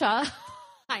in Russia.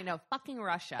 I know, fucking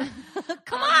Russia.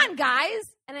 Come on,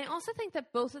 guys. And I also think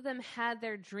that both of them had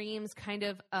their dreams kind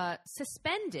of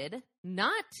suspended,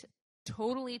 not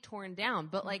totally torn down,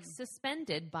 but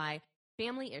suspended by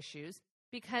family issues,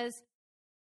 because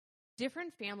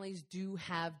different families do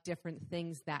have different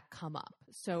things that come up.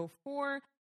 So for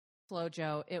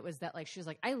Flojo, it was that she was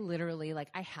I literally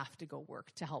I have to go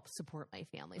work to help support my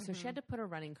family. So she had to put her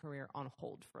running career on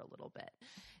hold for a little bit.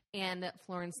 And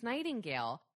Florence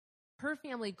Nightingale, her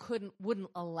family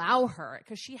wouldn't allow her,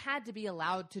 because she had to be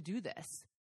allowed to do this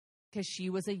because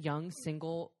she was a young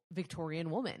single Victorian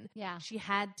woman. Yeah. She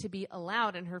had to be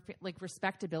allowed, and her like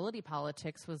respectability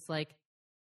politics was like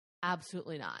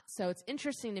absolutely not. So it's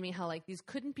interesting to me how like these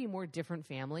couldn't be more different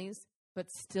families, but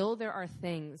still there are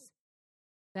things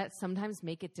that sometimes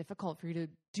make it difficult for you to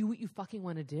do what you fucking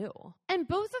want to do. And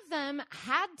both of them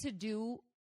had to do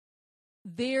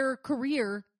their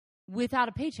career without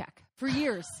a paycheck for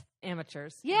years.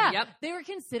 Amateurs. Yeah. Yep. They were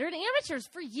considered amateurs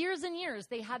for years and years.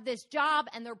 They had this job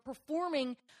and they're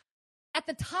performing at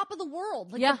the top of the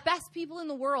world, like the best people in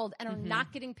the world, and are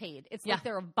not getting paid. It's like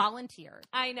they're a volunteer.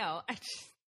 I know.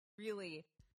 Really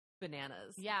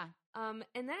bananas. Yeah.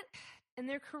 And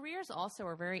their careers also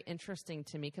are very interesting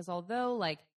to me because although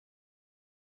like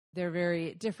they're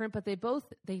very different, but they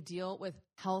deal with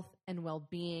health and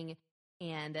well-being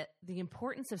and the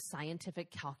importance of scientific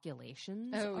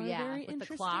calculations. Oh, are yeah. very With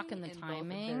interesting the clock and the in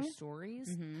timing. both of their stories.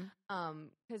 Mm-hmm.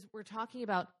 Because we're talking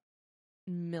about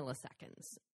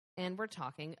milliseconds and we're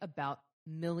talking about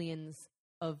millions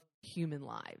of human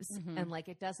lives. Mm-hmm. And like,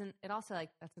 it also like,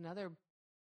 that's another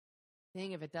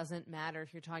thing. If it doesn't matter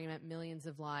if you're talking about millions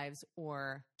of lives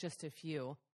or just a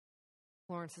few,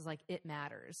 Florence is like, it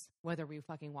matters whether we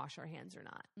fucking wash our hands or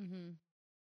not. Mm-hmm.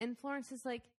 And Florence is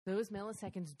like, those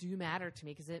milliseconds do matter to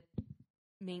me because it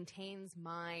maintains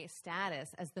my status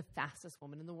as the fastest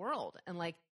woman in the world. And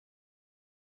like,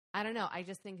 I don't know. I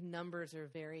just think numbers are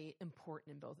very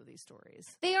important in both of these stories.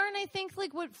 They are, and I think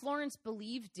like what Florence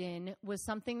believed in was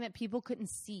something that people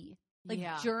couldn't see. Like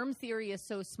germ theory is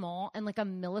so small, and like a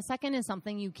millisecond is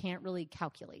something you can't really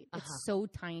calculate. It's so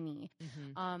tiny.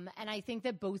 Mm-hmm. And I think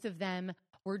that both of them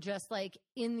were just like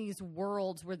in these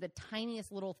worlds where the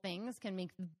tiniest little things can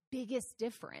make the biggest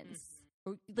difference,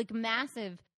 like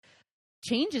massive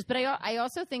changes. But I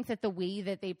also think that the way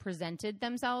that they presented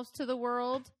themselves to the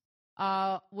world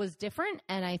was different.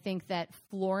 And I think that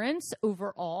Florence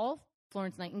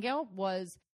Nightingale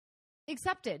was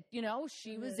accepted. You know,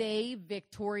 she was a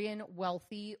Victorian,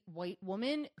 wealthy white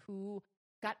woman who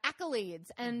got accolades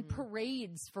and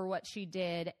parades for what she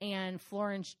did. And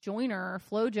Florence Joyner,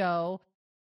 FloJo,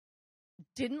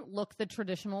 didn't look the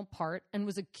traditional part and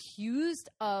was accused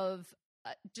of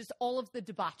just all of the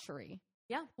debauchery.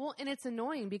 Yeah. Well, and it's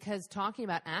annoying because talking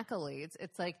about accolades,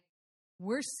 it's like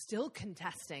we're still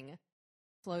contesting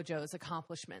FloJo's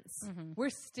accomplishments. Mm-hmm. We're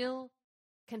still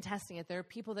contesting it. There are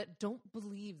people that don't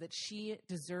believe that she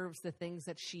deserves the things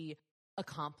that she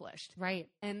accomplished. Right.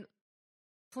 And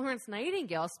Florence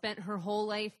Nightingale spent her whole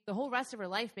life, the whole rest of her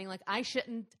life being like, I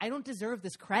don't deserve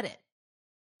this credit.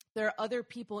 There are other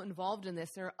people involved in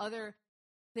this. There are other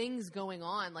things going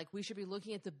on. Like we should be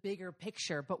looking at the bigger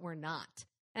picture, but we're not.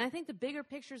 And I think the bigger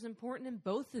picture is important in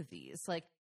both of these. Like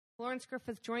Florence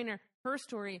Griffith Joyner, her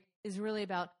story is really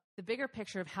about the bigger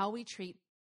picture of how we treat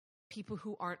people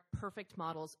who aren't perfect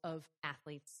models of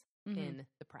athletes in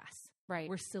the press. Right.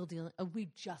 We're still dealing. We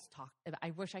just talked about,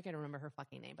 I wish I could remember her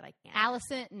fucking name, but I can't.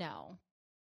 Allison? No.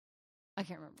 I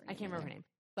can't remember. I can't remember her name.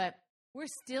 But we're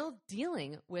still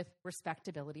dealing with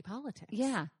respectability politics.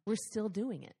 Yeah. We're still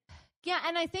doing it. Yeah,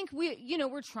 and I think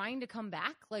we're trying to come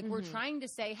back. Like we're trying to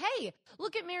say, hey,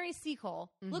 look at Mary Seacole.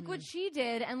 Look what she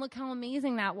did, and look how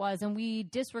amazing that was. And we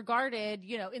disregarded,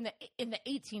 in the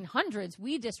 1800s,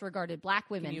 we disregarded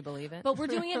black women. Can you believe it? But we're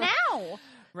doing it now,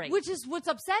 right? Which is what's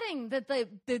upsetting, that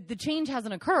the change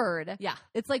hasn't occurred. Yeah,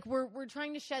 it's like we're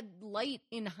trying to shed light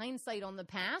in hindsight on the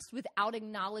past without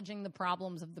acknowledging the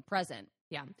problems of the present.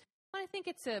 Yeah, well, I think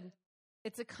it's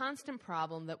a constant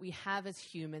problem that we have as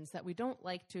humans, that we don't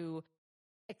like to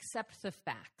accept the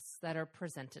facts that are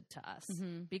presented to us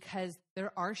because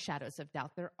there are shadows of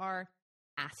doubt. There are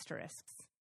asterisks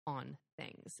on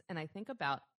things. And I think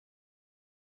about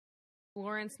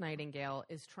Florence Nightingale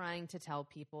is trying to tell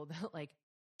people that like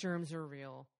germs are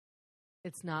real.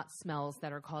 It's not smells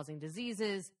that are causing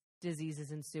diseases.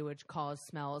 Diseases in sewage cause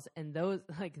smells, and those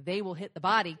like they will hit the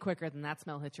body quicker than that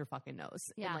smell hits your fucking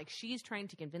nose. Yeah. And like she's trying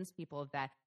to convince people of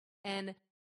that. And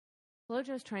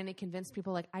FloJo's trying to convince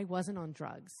people like I wasn't on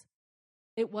drugs.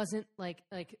 It wasn't like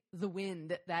the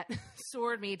wind that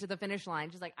soared me to the finish line.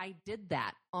 Just like I did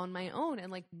that on my own,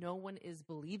 and like no one is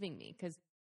believing me because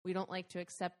we don't like to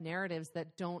accept narratives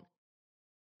that don't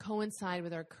coincide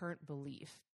with our current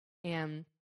belief. And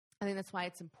I think that's why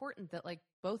it's important that like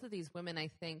both of these women, I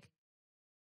think,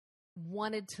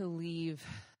 wanted to leave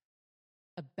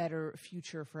a better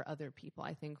future for other people.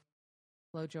 I think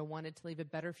FloJo wanted to leave a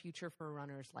better future for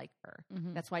runners like her.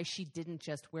 Mm-hmm. That's why she didn't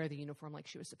just wear the uniform like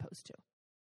she was supposed to.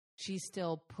 She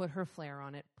still put her flair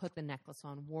on it, put the necklace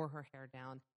on, wore her hair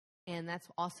down. And that's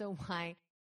also why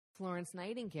Florence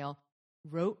Nightingale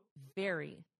wrote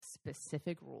very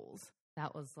specific rules.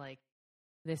 That was like,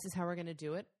 this is how we're going to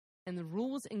do it. And the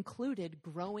rules included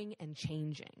growing and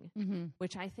changing,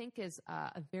 which I think is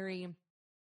a very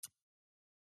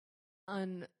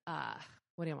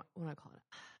what do I call it?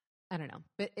 I don't know.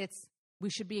 But we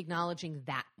should be acknowledging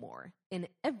that more in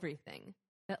everything.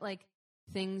 That like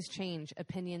things change,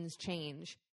 opinions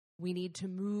change. We need to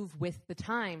move with the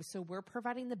time. So we're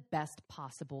providing the best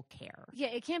possible care. Yeah,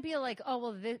 it can't be like, oh,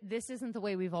 well, this isn't the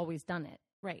way we've always done it.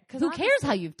 Right. Who cares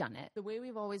how you've done it? The way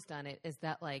we've always done it is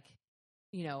that, like,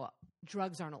 you know,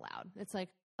 drugs aren't allowed. It's like,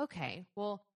 okay,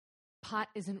 well, pot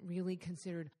isn't really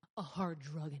considered a hard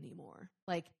drug anymore.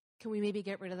 Like, can we maybe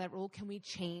get rid of that rule? Can we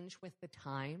change with the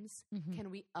times? Can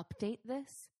we update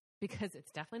this? Because it's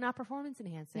definitely not performance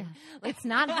enhancing. Yeah. Like, it's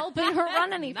not helping her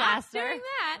run any faster. Not doing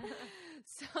that.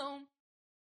 So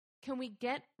can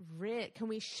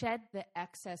we shed the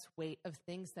excess weight of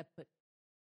things that put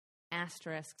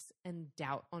asterisks and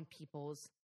doubt on people's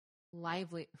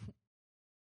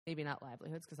maybe not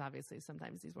livelihoods, because obviously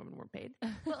sometimes these women weren't paid,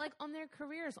 but like on their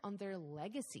careers, on their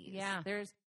legacies. Yeah.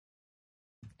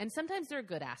 And sometimes they're a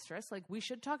good asterisk. Like, we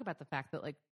should talk about the fact that,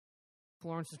 like,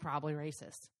 Florence is probably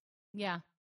racist. Yeah.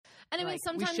 And I mean, like,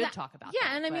 sometimes we should talk about yeah,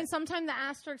 that. and I mean, sometimes the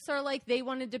asterisks are like they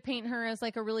wanted to paint her as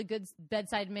like a really good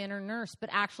bedside manner nurse, but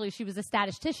actually she was a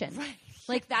statistician. Right.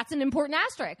 Like, that's an important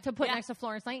asterisk to put next to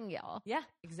Florence Nightingale. Yeah,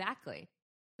 exactly.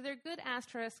 So they're good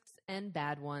asterisks and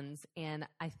bad ones. And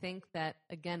I think that,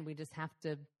 again, we just have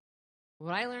to,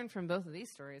 what I learned from both of these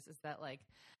stories is that, like,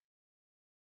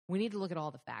 we need to look at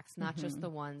all the facts, not just the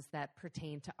ones that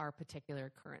pertain to our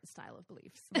particular current style of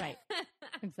beliefs. Right.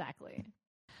 Exactly.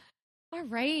 All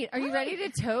right. Are you ready to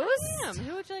toast? I am.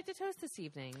 Who would you like to toast this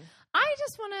evening? I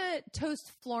just want to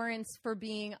toast Florence for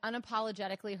being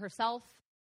unapologetically herself.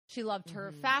 She loved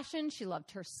her fashion. She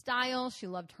loved her style. She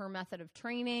loved her method of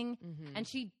training. And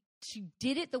she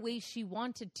did it the way she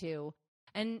wanted to.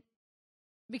 And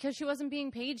because she wasn't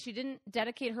being paid, she didn't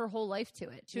dedicate her whole life to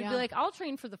it. She would be like, I'll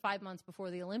train for the 5 months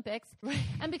before the Olympics. Right.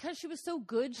 And because she was so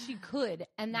good, she could.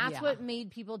 And that's what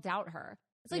made people doubt her.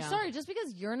 It's like, sorry, just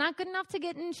because you're not good enough to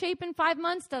get in shape in 5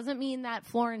 months doesn't mean that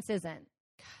Florence isn't.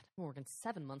 God, I'm working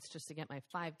 7 months just to get my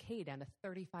 5K down to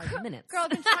 35 minutes. Girl, I've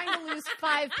been trying to lose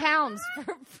 5 pounds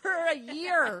for a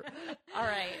year. All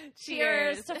right.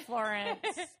 Cheers to Florence.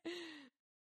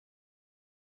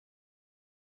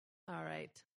 All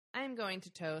right. I'm going to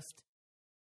toast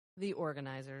the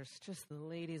organizers, just the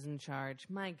ladies in charge.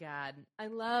 My God, I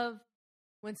love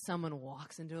when someone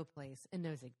walks into a place and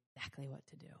knows exactly what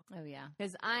to do. Oh, yeah.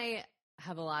 Because I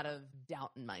have a lot of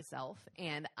doubt in myself,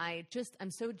 and I'm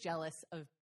so jealous of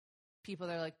people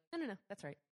that are like, no, that's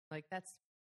right. Like, that's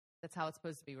how it's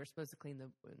supposed to be. We're supposed to clean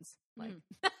the wounds. Like,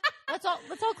 let's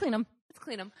all clean them. Let's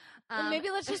clean them. Well,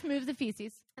 maybe let's just move the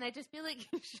feces. And I just feel like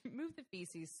you should move the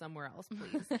feces somewhere else,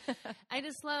 please. I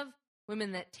just love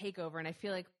women that take over, and I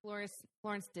feel like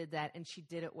Florence did that, and she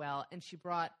did it well, and she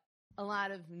brought a lot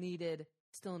of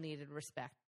still needed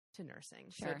respect to nursing.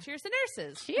 Sure. So cheers to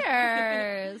nurses.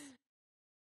 Cheers.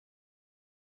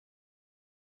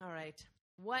 All right.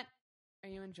 What are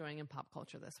you enjoying in pop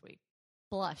culture this week?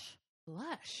 Blush.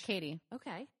 Katie.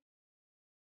 Okay.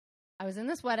 I was in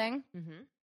this wedding,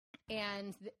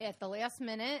 and at the last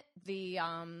minute, we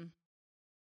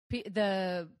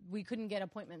couldn't get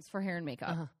appointments for hair and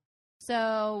makeup.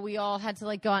 So we all had to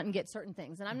like go out and get certain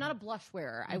things. And I'm not a blush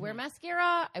wearer. I wear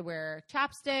mascara, I wear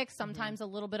chapstick, sometimes a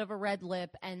little bit of a red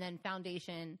lip, and then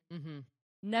foundation.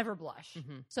 Never blush.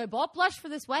 So I bought blush for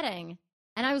this wedding,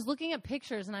 and I was looking at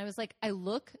pictures, and I was like, I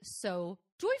look so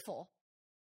joyful.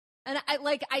 And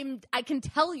I can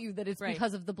tell you that it's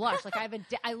because of the blush. Like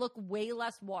I look way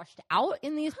less washed out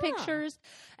in these pictures,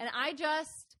 and I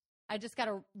just got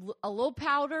a little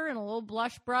powder and a little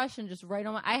blush brush and just right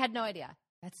on I had no idea.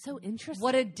 That's so interesting.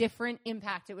 What a different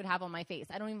impact it would have on my face.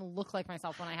 I don't even look like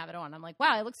myself when I have it on. I'm like, wow,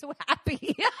 I look so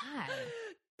happy.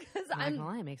 Because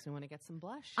it makes me want to get some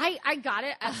blush. I got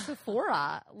it at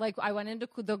Sephora. Like, I went into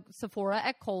the Sephora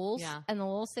at Kohl's, and the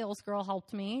little sales girl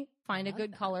helped me find a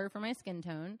good color for my skin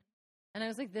tone. And I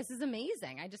was like, this is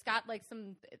amazing. I just got like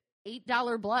some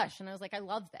 $8 blush, and I was like, I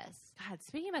love this. God,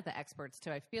 speaking about the experts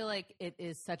too, I feel like it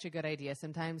is such a good idea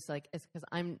sometimes. Like, it's because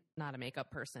I'm not a makeup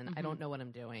person. I don't know what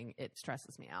I'm doing. It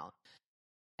stresses me out.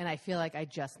 And I feel like I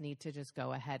just need to just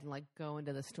go ahead and like go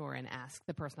into the store and ask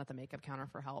the person at the makeup counter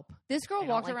for help. This girl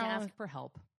walked around to ask for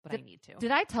help, but I need to.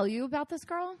 Did I tell you about this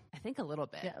girl? I think a little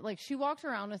bit. Yeah, like she walked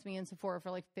around with me in Sephora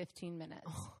for like 15 minutes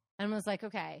and was like,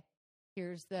 okay,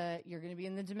 you're going to be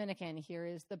in the Dominican. Here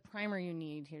is the primer you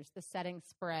need. Here's the setting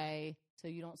spray so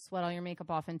you don't sweat all your makeup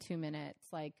off in 2 minutes.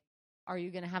 Like, are you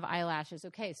going to have eyelashes?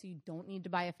 Okay, so you don't need to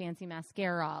buy a fancy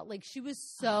mascara. Like, she was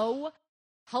so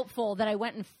helpful that I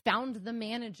went and found the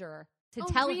manager to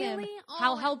tell him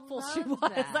how helpful she was.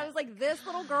 that. I was like, this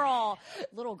little girl,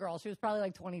 she was probably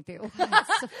like 22.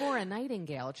 Sephora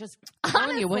Nightingale, just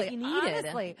telling you what you needed.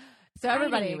 Honestly. So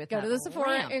everybody with go to that the Sephora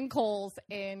lamp. in Kohl's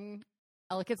in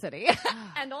Ellicott City.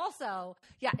 And also,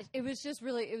 it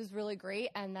was really great.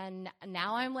 And then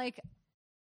now I'm like,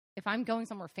 if I'm going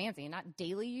somewhere fancy, not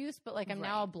daily use, but like I'm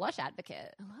now a blush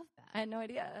advocate. I love that. I had no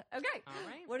idea. Okay. All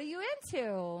right. What are you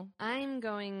into? I'm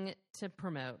going to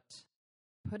promote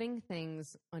putting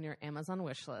things on your Amazon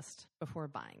wish list before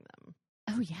buying them.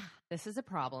 Oh, yeah. This is a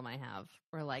problem I have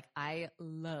where, like, I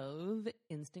love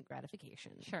instant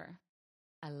gratification. Sure.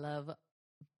 I love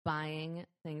buying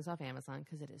things off Amazon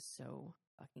because it is so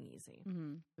fucking easy.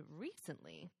 Mm-hmm. But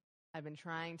recently, I've been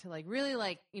trying to, like, really,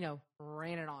 like,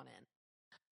 rein it on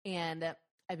in. And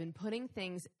I've been putting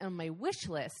things on my wish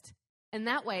list. And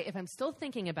that way, if I'm still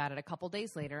thinking about it a couple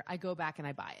days later, I go back and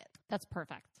I buy it. That's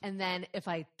perfect. And then if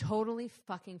I totally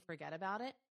fucking forget about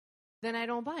it, then I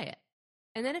don't buy it.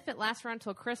 And then if it lasts around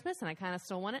until Christmas and I kind of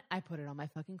still want it, I put it on my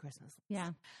fucking Christmas list. Yeah.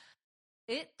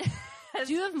 It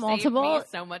Do you have saved multiple? me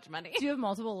so much money. Do you have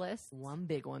multiple lists? One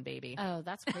big one, baby. Oh,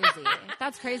 that's crazy.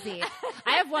 That's crazy.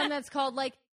 I have one that's called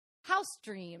like house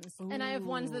dreams, and I have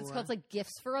ones that's called like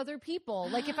gifts for other people.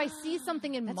 Like if I see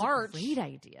something in March, a great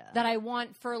idea, that I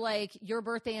want for like your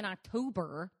birthday in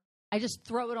October, I just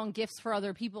throw it on gifts for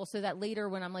other people, so that later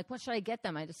when I'm like, what should I get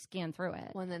them? I just scan through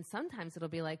it. Well, and then sometimes it'll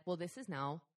be like, well, this is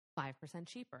now 5%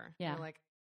 cheaper. Yeah. And you're like,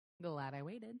 glad I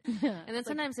waited. Yeah. And then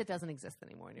sometimes it doesn't exist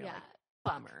anymore. And you're Yeah. like,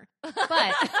 bummer.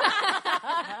 But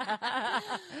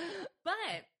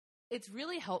it's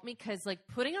really helped me because like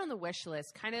putting it on the wish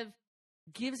list kind of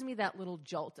gives me that little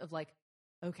jolt of like,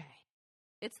 okay,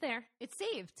 it's there. It's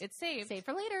saved. It's saved. Save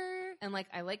for later. And like,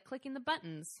 I like clicking the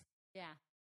buttons. Yeah.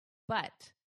 But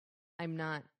I'm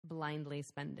not blindly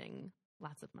spending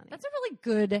lots of money. That's a really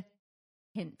good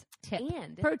tip.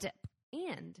 And pro tip.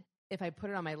 And if I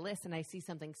put it on my list and I see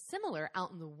something similar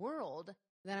out in the world,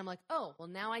 then I'm like, oh, well,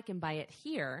 now I can buy it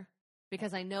here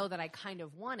because I know that I kind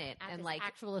of want it At and this like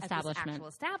actual at this establishment. actual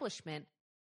establishment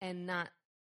and not,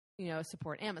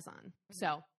 support Amazon.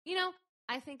 So,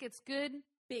 I think it's good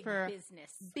Big for business.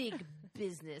 big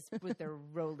business with their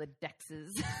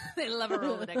Rolodexes. They love a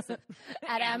Rolodex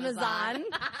At Amazon.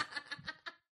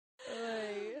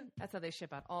 That's how they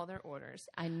ship out all their orders.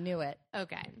 I knew it.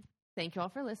 Okay. Thank you all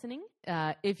for listening.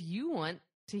 If you want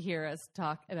to hear us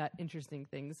talk about interesting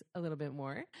things a little bit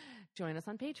more, join us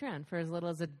on Patreon. For as little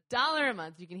as $1 a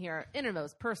month, you can hear our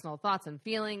innermost personal thoughts and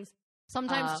feelings.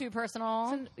 Sometimes too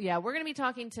personal. We're going to be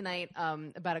talking tonight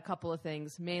about a couple of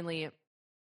things, mainly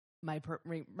my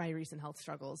recent health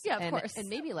struggles. Yeah, of course. And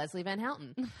maybe Leslie Van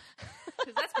Houten.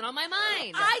 Because that's been on my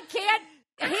mind. I can't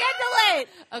handle it.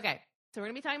 Okay. So we're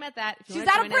going to be talking about that. If you She's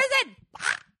wanna out of join us- prison.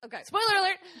 Okay. Spoiler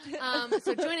alert.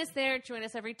 So join us there. Join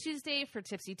us every Tuesday for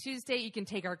Tipsy Tuesday. You can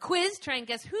take our quiz. Try and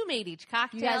guess who made each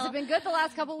cocktail. You guys have been good the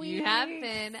last couple weeks. You have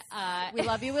been. We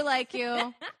love you. We like you.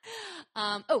 Rate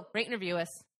and review us.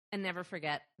 And never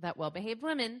forget that well-behaved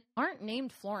women Aren't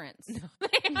named Florence. they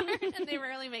aren't, and they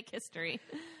rarely make history.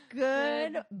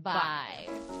 Goodbye.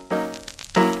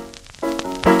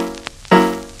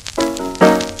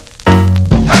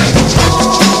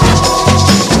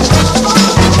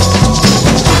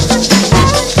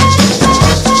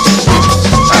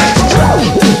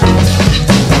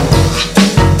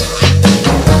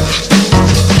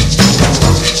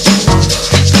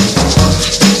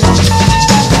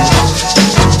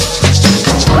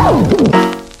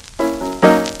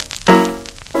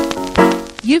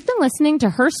 You've been listening to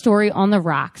Her Story on the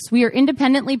Rocks. We are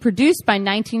independently produced by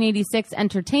 1986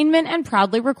 Entertainment and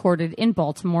proudly recorded in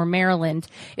Baltimore, Maryland.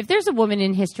 If there's a woman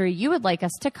in history you would like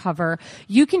us to cover,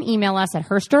 you can email us at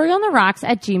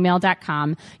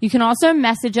herstoryontheRocks@gmail.com. You can also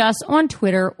message us on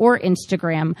Twitter or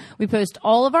Instagram. We post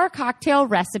all of our cocktail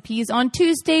recipes on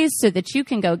Tuesdays so that you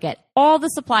can go get all the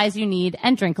supplies you need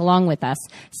and drink along with us.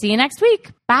 See you next week.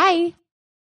 Bye.